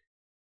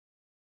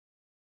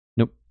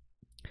 Nope.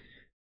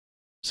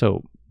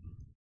 So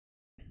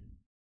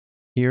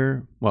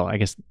here, well, I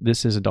guess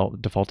this is a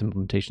default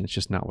implementation. It's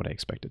just not what I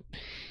expected.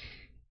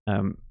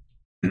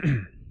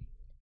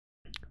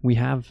 We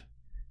have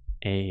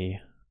a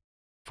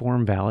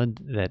form valid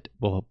that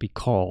will be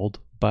called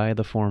by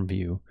the form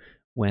view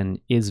when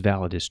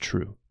isValid is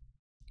true.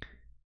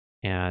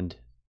 And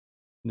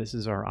this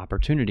is our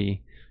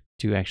opportunity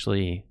to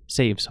actually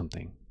save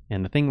something.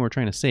 And the thing we're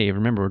trying to save,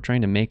 remember, we're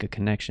trying to make a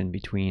connection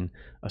between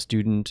a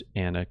student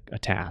and a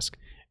task,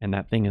 and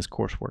that thing is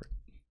coursework.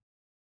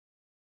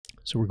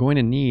 So we're going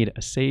to need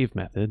a save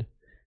method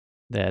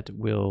that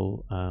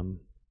will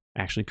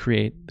actually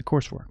create the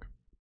coursework.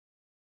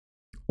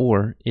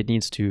 Or it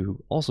needs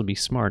to also be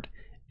smart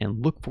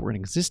and look for an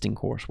existing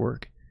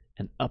coursework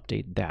and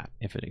update that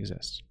if it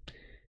exists.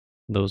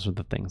 Those are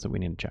the things that we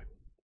need to check.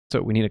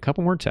 So we need a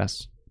couple more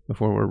tests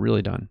before we're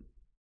really done.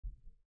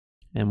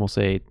 And we'll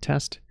say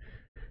test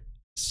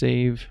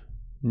save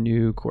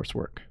new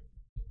coursework.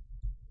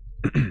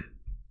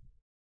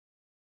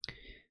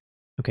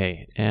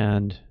 Okay,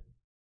 and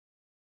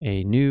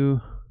a new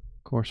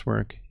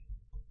coursework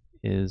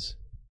is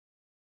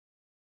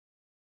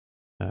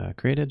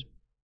created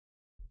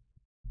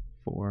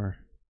for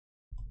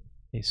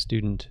a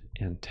student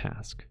and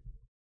task.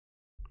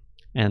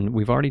 And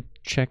we've already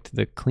checked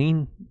the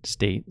clean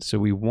state, so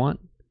we want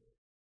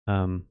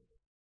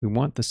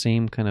the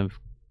same kind of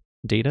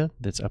data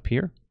that's up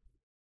here,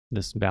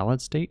 this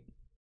valid state,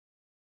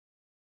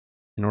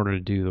 in order to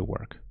do the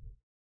work.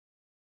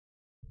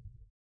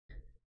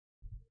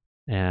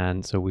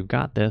 And so we've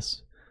got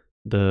this.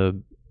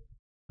 The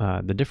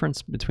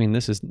difference between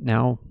this is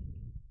now,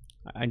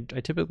 I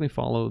typically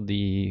follow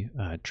the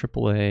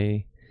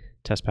AAA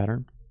test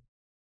pattern,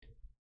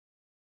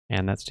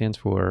 and that stands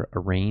for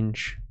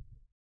arrange,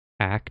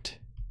 act,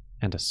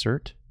 and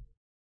assert.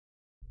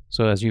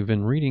 So as you've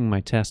been reading my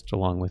test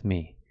along with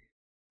me,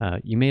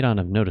 you may not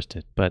have noticed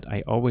it, but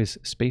I always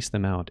space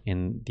them out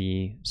in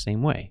the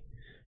same way.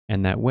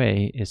 And that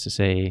way is to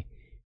say,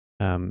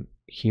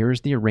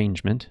 here's the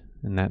arrangement,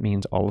 and that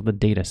means all of the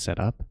data set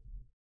up.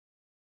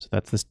 So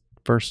that's this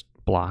first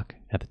block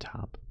at the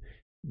top.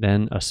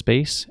 Then a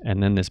space,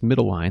 and then this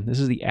middle line. This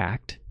is the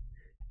act.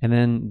 And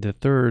then the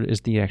third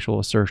is the actual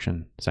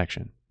assertion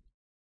section.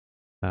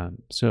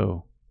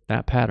 So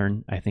that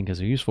pattern, I think,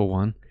 is a useful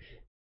one.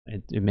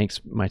 It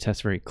makes my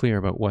test very clear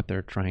about what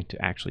they're trying to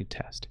actually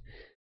test.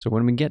 So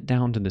when we get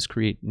down to this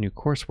create new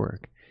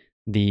coursework,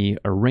 the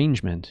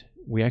arrangement,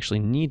 we actually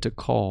need to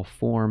call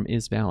form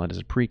isValid as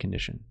a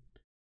precondition.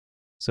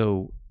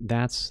 So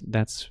that's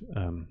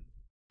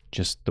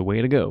just the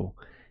way to go.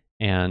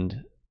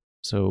 And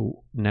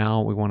so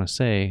now we want to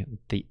say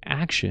the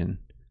action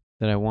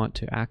that I want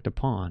to act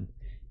upon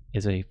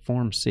is a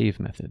form save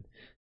method.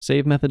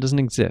 Save method doesn't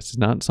exist. It's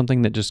not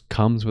something that just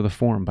comes with a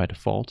form by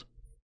default.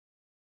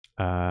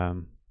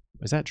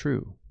 Is that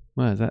true?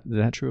 Well, is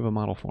that true of a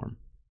model form?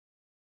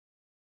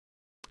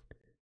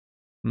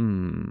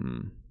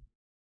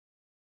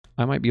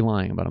 I might be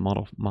lying about a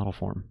model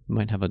form. It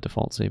might have a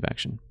default save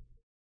action.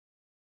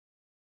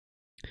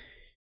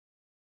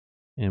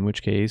 In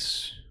which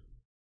case,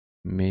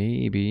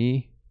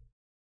 maybe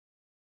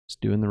it's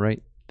doing the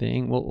right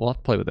thing. We'll have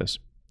to play with this.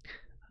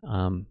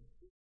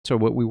 So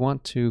what we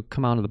want to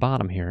come out of the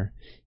bottom here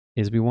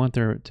is we want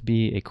there to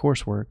be a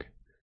coursework.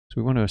 So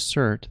we want to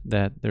assert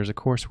that there's a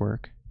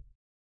coursework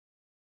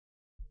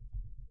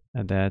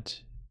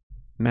that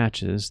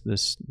matches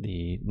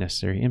the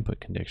necessary input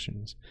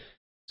conditions.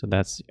 So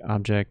that's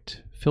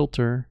object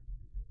filter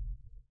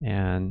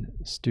and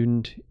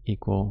student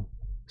equal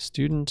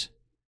student,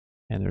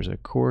 and there's a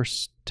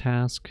course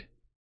task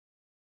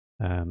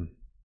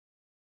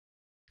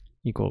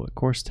equal a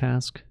course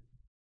task.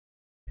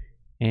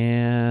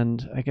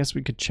 And I guess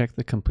we could check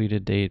the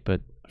completed date,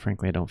 but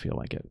frankly, I don't feel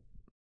like it.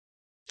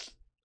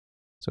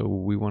 So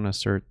we want to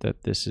assert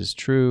that this is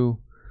true.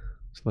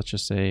 So let's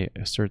just say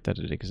assert that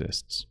it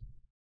exists.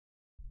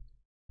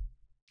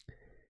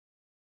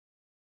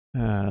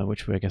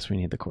 Which way I guess we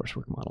need the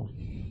coursework model.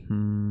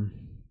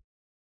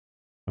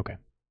 Okay.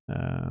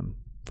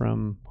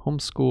 From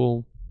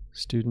homeschool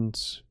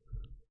students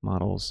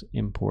models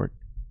import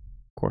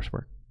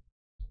coursework.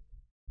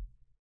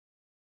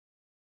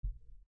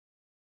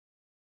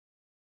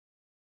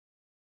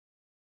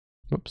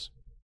 Whoops.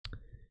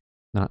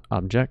 Not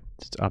object,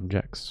 it's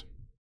objects.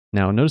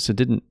 Now notice it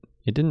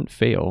didn't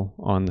fail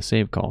on the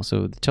save call,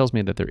 so it tells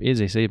me that there is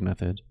a save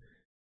method.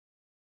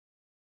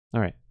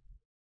 All right,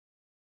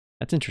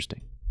 that's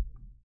interesting.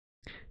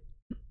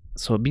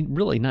 So it'd be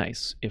really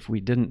nice if we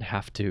didn't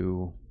have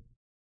to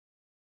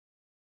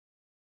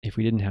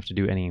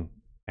do any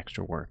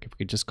extra work. If we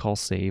could just call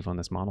save on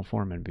this model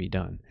form and be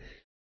done.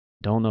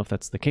 Don't know if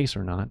that's the case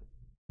or not.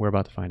 We're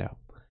about to find out.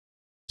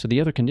 So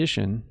the other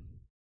condition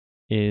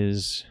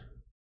is,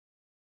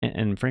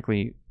 and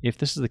frankly, if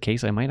this is the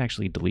case, I might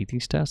actually delete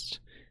these tests,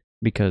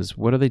 because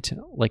what are they,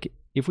 like,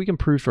 if we can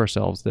prove to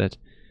ourselves that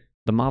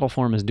the model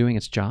form is doing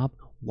its job,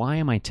 why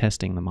am I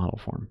testing the model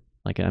form?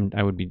 Like,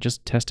 I would be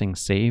just testing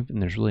save,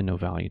 and there's really no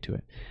value to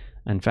it.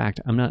 In fact,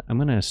 I'm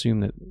going to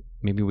assume that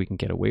maybe we can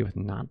get away with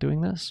not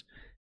doing this.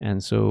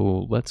 And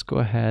so let's go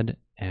ahead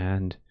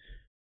and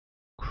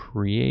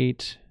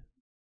create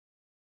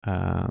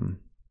junk.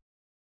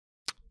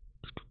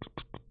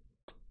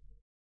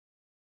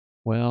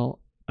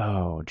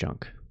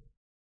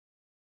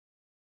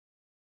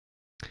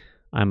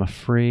 I'm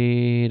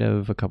afraid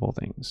of a couple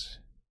things.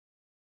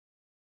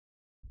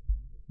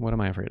 What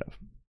am I afraid of?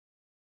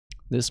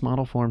 This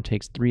model form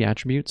takes 3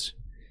 attributes: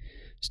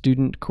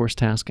 student, course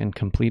task, and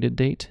completed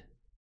date.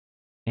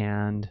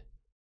 And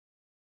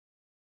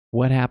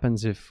what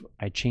happens if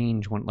I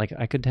change one? Like,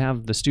 I could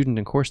have the student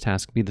and course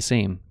task be the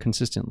same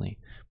consistently.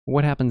 But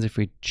what happens if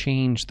we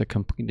change the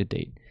completed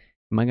date?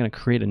 Am I going to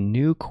create a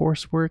new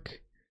coursework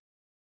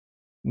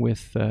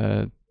with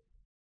a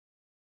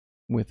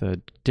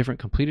different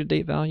completed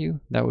date value?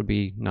 That would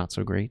be not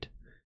so great.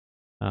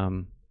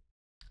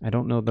 I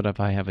don't know that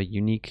if I have a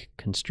unique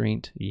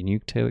constraint,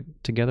 unique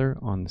together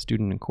on the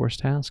student and course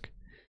task.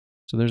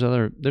 So there's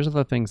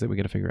other things that we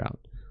got to figure out.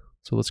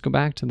 So let's go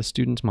back to the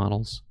students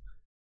models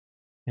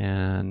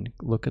and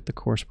look at the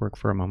coursework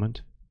for a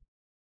moment.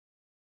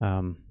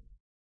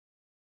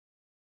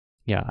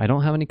 Yeah, I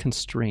don't have any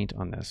constraint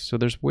on this. So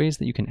there's ways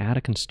that you can add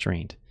a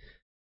constraint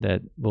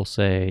that will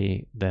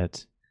say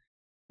that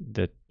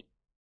the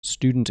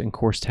student and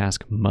course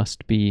task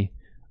must be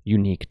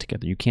unique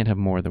together. You can't have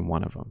more than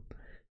one of them.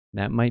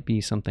 That might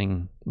be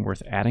something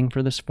worth adding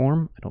for this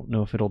form. I don't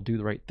know if it'll do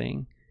the right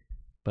thing,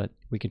 but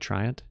we could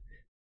try it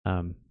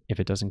if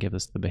it doesn't give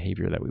us the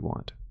behavior that we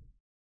want.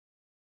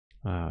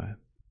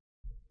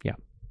 Yeah,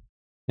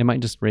 it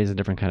might just raise a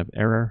different kind of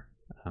error.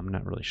 I'm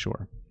not really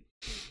sure.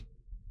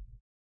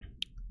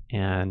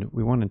 And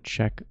we want to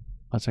check,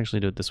 let's actually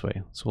do it this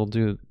way. So we'll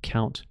do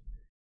count.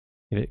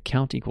 If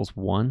count equals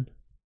 1,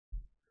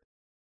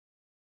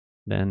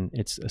 then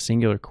it's a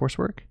singular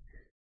coursework.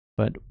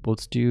 But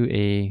let's do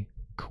a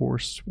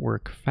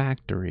coursework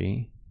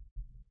factory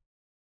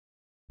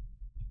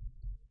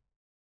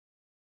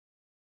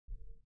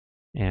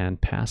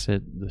and pass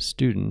it the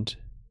student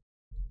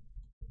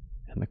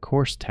and the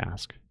course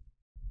task.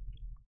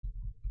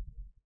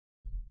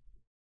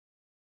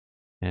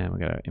 And we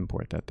gotta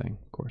import that thing,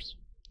 of course.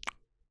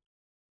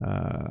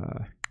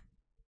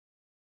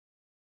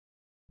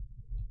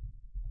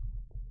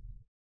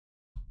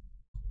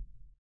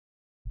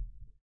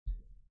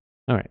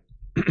 All right.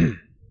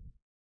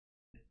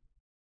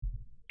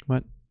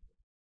 What?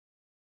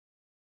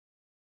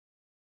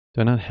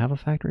 Do I not have a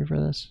factory for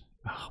this?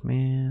 Oh,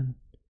 man.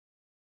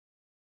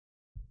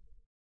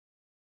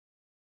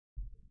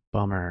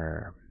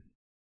 Bummer.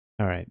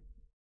 All right.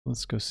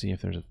 Let's go see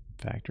if there's a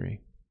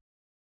factory.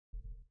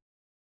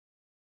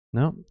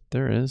 No,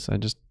 there is. I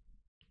just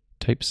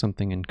typed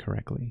something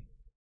incorrectly.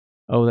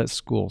 Oh, that's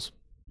schools.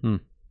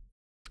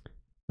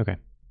 Okay.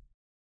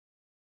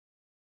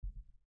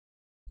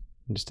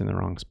 I'm just in the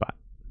wrong spot.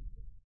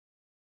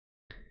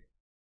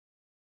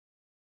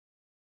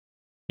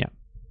 Yeah.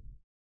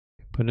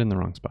 Put it in the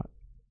wrong spot.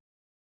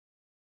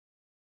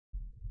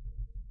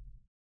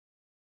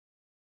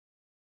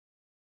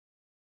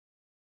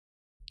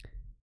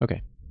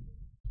 Okay.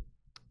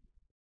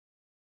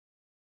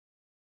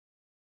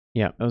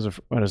 Yeah, that was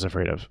what I was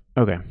afraid of.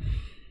 Okay.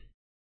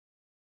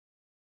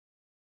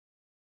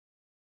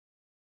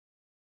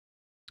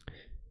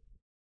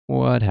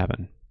 What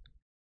happened?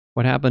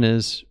 What happened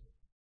is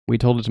we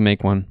told it to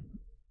make one,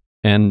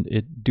 and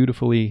it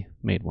dutifully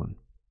made one,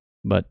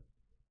 but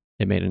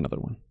it made another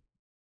one.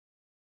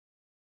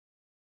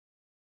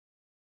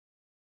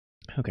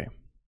 Okay.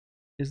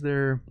 Is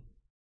there...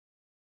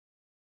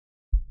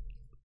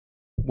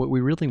 What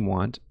we really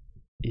want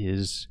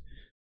is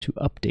to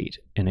update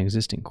an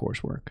existing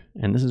coursework.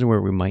 And this is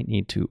where we might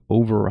need to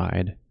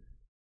override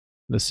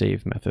the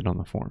save method on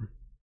the form,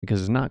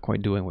 because it's not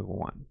quite doing what we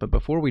want. But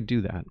before we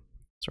do that,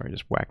 sorry, I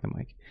just whacked the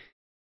mic.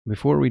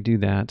 Before we do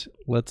that,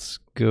 let's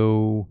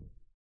go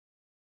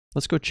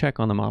check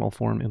on the model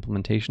form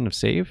implementation of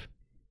save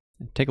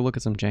and take a look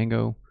at some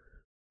Django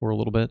for a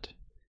little bit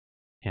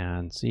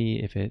and see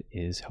if it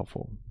is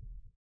helpful.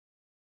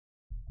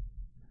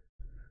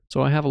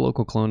 So I have a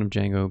local clone of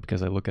Django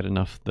because I look at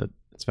enough that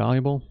it's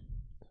valuable.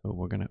 So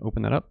we're going to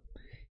open that up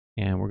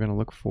and we're going to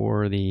look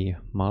for the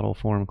model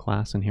form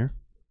class in here.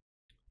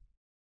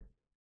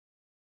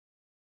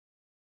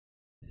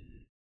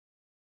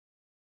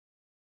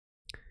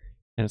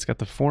 And it's got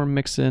the form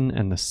mix-in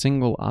and the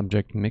single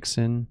object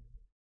mix-in.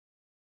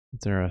 Is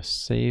there a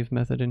save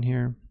method in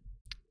here?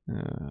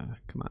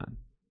 Come on.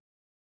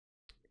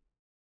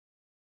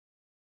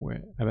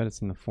 Where? I bet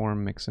it's in the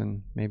form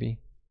mix-in, maybe.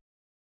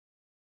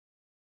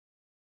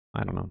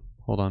 I don't know.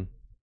 Hold on.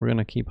 We're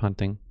gonna keep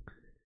hunting.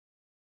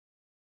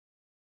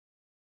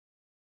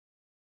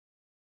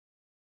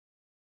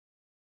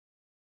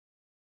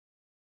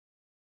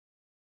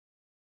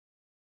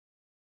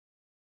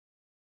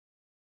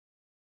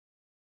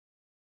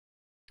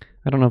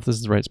 I don't know if this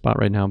is the right spot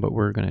right now, but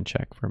we're gonna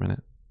check for a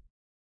minute.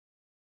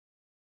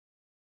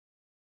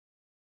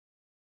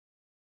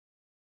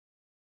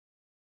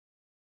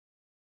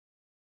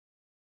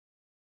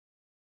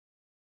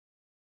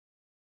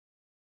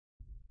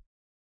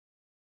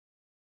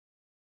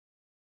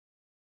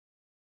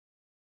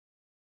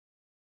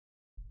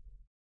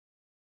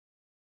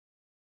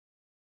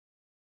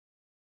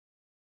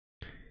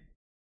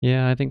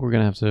 Yeah, I think we're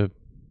gonna have to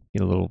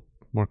get a little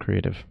more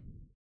creative.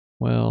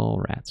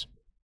 Well, rats.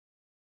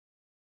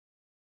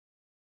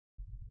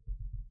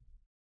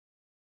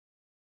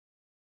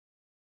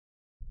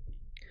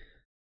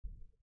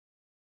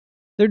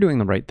 They're doing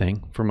the right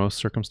thing for most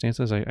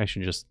circumstances. I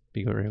should just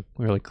be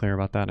really clear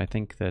about that. I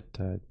think that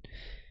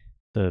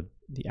the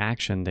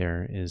action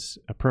there is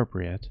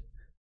appropriate.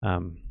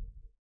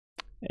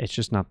 It's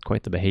just not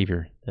quite the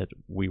behavior that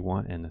we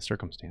want in the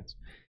circumstance.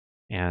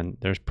 And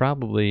there's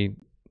probably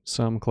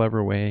some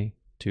clever way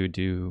to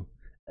do.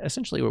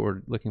 Essentially, what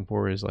we're looking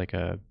for is like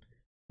a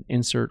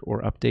insert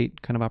or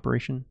update kind of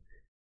operation.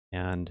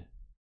 And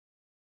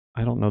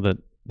I don't know that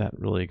that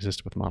really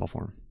exists with model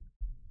form.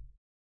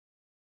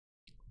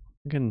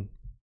 We can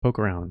poke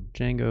around.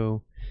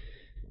 Django,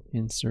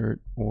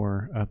 insert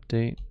or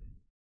update.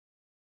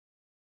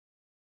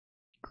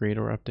 Create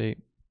or update.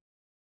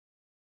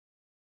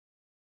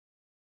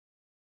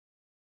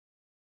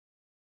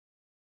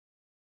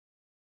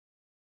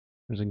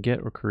 There's a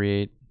get or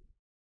create.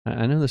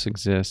 I know this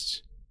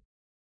exists.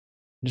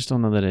 I just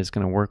don't know that it's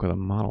going to work with a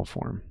model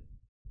form.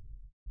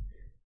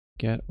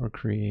 Get or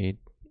create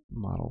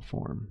model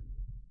form.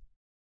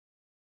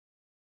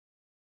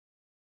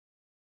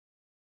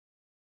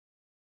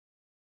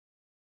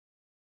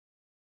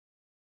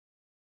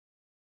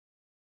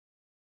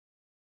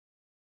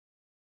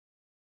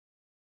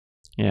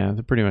 Yeah,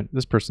 they're pretty much.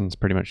 This person's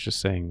pretty much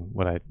just saying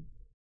what I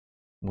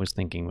was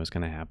thinking was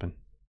going to happen.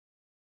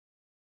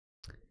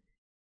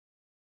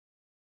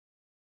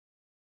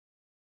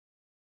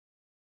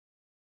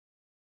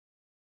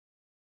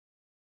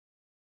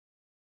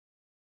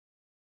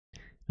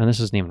 And this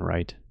isn't even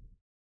right.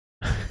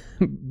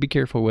 Be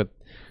careful with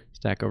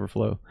Stack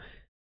Overflow.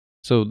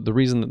 So the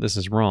reason that this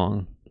is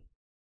wrong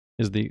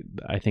is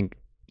I think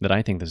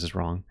this is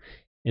wrong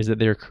is that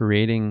they're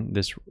creating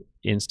this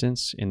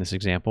instance in this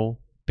example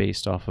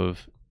based off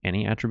of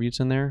any attributes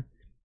in there,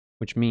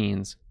 which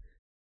means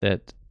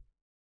that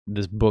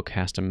this book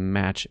has to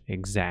match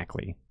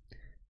exactly.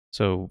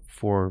 So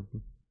for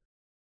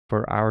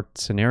our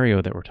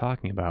scenario that we're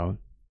talking about,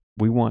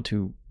 we want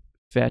to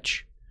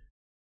fetch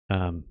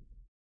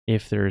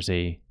if there's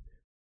a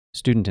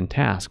student in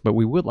task, but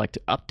we would like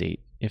to update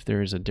if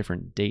there is a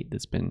different date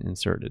that's been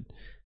inserted,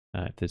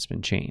 that's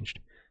been changed.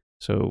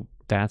 So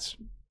that's,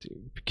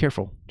 be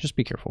careful. Just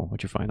be careful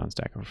what you find on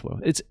Stack Overflow.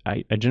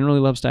 I generally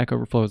love Stack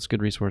Overflow. It's a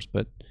good resource,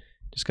 but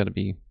just got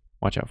to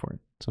watch out for it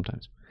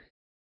sometimes.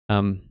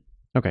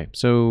 Okay,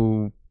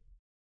 so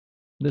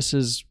this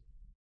is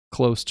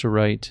close to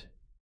right.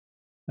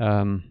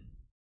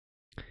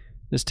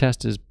 This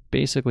test is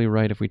basically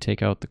right if we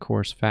take out the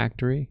course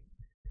factory.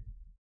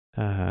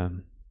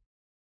 I'm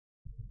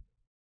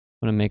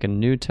going to make a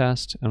new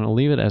test. I'm going to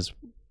leave it as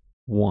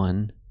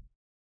 1.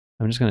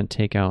 I'm just going to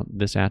take out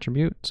this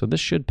attribute. So this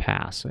should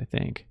pass, I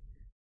think.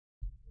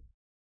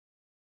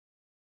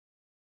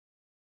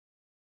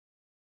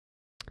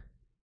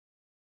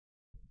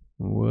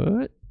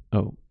 What?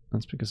 Oh,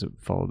 that's because it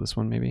followed this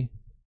one, maybe.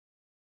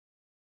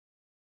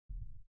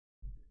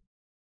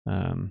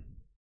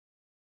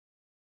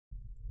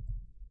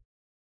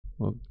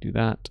 We'll do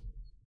that.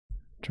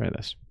 Try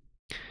this.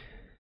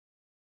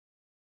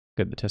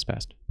 Good, the test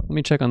passed. Let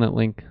me check on that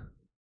link.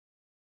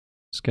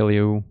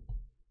 Skelio.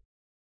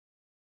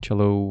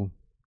 Cello.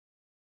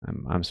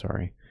 I'm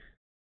sorry.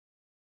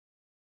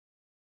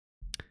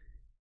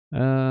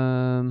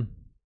 Oh,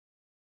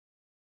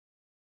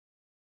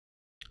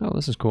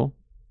 this is cool.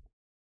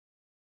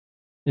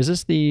 Is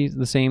this the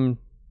same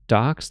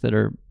docs that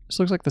are? This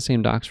looks like the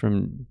same docs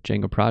from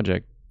Django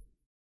project,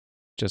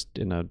 just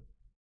in a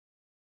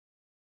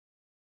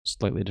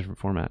slightly different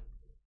format.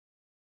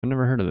 I've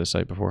never heard of this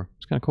site before.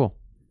 It's kind of cool.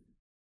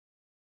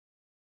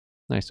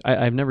 Nice.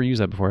 I've never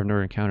used that before. I've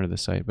never encountered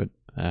this site, but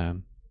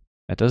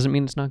that doesn't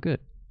mean it's not good.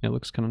 It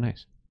looks kind of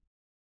nice.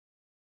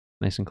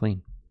 Nice and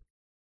clean.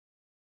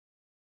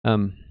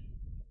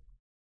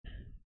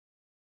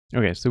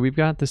 Okay, so we've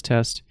got this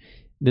test.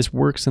 This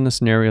works in the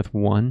scenario with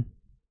 1,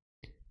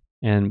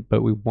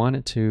 but we want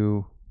it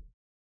to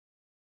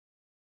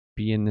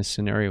be in this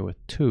scenario with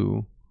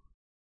 2,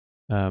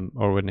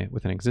 or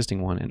with an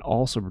existing one, and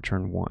also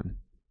return 1.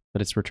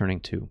 but it's returning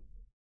 2.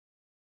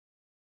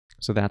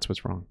 So that's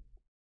what's wrong.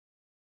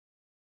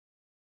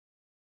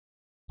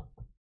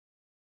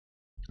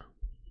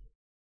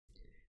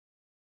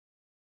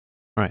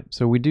 All right,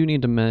 so we do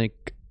need to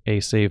make a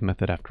save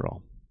method after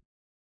all.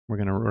 We're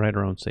going to write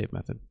our own save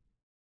method.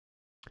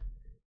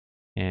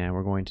 And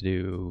we're going to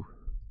do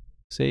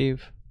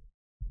save.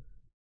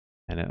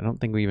 And I don't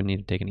think we even need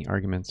to take any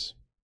arguments.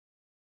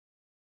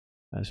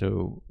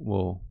 So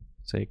we'll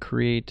say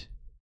create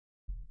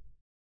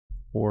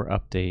or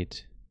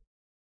update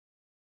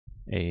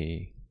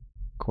a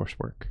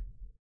coursework.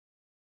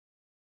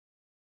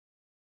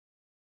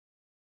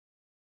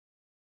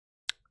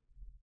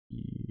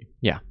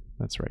 Yeah,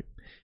 that's right.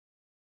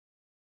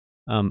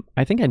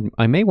 I think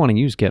I may want to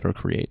use get or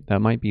create.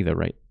 That might be the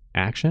right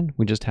action.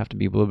 We just have to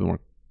be a little bit more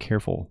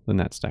careful than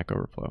that Stack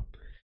Overflow.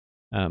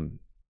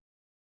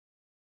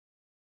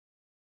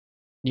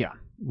 Yeah,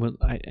 well,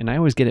 I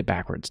always get it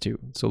backwards too.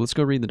 So let's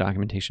go read the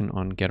documentation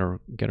on get or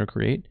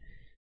create,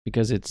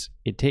 because it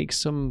takes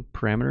some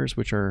parameters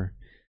which are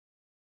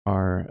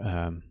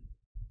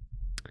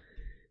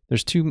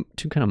there's two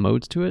kind of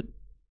modes to it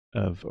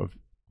of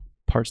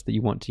parts that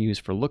you want to use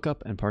for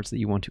lookup and parts that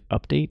you want to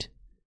update.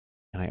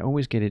 And I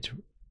always get it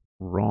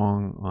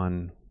wrong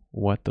on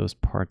what those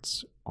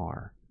parts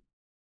are.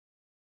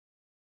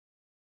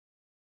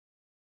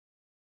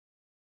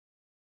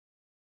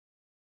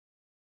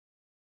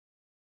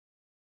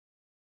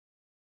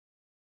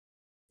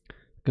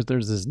 Because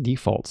there's this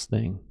defaults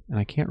thing, and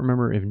I can't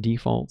remember if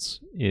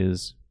defaults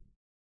is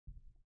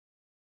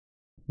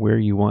where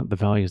you want the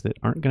values that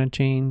aren't going to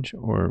change,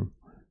 or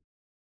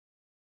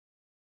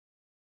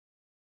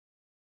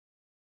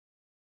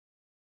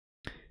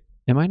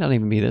it might not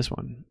even be this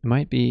one. It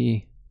might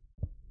be,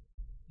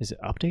 is it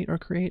update or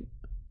create?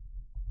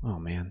 Oh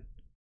man,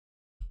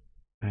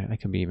 I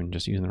could be even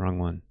just using the wrong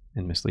one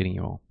and misleading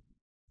you all.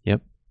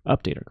 Yep,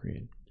 update or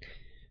create.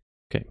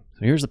 Okay,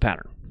 so here's the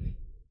pattern.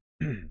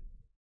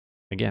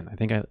 Again, I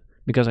think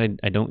because I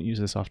don't use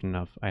this often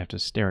enough, I have to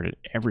stare at it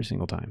every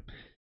single time.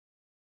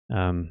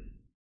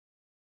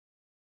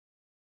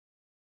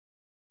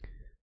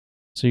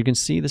 So you can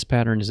see this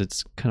pattern is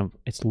it's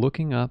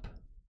looking up.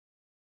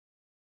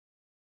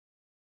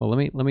 Well,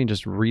 let me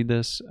just read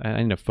this.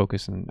 I need to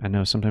focus, and I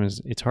know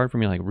sometimes it's hard for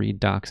me to like read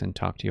docs and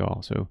talk to you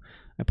all. So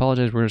I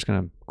apologize. We're just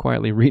gonna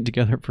quietly read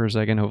together for a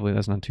second. Hopefully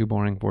that's not too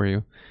boring for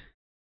you.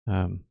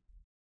 And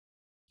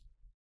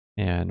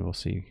we'll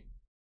see.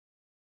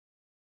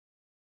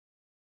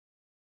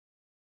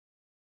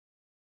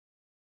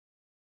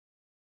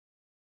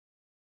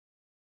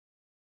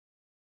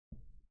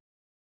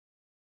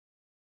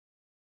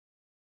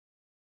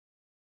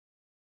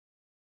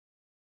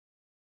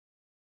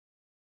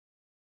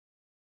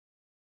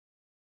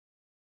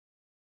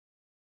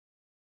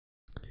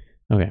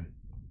 Okay.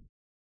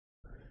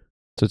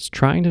 So it's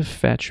trying to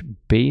fetch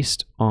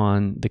based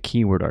on the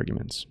keyword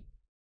arguments.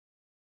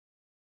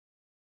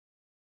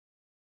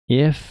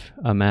 If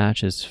a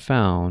match is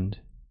found,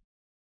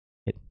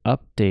 it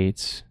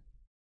updates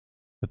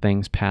the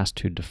things passed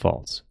to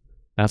defaults.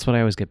 That's what I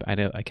always get.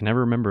 I can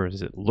never remember,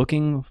 is it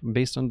looking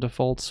based on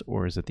defaults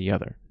or is it the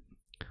other?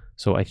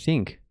 So I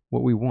think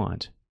what we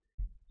want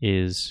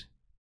is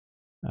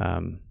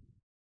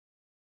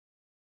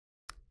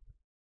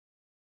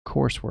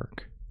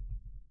coursework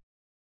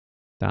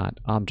dot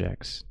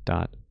objects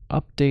dot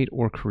update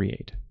or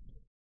create,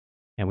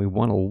 and we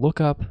want to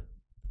look up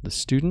the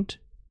student.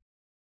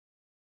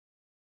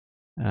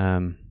 Yeah,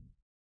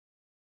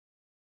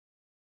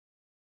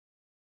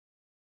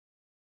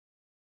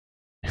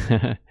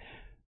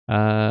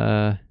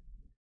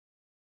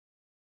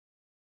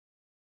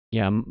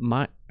 I'm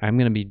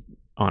going to be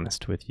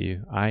honest with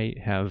you. I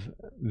have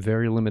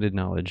very limited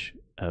knowledge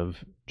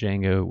of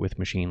Django with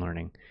machine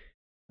learning.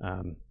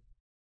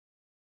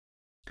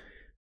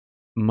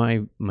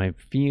 My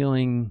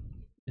feeling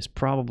is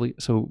probably,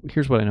 so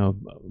here's what I know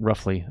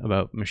roughly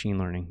about machine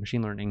learning.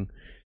 Machine learning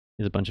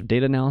is a bunch of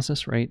data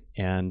analysis, right?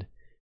 And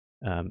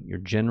you're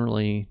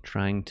generally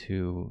trying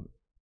to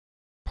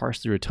parse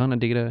through a ton of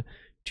data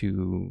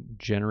to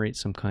generate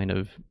some kind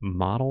of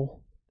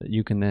model that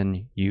you can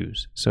then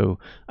use. So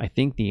I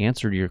think the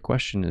answer to your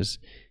question is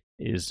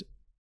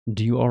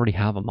do you already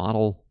have a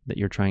model that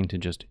you're trying to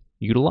just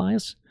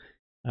utilize?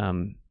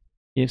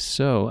 If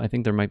so, I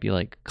think there might be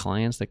like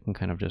clients that can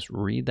kind of just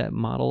read that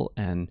model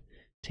and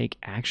take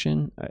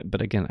action.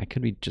 But again, I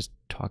could be just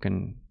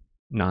talking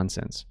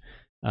nonsense.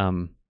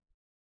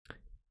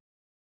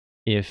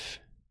 If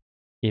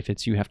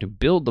it's you have to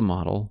build the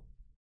model,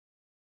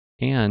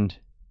 and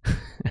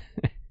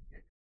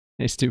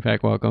hey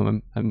Stupak,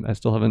 welcome. I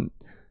still haven't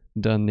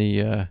done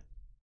the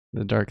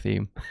dark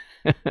theme.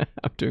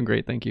 I'm doing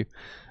great, thank you.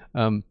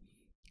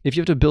 If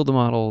you have to build a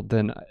model,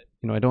 then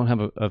I don't have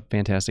a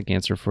fantastic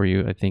answer for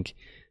you. I think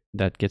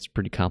that gets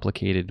pretty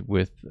complicated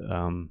with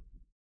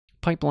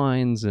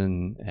pipelines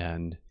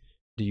and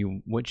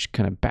which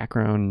kind of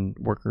background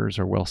workers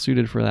are well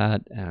suited for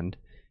that, and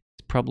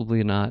it's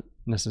probably not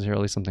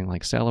necessarily something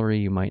like Celery.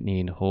 You might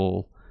need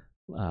whole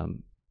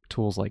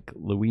tools like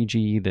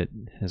Luigi that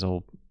has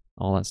all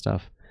that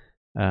stuff.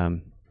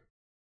 You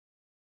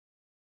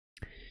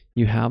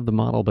have the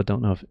model, but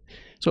don't know if.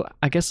 So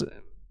I guess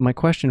my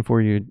question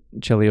for you,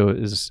 Celio,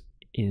 is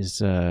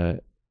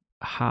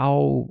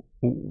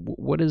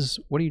what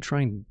are you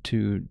trying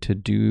to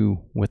do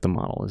with the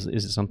model? Is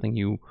it something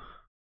you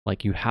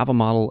have a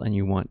model and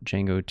you want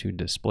Django to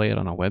display it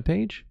on a web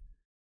page?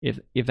 If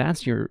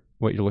that's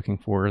what you're looking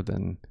for,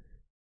 then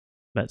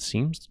that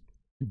seems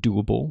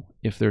doable.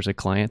 If there's a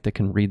client that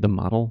can read the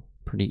model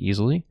pretty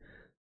easily,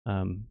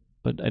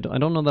 but I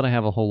don't know that I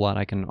have a whole lot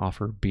I can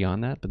offer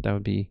beyond that. But that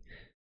would be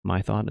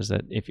my thought, is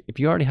that if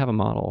you already have a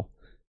model,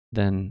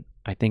 then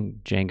I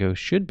think Django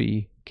should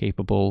be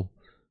capable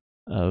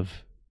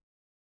of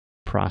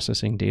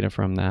processing data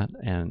from that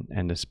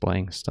and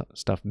displaying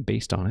stuff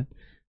based on it.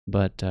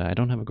 But I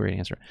don't have a great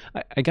answer.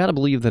 I gotta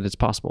believe that it's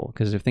possible,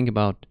 because if you think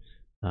about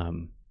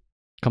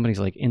companies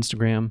like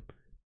Instagram,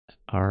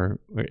 I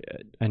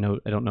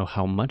don't know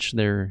how much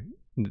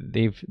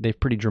they've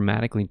pretty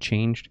dramatically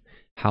changed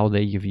how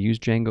they have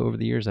used Django over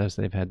the years, as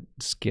they've had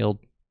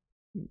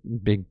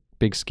big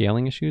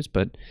scaling issues.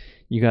 But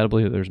you got to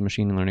believe that there's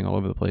machine learning all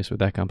over the place with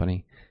that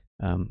company,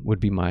 would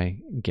be my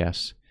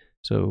guess.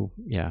 So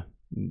yeah,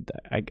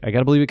 I got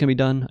to believe it can be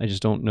done. I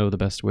just don't know the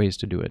best ways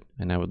to do it,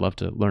 and I would love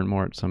to learn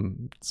more at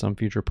some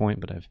future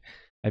point. But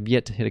I've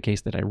yet to hit a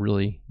case that I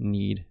really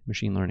need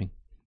machine learning.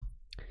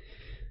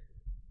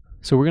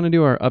 So we're going to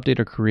do our update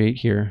or create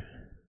here.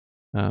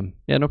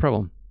 Yeah, no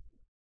problem.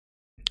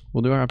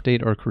 We'll do our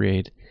update or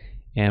create,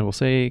 and we'll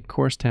say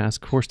course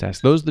task.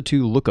 Those are the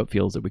two lookup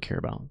fields that we care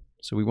about.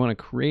 So we want to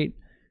create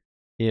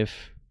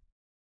if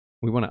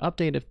we want to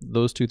update if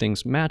those two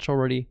things match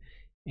already,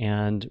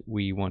 and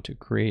we want to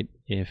create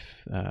if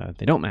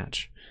they don't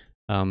match.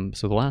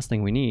 So the last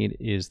thing we need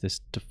is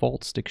this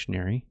defaults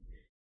dictionary,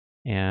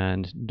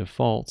 and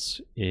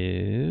defaults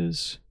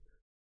is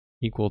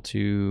equal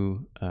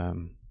to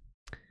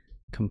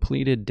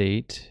completed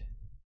date,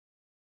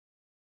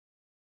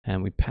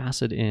 and we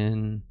pass it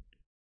in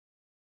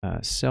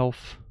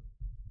self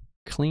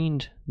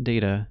cleaned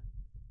data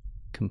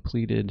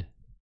completed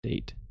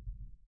date.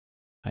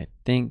 I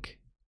think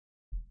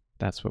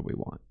that's what we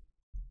want.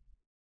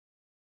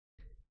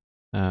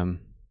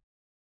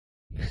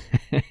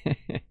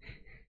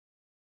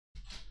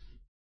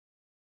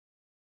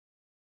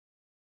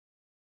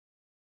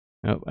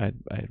 Oh, I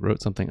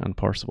wrote something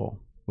unparsable.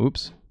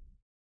 Oops.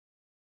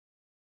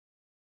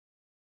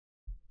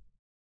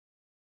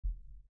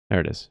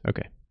 There it is.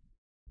 Okay.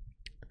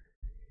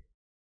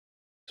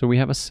 So we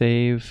have a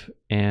save,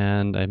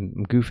 and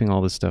I'm goofing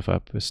all this stuff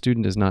up. A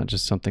student is not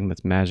just something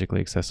that's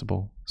magically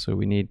accessible. So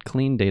we need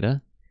clean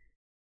data,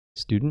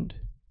 student,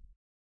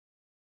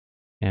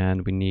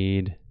 and we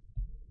need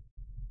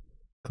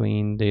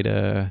clean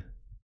data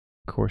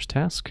course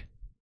task.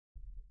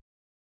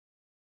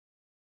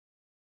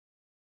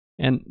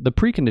 And the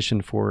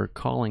precondition for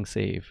calling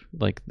save,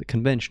 like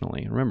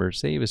conventionally, remember,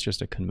 save is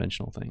just a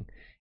conventional thing,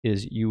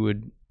 is you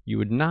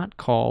would not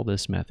call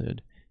this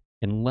method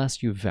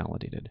unless you've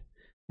validated.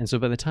 And so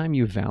by the time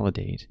you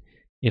validate,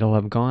 it'll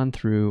have gone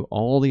through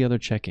all the other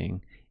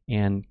checking,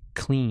 and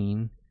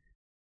clean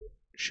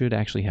should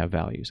actually have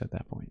values at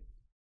that point.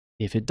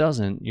 If it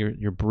doesn't,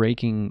 you're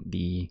breaking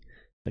the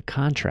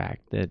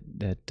contract that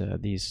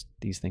these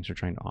things are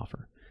trying to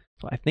offer.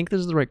 So I think this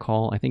is the right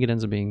call. I think it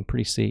ends up being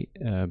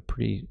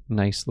pretty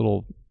nice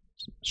little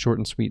short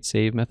and sweet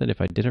save method if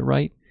I did it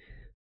right.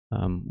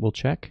 We'll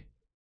check.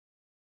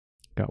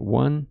 Got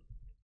one.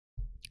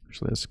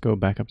 Actually, let's go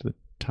back up to the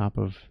top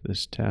of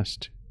this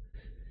test.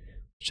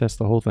 Test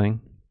the whole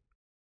thing.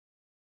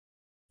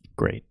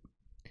 Great.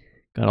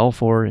 Got all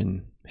four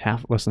in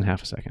less than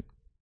half a second.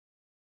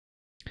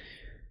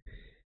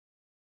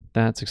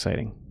 That's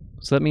exciting.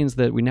 So that means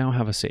that we now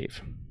have a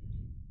save.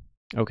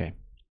 Okay.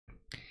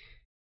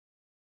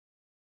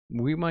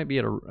 We might be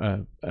at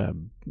a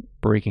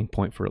breaking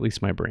point for at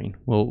least my brain.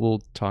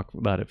 We'll talk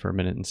about it for a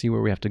minute and see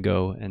where we have to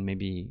go, and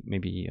maybe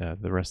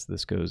the rest of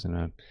this goes in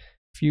a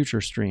future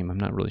stream. I'm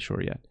not really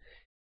sure yet.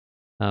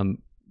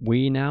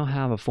 We now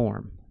have a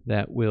form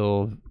that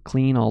will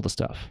clean all the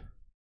stuff.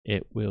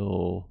 It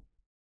will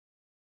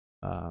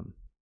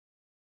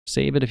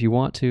save it if you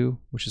want to,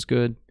 which is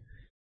good.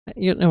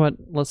 You know what?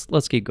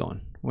 Let's keep going.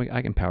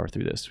 I can power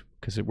through this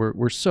because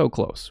we're so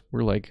close.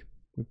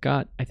 We've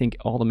got, I think,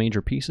 all the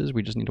major pieces.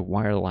 We just need to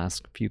wire the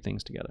last few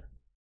things together.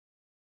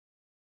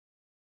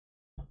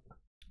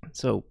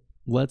 So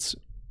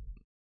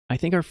I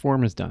think our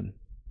form is done.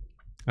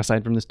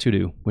 Aside from this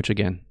to-do, which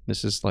again,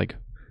 this is like,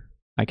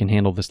 I can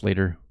handle this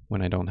later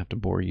when I don't have to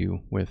bore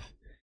you with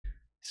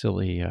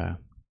silly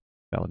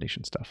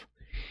validation stuff.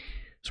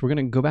 So we're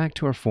going to go back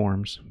to our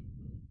forms,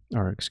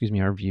 our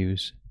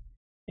views,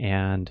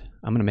 and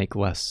I'm going to make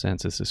less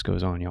sense as this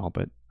goes on, y'all,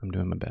 but I'm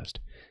doing my best.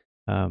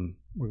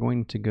 We're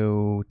going to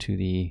go to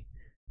the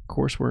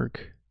coursework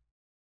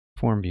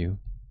form view,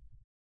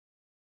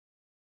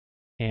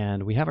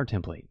 and we have our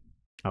template.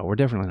 Oh, we're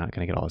definitely not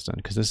going to get all this done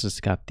because this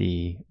has got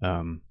the,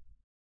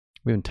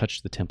 we haven't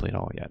touched the template at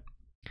all yet.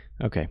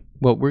 Okay,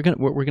 well,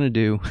 what we're gonna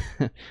do,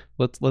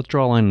 let's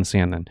draw a line in the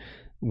sand then.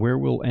 where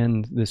we'll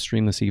end this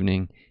stream this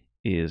evening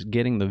is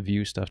getting the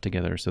view stuff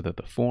together so that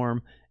the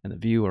form and the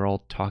view are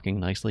all talking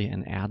nicely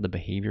and add the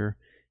behavior.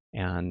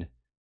 And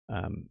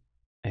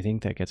I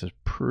think that gets us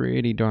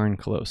pretty darn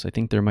close. I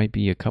think there might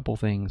be a couple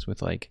things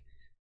with like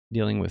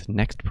dealing with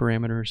next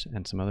parameters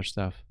and some other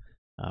stuff,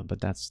 but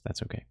that's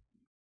okay.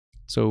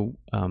 So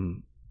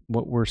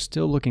what we're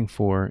still looking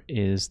for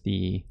is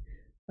the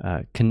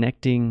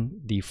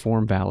connecting the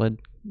form valid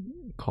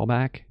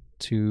callback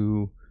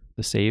to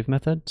the save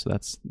method. So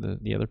that's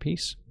the other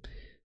piece.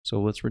 So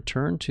let's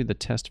return to the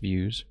test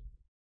views.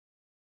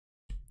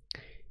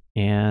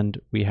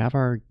 And we have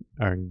our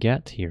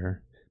get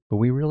here, but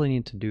we really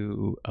need to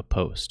do a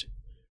post.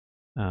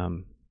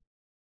 And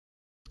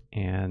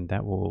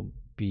that will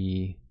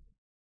be,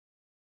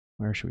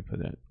 where should we put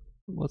it?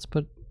 Let's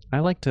put, I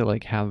like to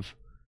like have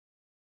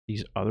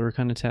these other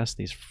kind of tests,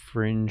 these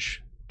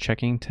fringe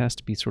checking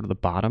tests be sort of the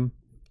bottom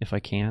if I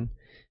can.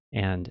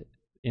 And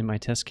in my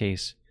test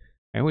case,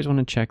 I always want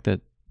to check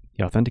that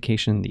the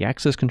authentication, the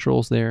access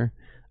controls there.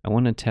 I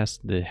want to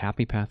test the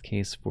happy path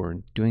case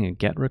for doing a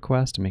GET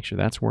request to make sure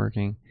that's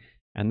working.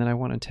 And then I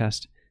want to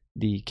test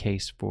the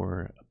case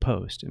for a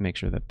post and make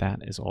sure that that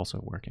is also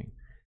working.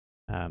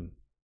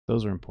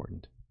 Those are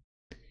important.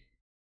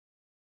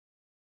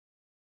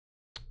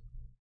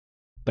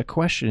 The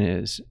question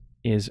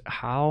is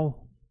how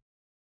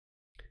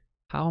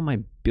am I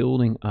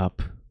building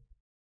up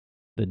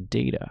the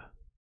data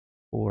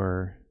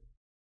or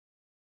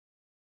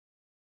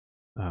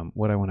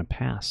what I want to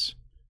pass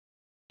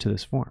to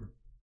this form?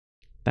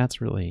 That's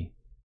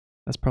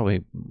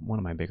probably one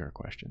of my bigger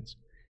questions,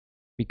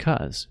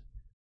 because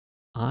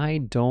I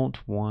don't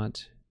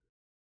want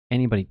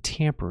anybody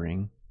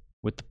tampering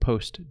with the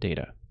post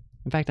data.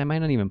 In fact, I might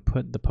not even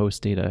put the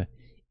post data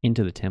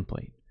into the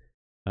template.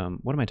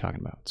 What am I talking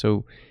about?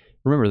 So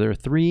remember, there are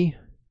 3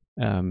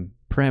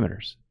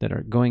 parameters that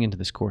are going into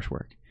this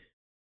coursework.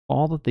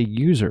 All that the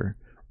user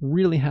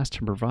really has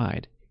to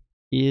provide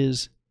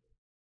is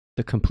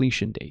the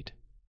completion date.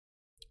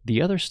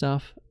 The other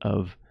stuff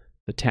of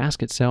the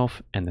task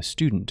itself and the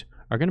student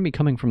are going to be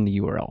coming from the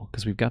URL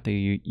because we've got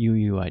the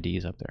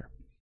UUIDs up there.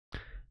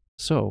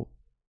 So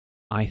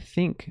I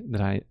think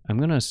that I'm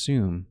going to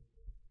assume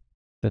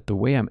that the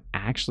way I'm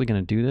actually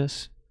going to do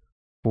this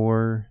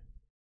for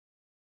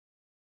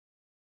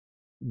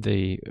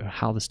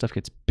how the stuff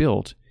gets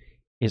built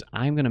is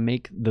I'm going to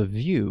make the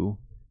view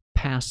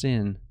pass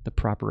in the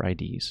proper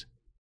IDs.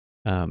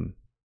 And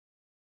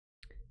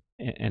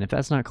if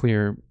that's not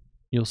clear,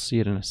 you'll see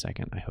it in a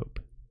second, I hope.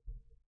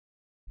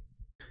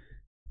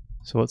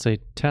 So let's say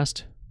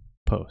test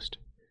post,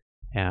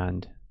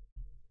 and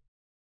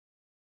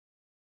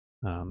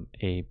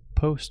a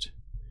post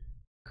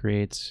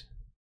creates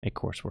a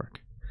coursework.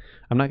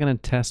 I'm not going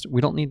to test,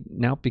 we don't need,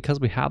 now because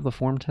we have the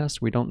form test,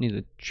 we don't need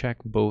to check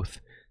both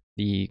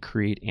the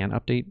create and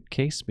update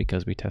case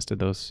because we tested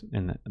those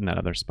in that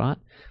other spot.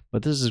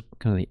 But this is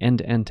kind of the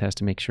end-to-end test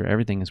to make sure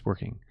everything is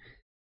working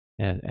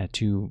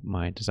to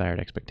my desired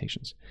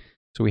expectations.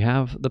 So we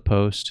have the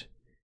post.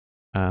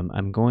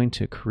 I'm going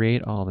to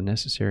create all the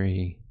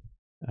necessary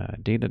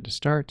data to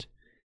start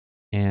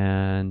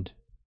and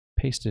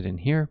paste it in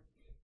here.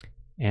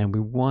 And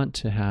we want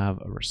to have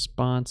a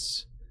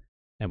response,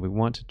 and we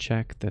want to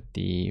check that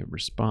the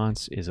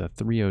response is a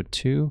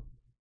 302.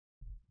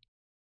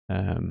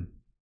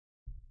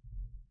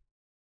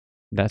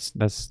 That's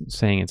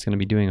saying it's going to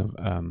be doing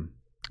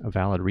a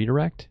valid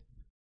redirect.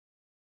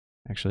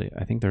 Actually,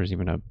 I think there's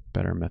even a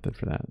better method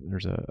for that.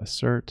 There's a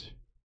assert.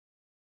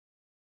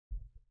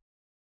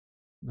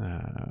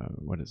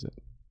 What is it?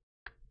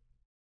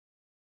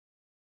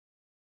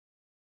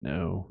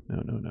 No.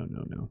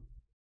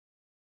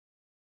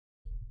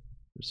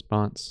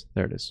 Response,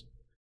 there it is.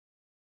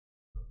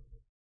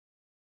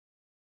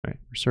 All right,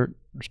 assert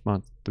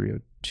response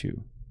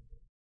 302,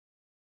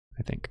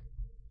 I think.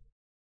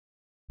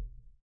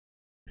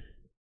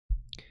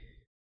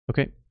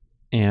 Okay,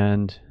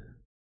 and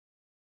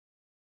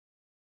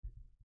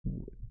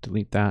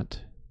delete that.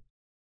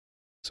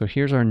 So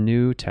here's our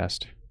new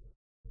test.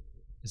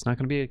 It's not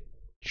going to be a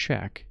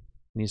check.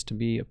 It needs to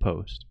be a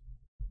post.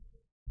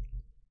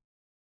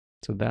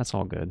 So that's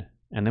all good.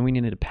 And then we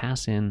needed to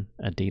pass in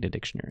a data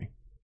dictionary.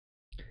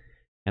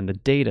 And the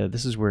data,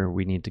 this is where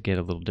we need to get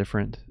a little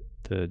different.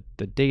 The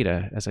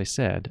data, as I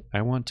said,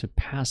 I want to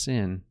pass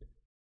in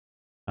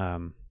I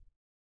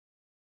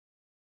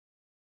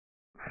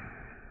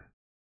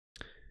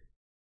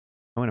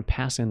want to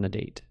pass in the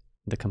date,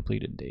 the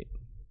completed date.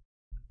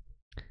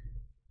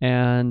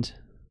 And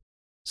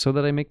so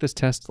that I make this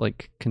test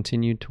like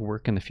continue to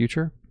work in the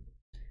future,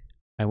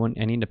 I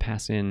need to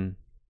pass in,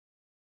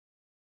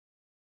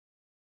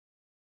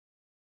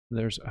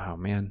 there's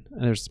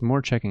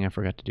more checking I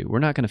forgot to do. We're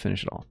not going to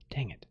finish it all.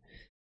 Dang it.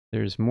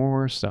 There's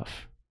more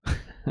stuff.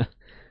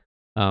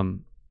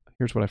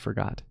 Here's what I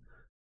forgot.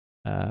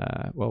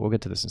 Well, we'll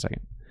get to this in a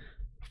second.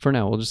 For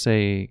now, we'll just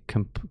say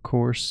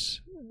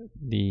course,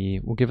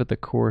 we'll give it the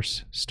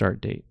course start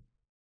date.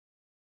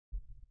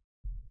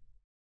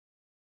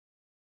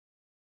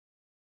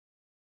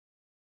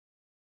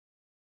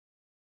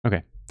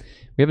 Okay,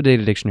 we have a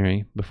data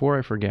dictionary. Before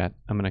I forget,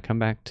 I'm going to come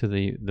back to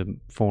the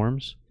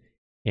forms,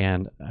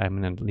 and I'm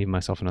going to leave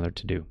myself another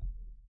to-do.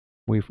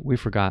 We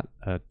forgot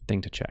a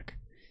thing to check.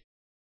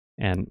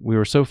 And we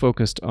were so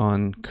focused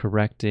on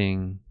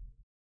correcting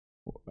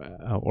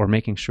or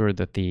making sure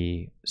that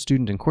the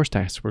student and course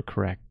tasks were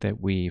correct that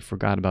we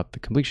forgot about the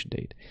completion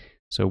date.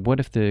 So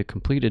what if the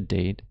completed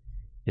date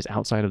is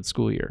outside of the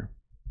school year?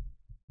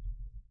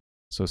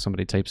 So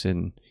somebody types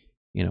in,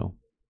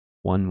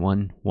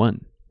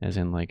 111, as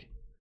in like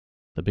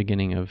the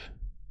beginning of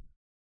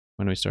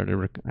when we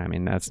started. I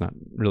mean, that's not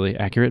really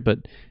accurate, but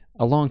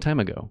a long time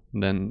ago,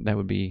 then that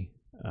would be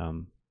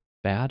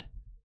bad.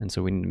 And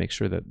so we need to make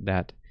sure that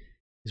that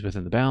is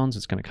within the bounds.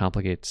 It's going to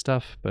complicate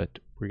stuff, but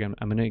I'm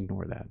going to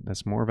ignore that.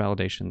 That's more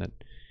validation that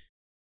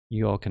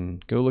you all can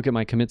go look at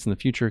my commits in the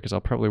future, because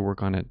I'll probably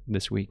work on it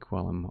this week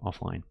while I'm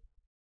offline.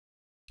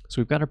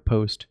 So we've got our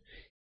post,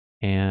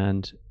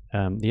 and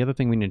the other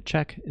thing we need to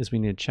check is we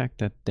need to check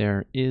that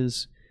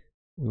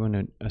we want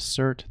to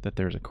assert that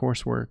there's a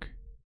coursework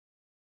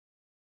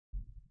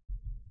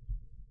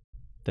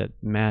that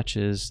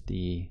matches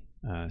the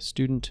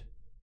student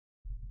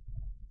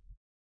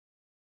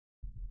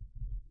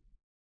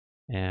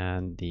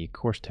and the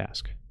course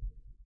task.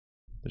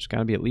 There's got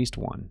to be at least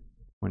one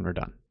when we're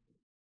done.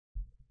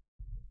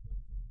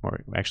 Or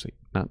actually,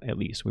 not at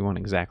least, we want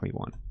exactly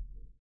one.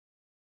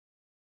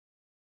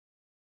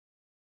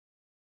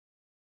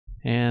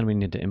 And we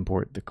need to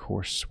import the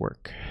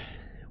coursework,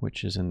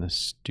 which is in the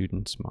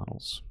students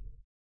models.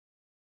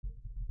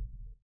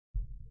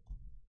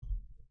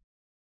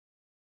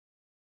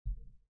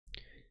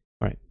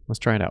 All right, let's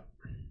try it out.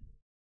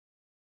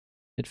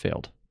 It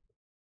failed.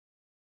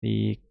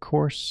 The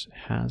course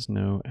has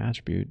no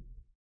attribute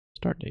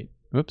start date.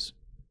 Oops.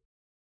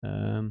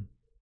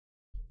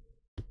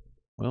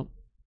 Well,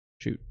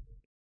 shoot.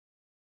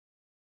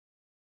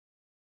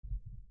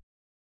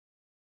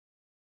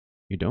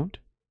 You don't?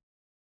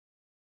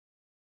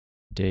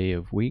 Day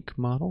of week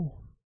model?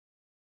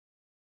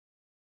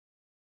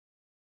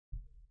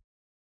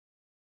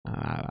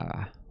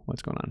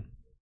 What's going on?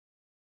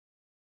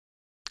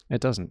 It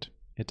doesn't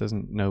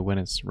know when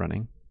it's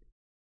running.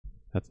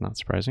 That's not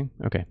surprising.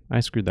 Okay,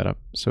 I screwed that up.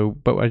 So,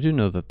 but I do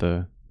know that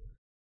the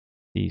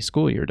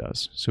school year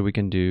does. So we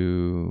can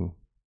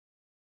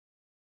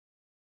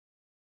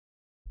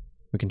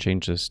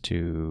change this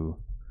to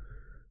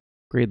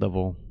grade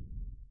level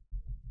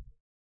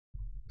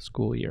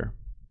school year.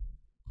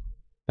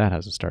 That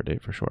has a start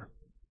date for sure.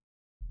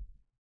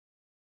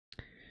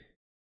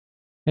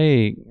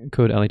 Hey,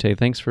 Code Alite,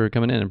 thanks for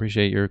coming in.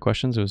 Appreciate your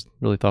questions. It was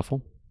really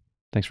thoughtful.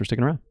 Thanks for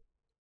sticking around.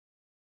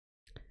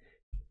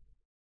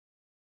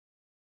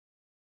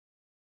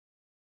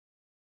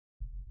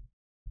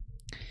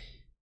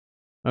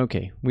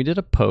 Okay, we did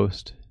a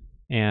post,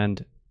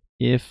 and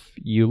if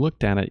you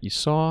looked at it, you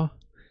saw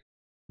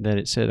that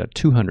it said a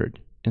 200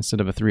 instead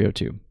of a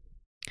 302.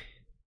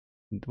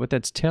 What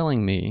that's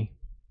telling me,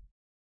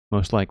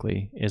 most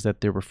likely, is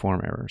that there were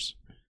form errors.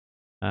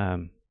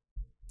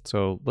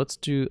 So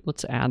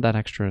let's add that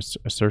extra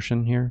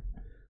assertion here.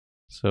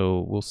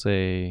 So we'll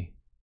say,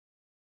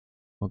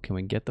 well, can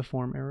we get the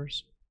form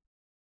errors?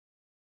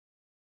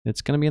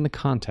 It's going to be in the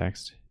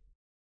context.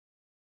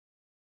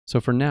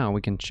 So for now,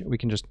 we can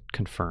just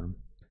confirm.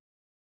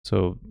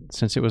 So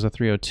since it was a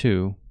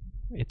 302,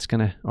 it's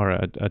gonna, or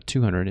a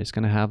 200, it's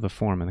gonna have the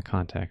form in the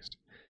context,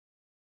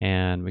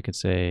 and we could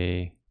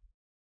say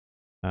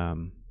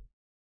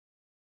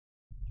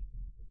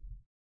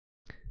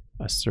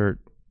assert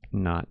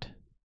not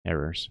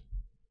errors,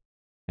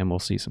 and we'll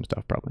see some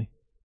stuff probably.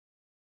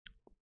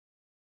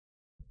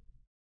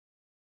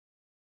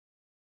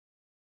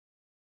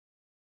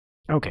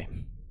 Okay,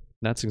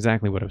 that's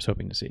exactly what I was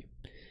hoping to see.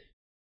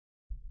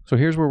 So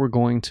here's where we're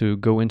going to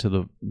go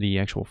into the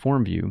actual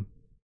form view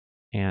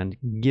and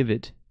give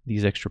it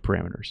these extra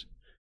parameters.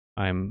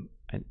 I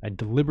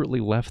deliberately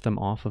left them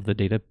off of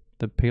the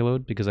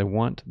payload because I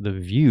want the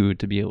view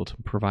to be able to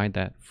provide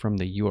that from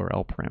the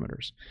URL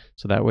parameters.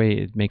 So that way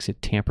it makes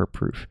it tamper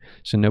proof.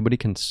 So nobody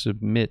can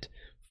submit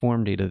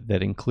form data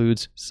that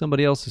includes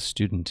somebody else's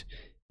student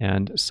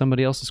and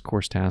somebody else's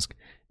course task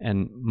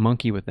and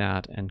monkey with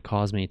that and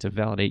cause me to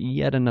validate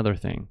yet another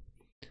thing.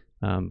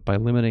 By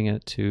limiting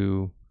it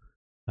to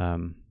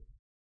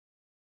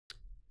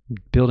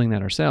building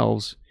that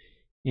ourselves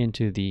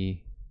into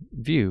the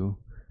view,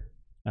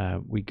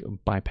 we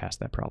bypass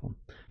that problem.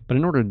 But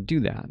in order to do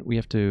that, we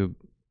have to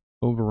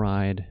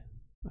override,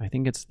 I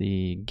think it's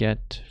the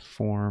get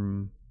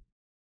form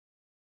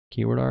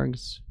keyword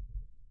args,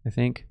 I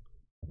think.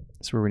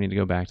 That's where we need to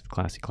go back to the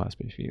classy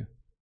class-based view.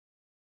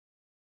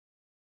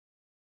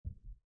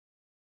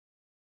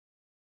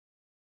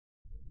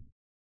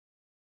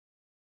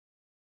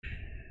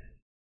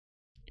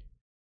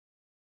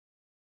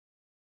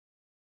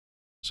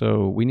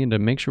 So we need to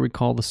make sure we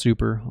call the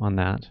super on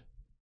that.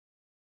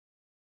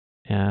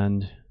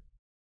 And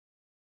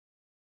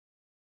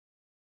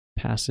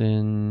pass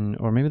in,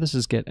 or maybe this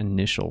is get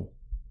initial.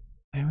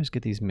 I always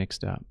get these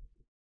mixed up.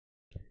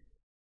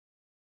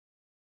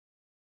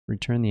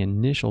 Return the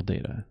initial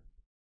data.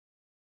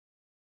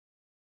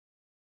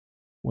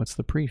 What's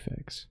the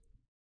prefix?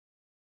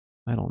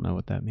 I don't know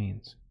what that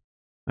means.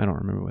 I don't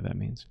remember what that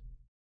means.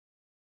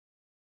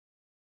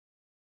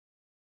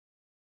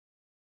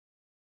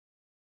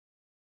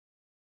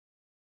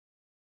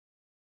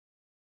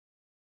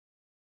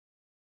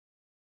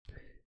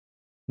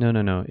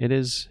 No.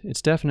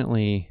 It's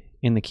definitely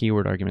in the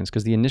keyword arguments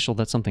because the initial,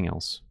 that's something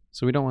else.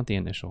 So we don't want the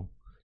initial.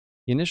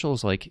 The initial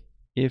is like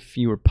if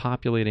you were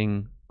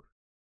populating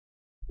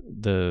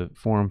the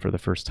form for the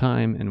first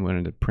time and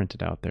wanted to print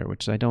it out there,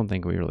 which I don't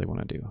think we really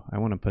want to do. I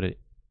want to put it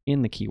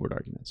in the keyword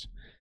arguments.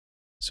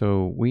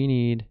 So we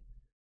need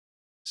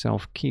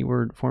self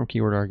keyword, form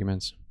keyword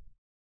arguments,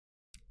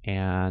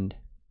 and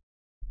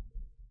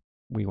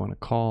we want to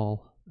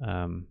call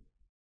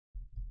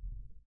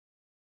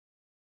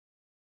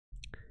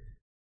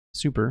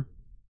super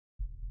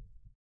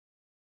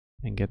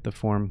and get the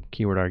form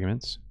keyword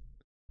arguments.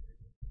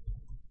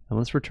 And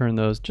let's return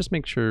those. Just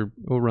make sure,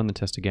 we'll run the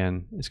test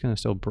again. It's going to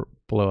still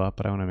blow up,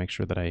 but I want to make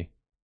sure that I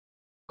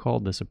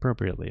called this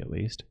appropriately at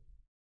least.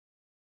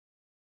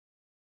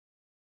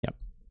 Yep,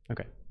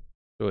 okay.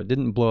 So it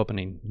didn't blow up in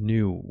a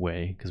new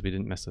way because we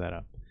didn't mess that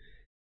up.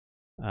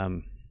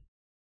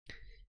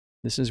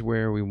 This is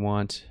where we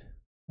want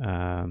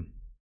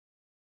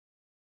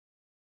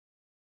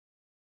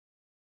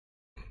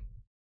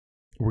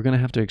we're going to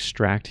have to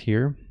extract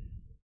here.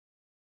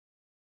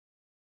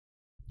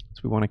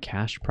 So we want a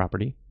cached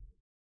property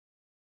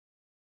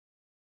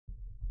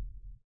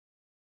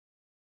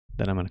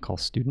that I'm going to call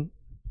student.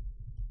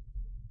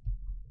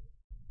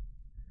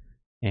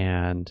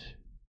 And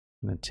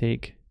I'm going to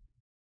take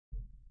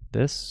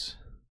this,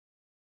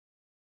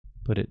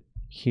 put it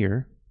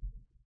here,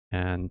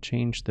 and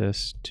change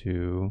this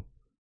to,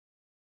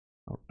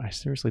 oh, I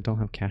seriously don't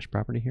have cached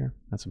property here.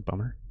 That's a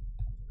bummer.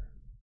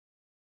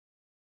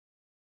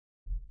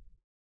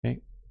 Okay,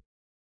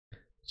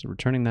 so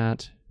returning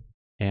that,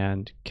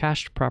 and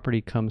cached property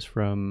comes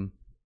from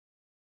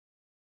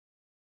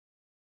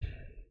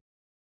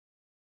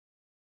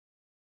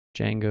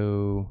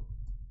Django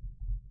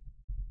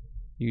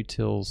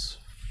utils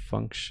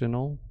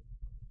functional.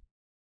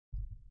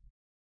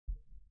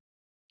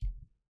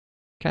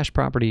 Cache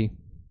property,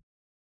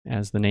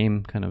 as the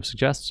name kind of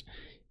suggests,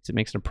 is it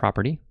makes it a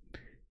property.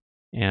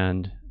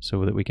 And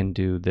so that we can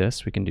do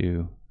this, we can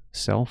do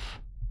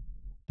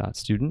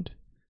self.student.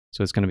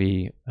 So it's going to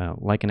be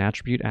like an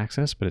attribute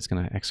access, but it's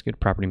going to execute a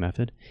property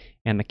method.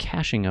 And the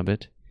caching of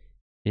it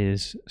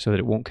is so that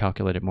it won't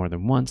calculate it more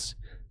than once,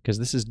 because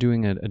this is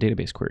doing a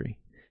database query.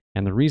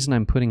 And the reason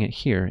I'm putting it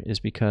here is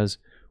because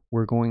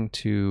we're going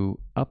to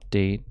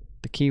update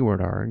the keyword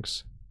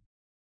args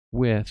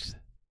with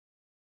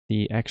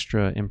the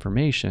extra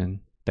information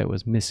that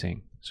was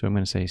missing. So I'm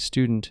going to say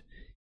student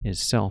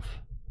is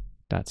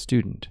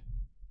self.student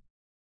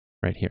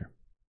right here.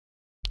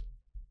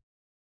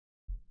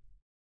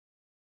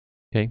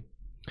 Okay,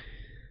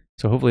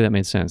 so hopefully that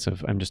made sense.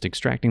 I'm just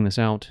extracting this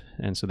out,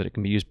 and so that it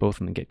can be used both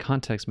in the get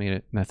context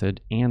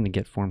method and the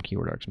get form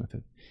keyword args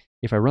method.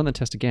 If I run the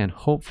test again,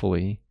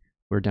 hopefully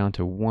we're down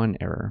to one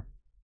error.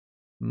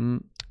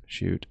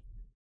 Shoot.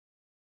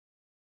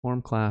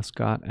 Form class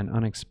got an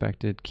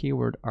unexpected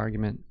keyword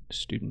argument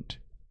student.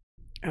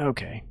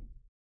 Okay.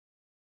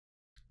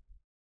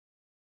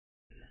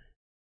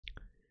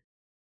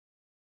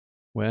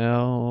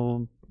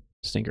 Well,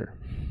 stinker.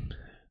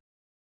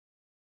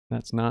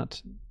 That's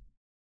not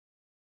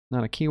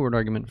a keyword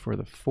argument for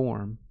the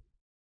form.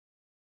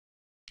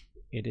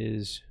 It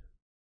is,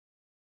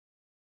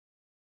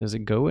 does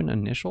it go in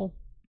initial?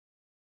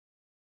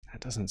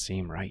 That doesn't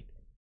seem right.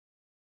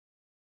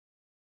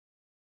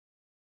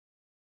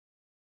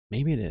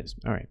 Maybe it is.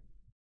 All right.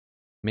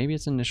 Maybe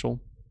it's initial.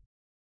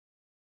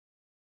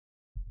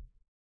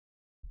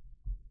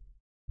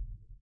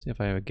 See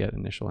if I would get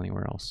initial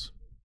anywhere else.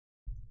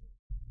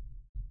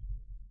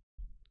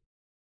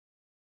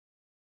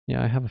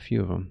 Yeah, I have a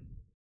few of them.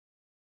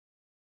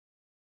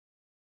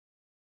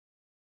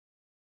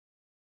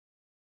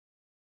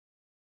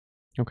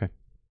 Okay.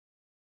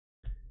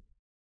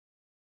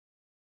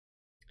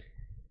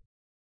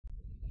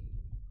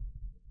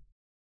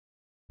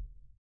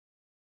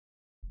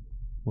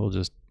 We'll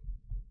just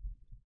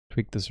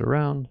tweak this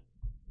around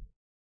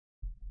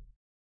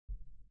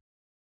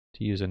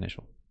to use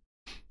initial.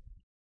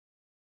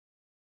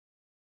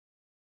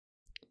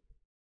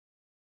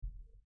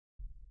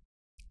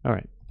 All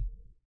right.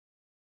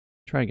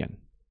 Try again.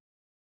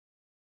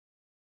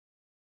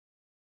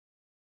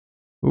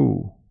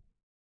 Ooh,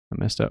 I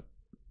messed up.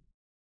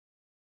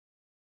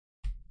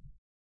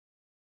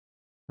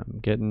 I'm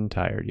getting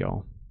tired,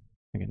 y'all.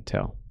 I can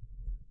tell.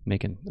 I'm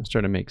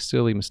starting to make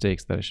silly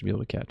mistakes that I should be able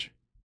to catch.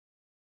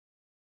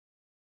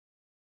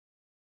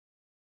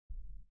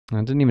 I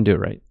didn't even do it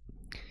right.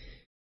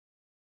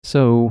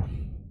 So,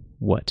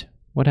 what?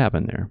 What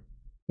happened there?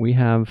 We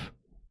have,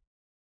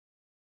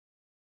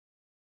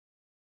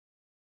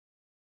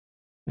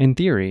 in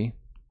theory,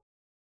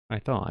 I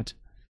thought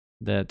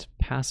that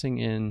passing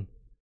in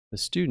the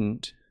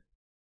student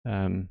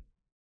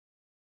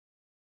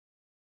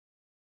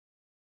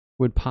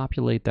would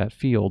populate that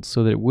field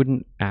so that it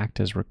wouldn't act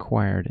as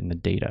required in the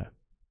data.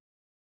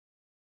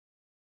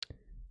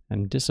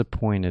 I'm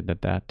disappointed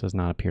that that does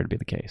not appear to be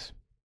the case.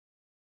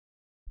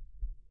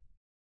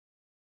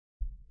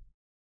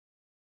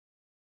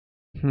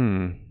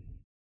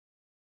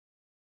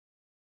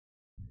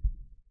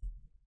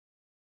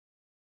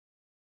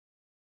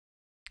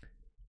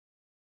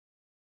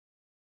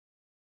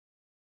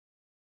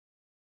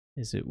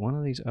 Is it one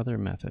of these other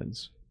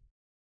methods?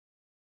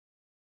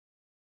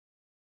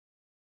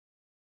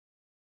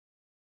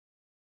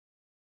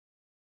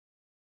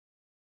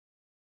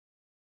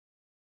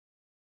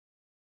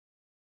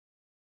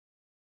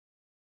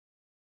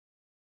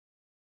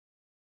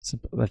 So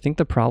I think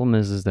the problem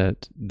is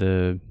that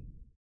the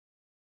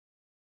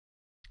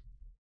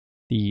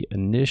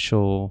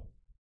initial,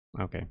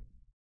 okay,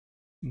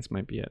 this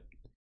might be it.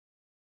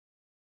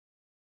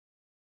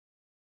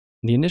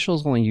 The initial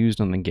is only used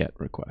on the GET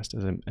request,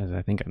 as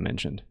I think I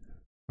mentioned,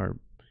 or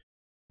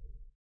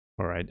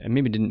I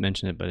maybe didn't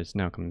mention it, but it's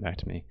now coming back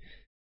to me.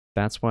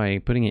 That's why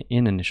putting it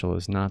in initial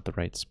is not the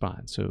right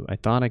spot. So I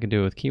thought I could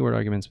do it with keyword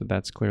arguments, but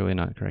that's clearly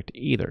not correct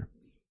either.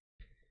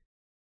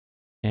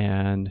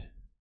 And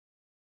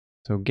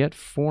so get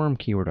form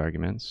keyword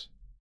arguments.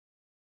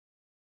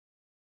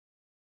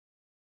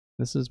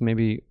 This is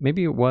maybe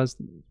it was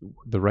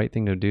the right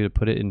thing to do to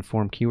put it in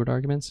form keyword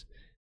arguments,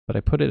 but I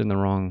put it in the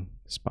wrong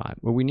spot.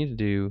 What we need to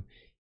do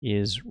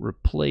is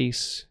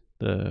replace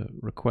the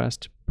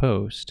request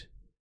post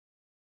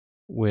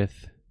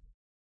with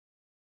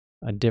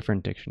a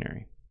different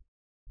dictionary.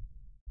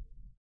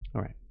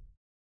 All right.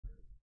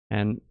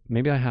 And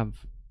maybe I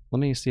have, let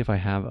me see if I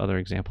have other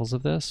examples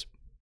of this,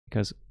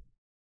 because,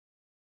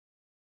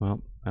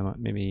 well,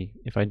 maybe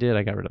if I did,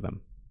 I got rid of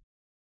them.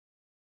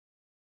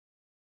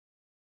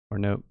 Or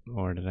no,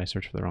 or did I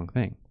search for the wrong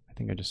thing? I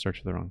think I just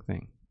searched for the wrong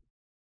thing.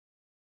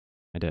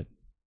 I did.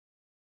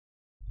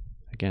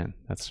 Again,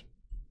 that's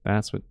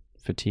what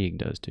fatigue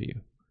does to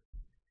you.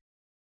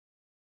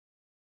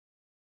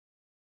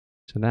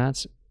 So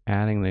that's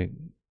adding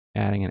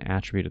an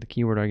attribute of the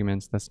keyword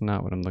arguments. That's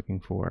not what I'm looking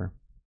for.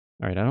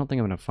 All right, I don't think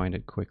I'm going to find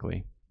it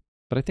quickly,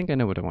 but I think I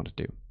know what I want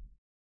to do.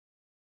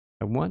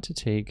 I want to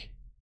take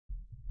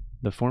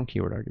the form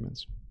keyword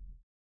arguments,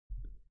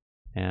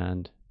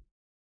 and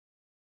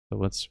so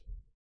let's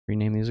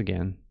rename these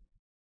again.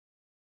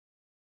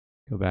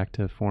 Go back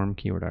to form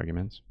keyword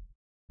arguments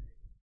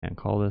and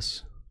call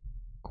this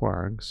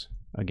quargs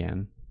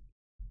again.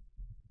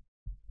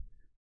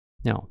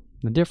 Now,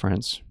 the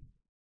difference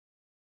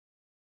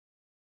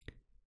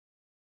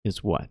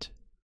is what?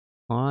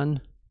 We've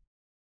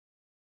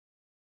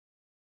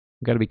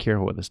got to be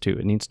careful with this too.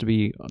 It needs to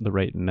be the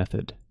right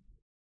method.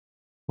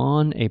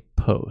 On a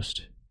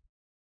post,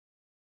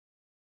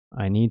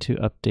 I need to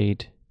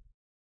update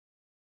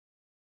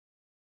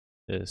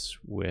this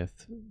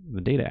with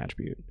the data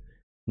attribute.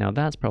 Now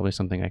that's probably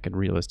something I could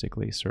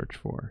realistically search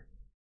for.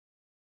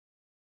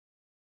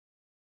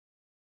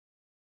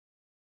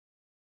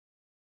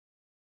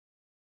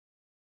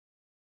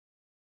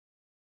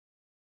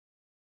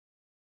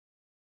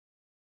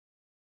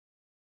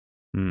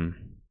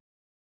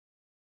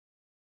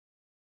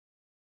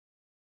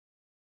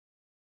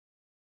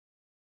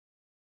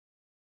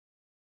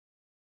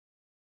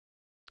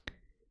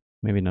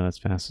 Maybe not as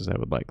fast as I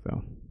would like,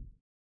 though.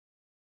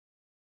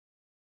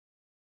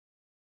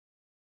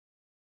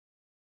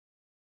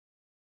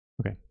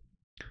 Okay.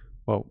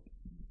 Well,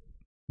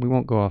 we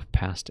won't go off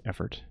past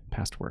effort,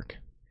 past work.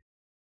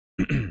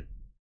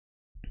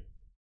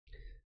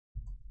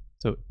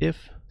 So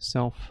if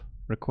self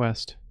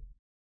request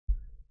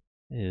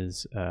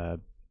is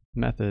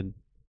method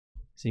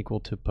is equal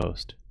to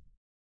post,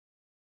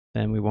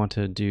 then we want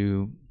to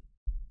do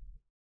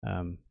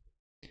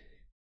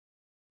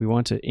we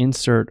want to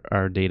insert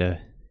our data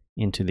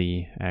into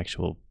the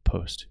actual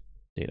post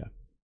data.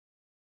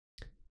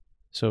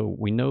 So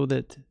we know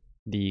that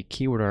the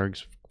keyword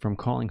args from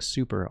calling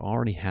super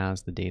already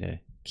has the data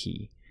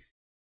key.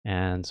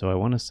 And so I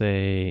want to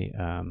say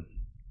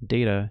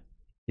data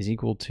is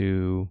equal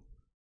to,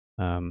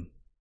 we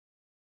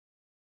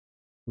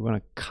want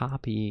to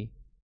copy,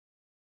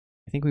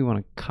 I think we want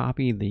to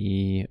copy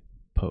the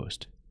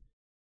post,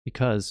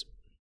 because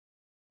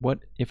what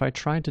if I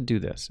tried to do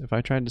this, if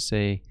I tried to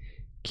say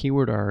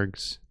keyword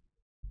args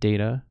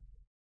data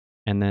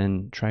and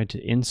then tried to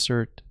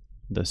insert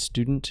the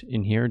student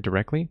in here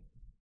directly,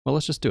 well,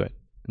 let's just do it.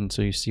 And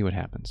so you see what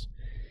happens.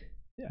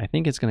 I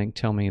think it's going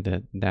to tell me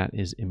that that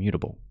is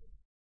immutable.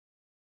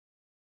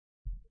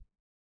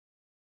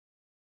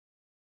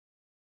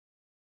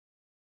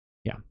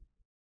 Yeah,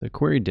 the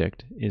query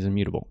dict is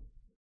immutable.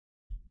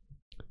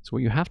 So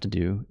what you have to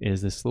do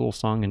is this little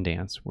song and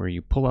dance where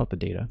you pull out the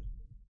data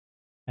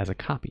as a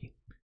copy.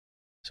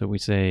 So we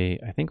say,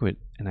 I think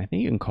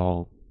you can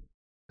call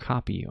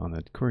copy on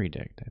the query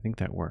dict. I think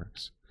that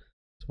works.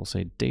 So we'll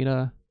say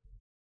data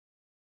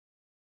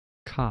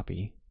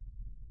copy,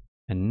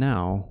 and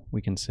now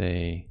we can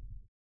say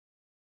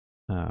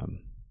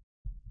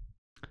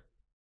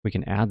we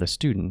can add the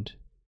student,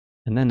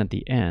 and then at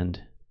the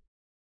end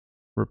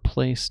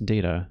replace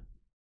data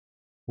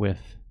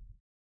with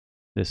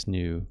this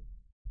new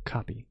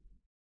copy.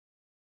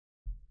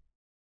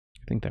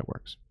 I think that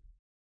works.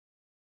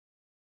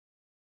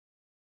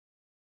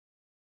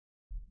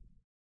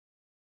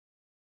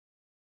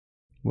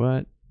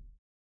 What?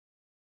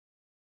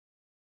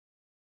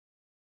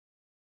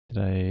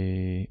 Did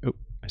I? Oh,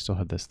 I still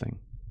have this thing.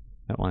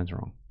 That line's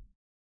wrong.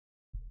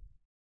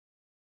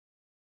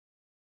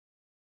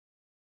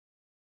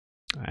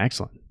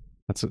 Excellent.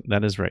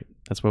 That is right.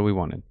 That's what we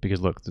wanted, because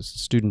look, the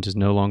student is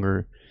no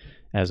longer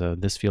as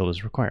this field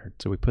is required.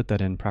 So we put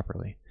that in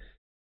properly.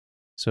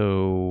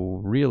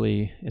 So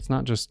really, it's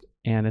not just,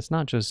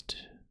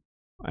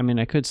 I mean,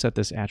 I could set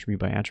this attribute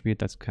by attribute.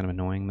 That's kind of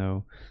annoying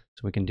though.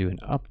 So we can do an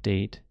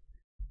update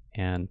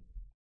and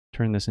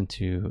turn this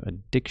into a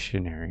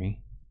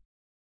dictionary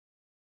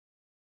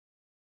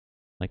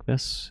like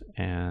this,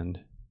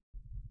 and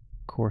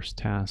course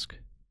task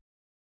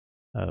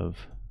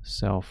of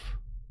self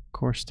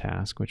course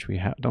task, which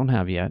we don't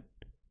have yet.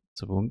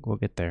 So we'll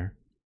get there.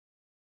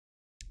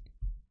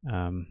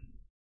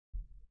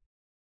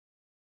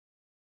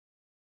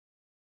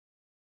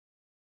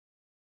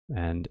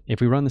 And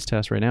if we run this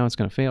test right now, it's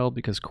going to fail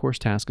because course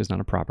task is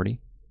not a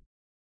property.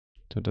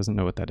 So it doesn't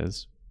know what that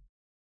is.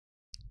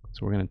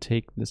 So we're going to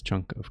take this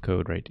chunk of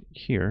code right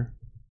here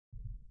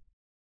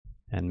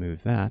and move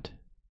that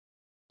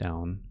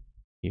down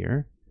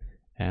here.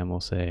 And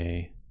we'll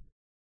say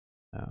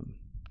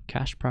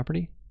cache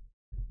property,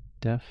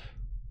 def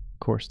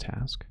course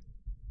task.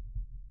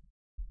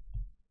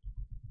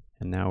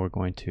 And now we're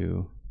going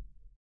to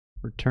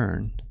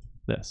return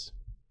this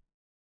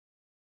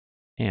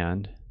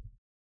and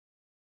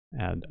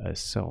add a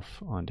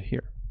self onto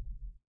here.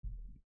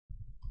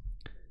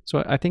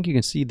 So I think you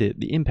can see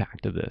the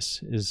impact of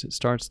this is it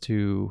starts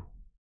to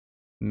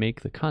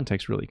make the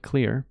context really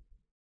clear.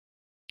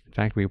 In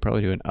fact, we could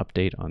probably do an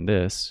update on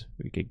this.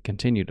 We could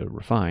continue to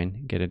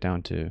refine, get it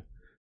down to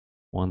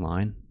one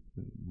line.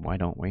 Why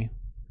don't we?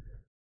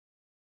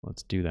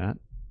 Let's do that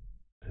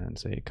and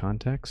say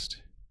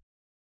context,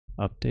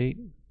 update.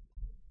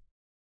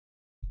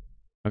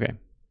 Okay.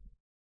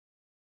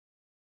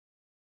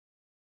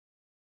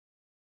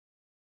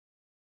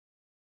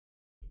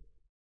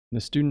 The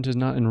student is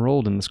not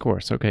enrolled in this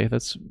course. Okay,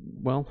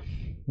 well,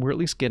 we're at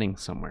least getting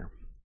somewhere.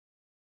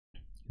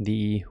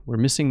 We're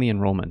missing the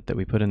enrollment that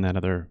we put in that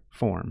other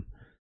form.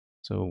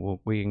 So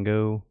we can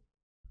go,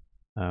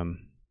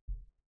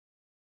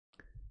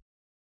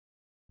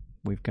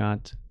 we've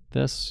got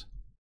this,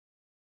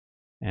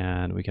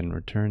 and we can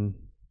return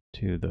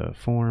to the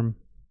form,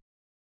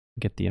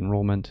 get the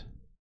enrollment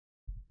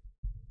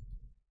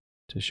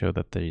to show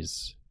that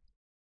these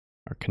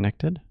are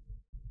connected.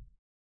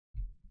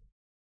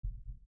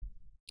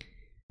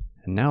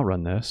 And now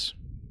run this.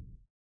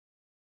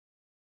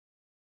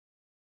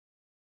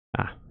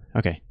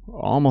 Okay,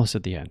 almost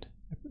at the end.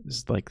 This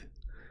is like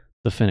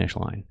the finish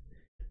line.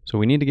 So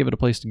we need to give it a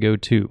place to go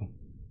to.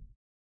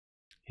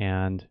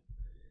 And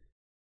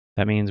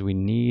that means we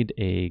need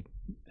a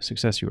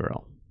success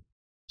URL.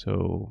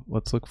 So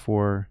let's look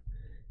for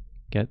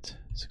get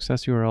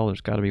success URL. There's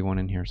got to be one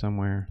in here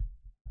somewhere.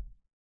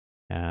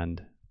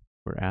 And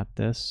we're at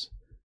this.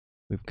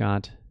 We've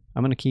got,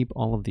 I'm going to keep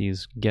all of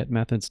these get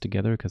methods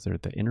together because they're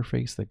the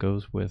interface that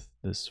goes with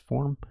this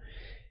form.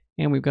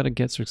 And we've got a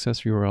get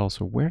success URL.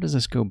 So where does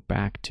this go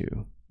back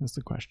to? That's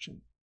the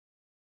question.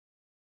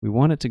 We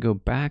want it to go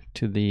back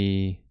to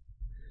the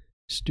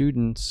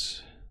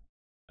student's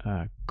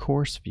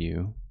course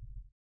view,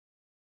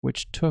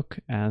 which took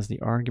as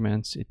the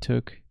arguments, it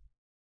took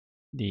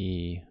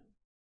the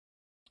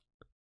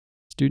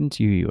student's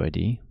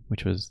UUID,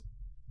 which was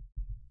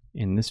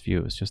in this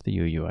view, it's just the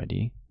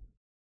UUID,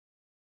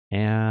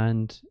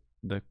 and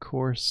the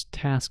course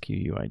task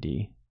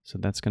UUID. So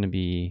that's going to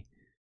be,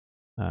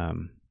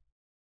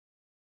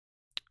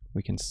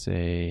 we can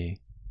say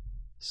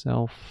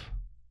self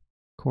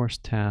course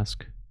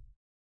task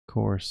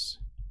course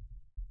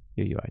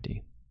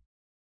UUID.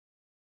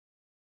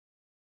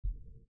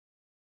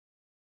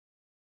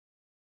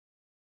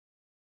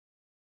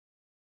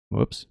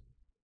 Whoops.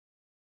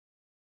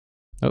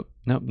 Oh,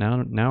 nope,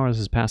 now ours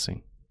is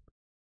passing.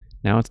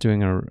 Now it's doing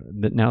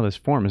now this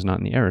form is not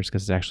in the errors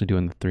because it's actually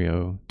doing the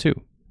 302.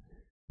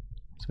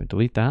 So we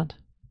delete that.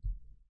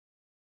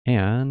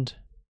 And,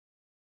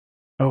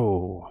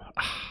 oh,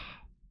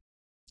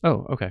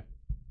 okay.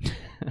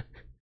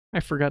 I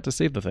forgot to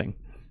save the thing.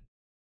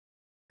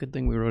 Good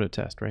thing we wrote a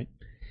test, right?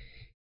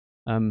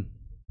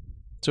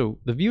 So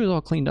the view is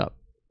all cleaned up.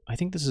 I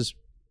think this is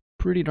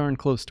pretty darn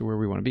close to where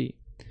we want to be.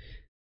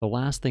 The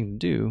last thing to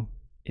do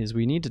is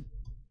we need to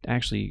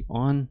actually,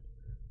 on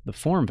the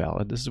form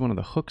valid, this is one of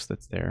the hooks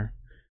that's there.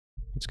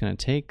 It's going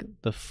to take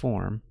the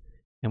form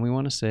and we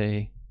want to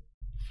say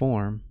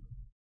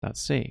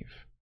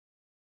form.save.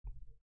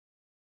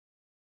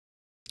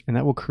 And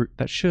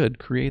that should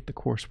create the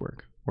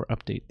coursework or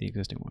update the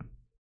existing one.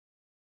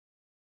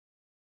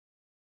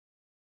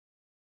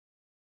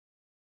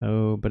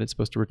 Oh, but it's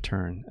supposed to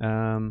return.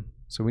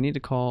 So we need to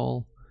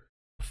call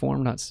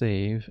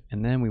form.save,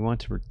 and then we want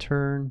to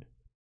return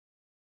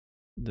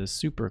the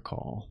super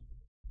call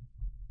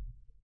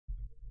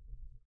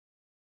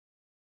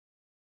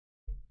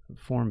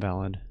form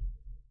valid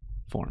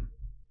form.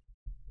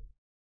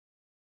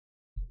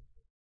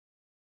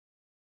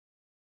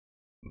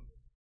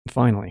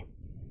 Finally.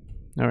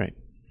 All right.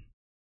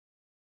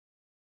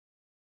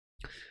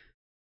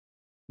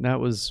 That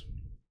was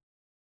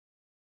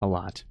a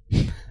lot.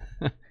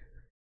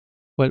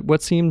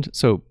 What seemed,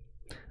 so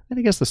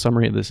I guess the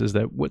summary of this is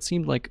that what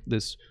seemed like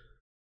this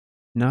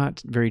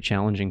not very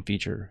challenging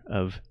feature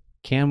of,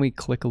 can we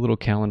click a little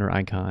calendar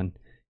icon,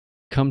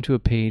 come to a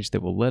page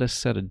that will let us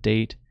set a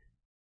date,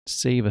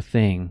 save a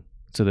thing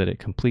so that it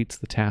completes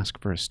the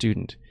task for a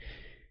student,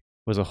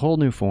 was a whole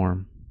new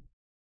form,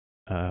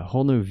 a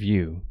whole new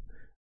view,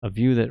 a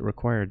view that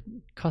required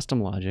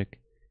custom logic,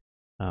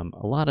 a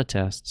lot of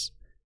tests.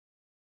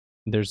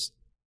 There's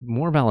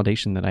more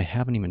validation that I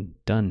haven't even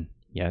done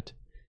yet.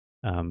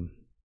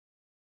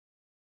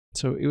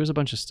 So it was a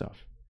bunch of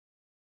stuff.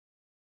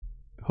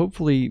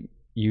 Hopefully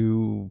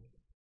you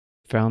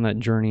found that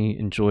journey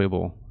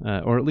enjoyable,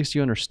 or at least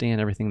you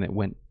understand everything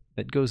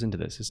that goes into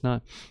this. It's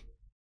not,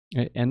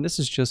 and this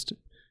is just,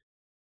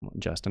 I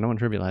don't want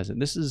to trivialize it.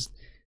 This is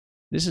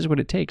what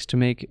it takes to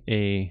make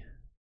a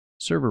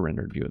server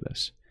rendered view of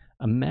this.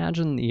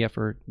 Imagine the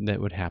effort that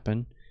would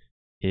happen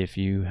if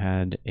you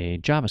had a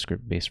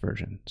JavaScript based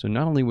version. So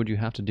not only would you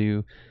have to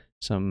do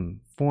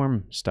some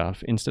form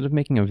stuff, instead of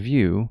making a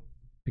view,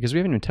 because we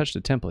haven't even touched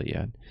the template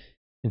yet,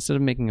 instead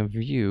of making a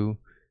view,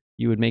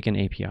 you would make an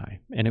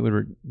API, and it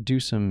would do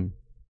some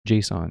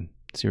JSON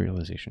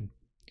serialization.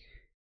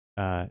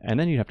 And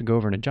then you'd have to go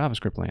over into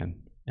JavaScript land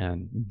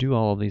and do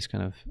all of these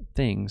kind of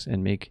things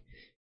and make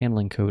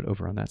handling code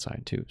over on that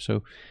side too.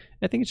 So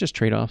I think it's just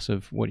trade-offs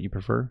of what you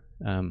prefer.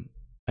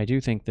 I do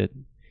think that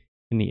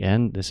in the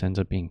end, this ends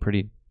up being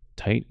pretty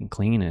tight and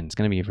clean, and it's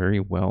going to be very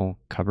well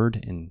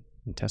covered in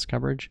test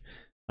coverage.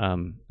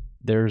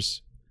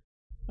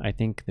 I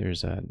think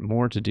there's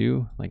more to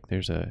do. Like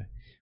there's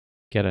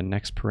get a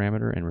next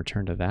parameter and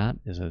return to that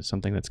is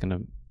something that's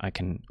I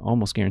can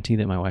almost guarantee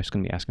that my wife's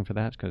going to be asking for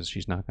that, because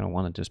she's not going to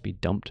want to just be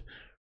dumped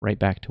right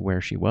back to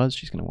where she was.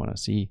 She's going to want to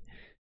see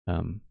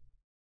the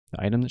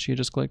item that she had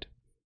just clicked.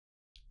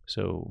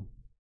 So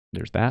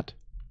there's that.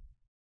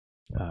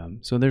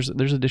 So there's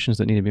additions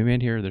that need to be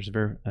made here.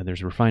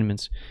 There's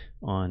refinements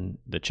on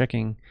the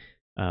checking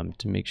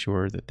to make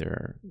sure that there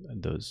are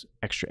those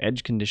extra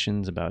edge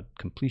conditions about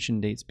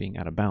completion dates being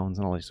out of bounds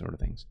and all these sort of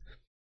things.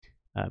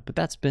 But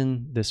that's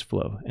been this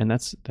flow, and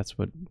that's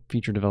what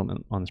feature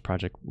development on this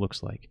project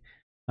looks like.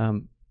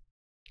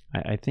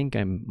 I think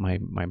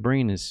my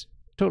brain is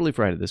totally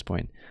fried at this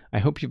point. I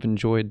hope you've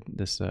enjoyed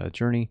this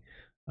journey.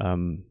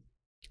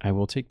 I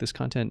will take this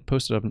content,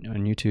 post it up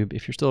on YouTube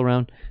if you're still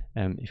around.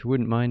 If you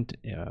wouldn't mind,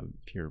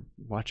 if you're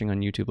watching on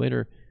YouTube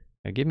later,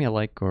 give me a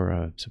like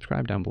or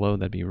subscribe down below.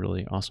 That'd be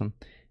really awesome.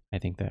 I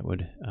think that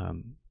would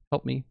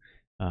help me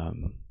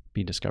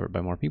be discovered by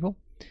more people.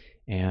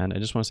 And I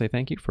just want to say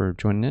thank you for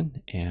joining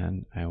in,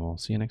 and I will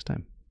see you next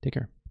time. Take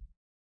care.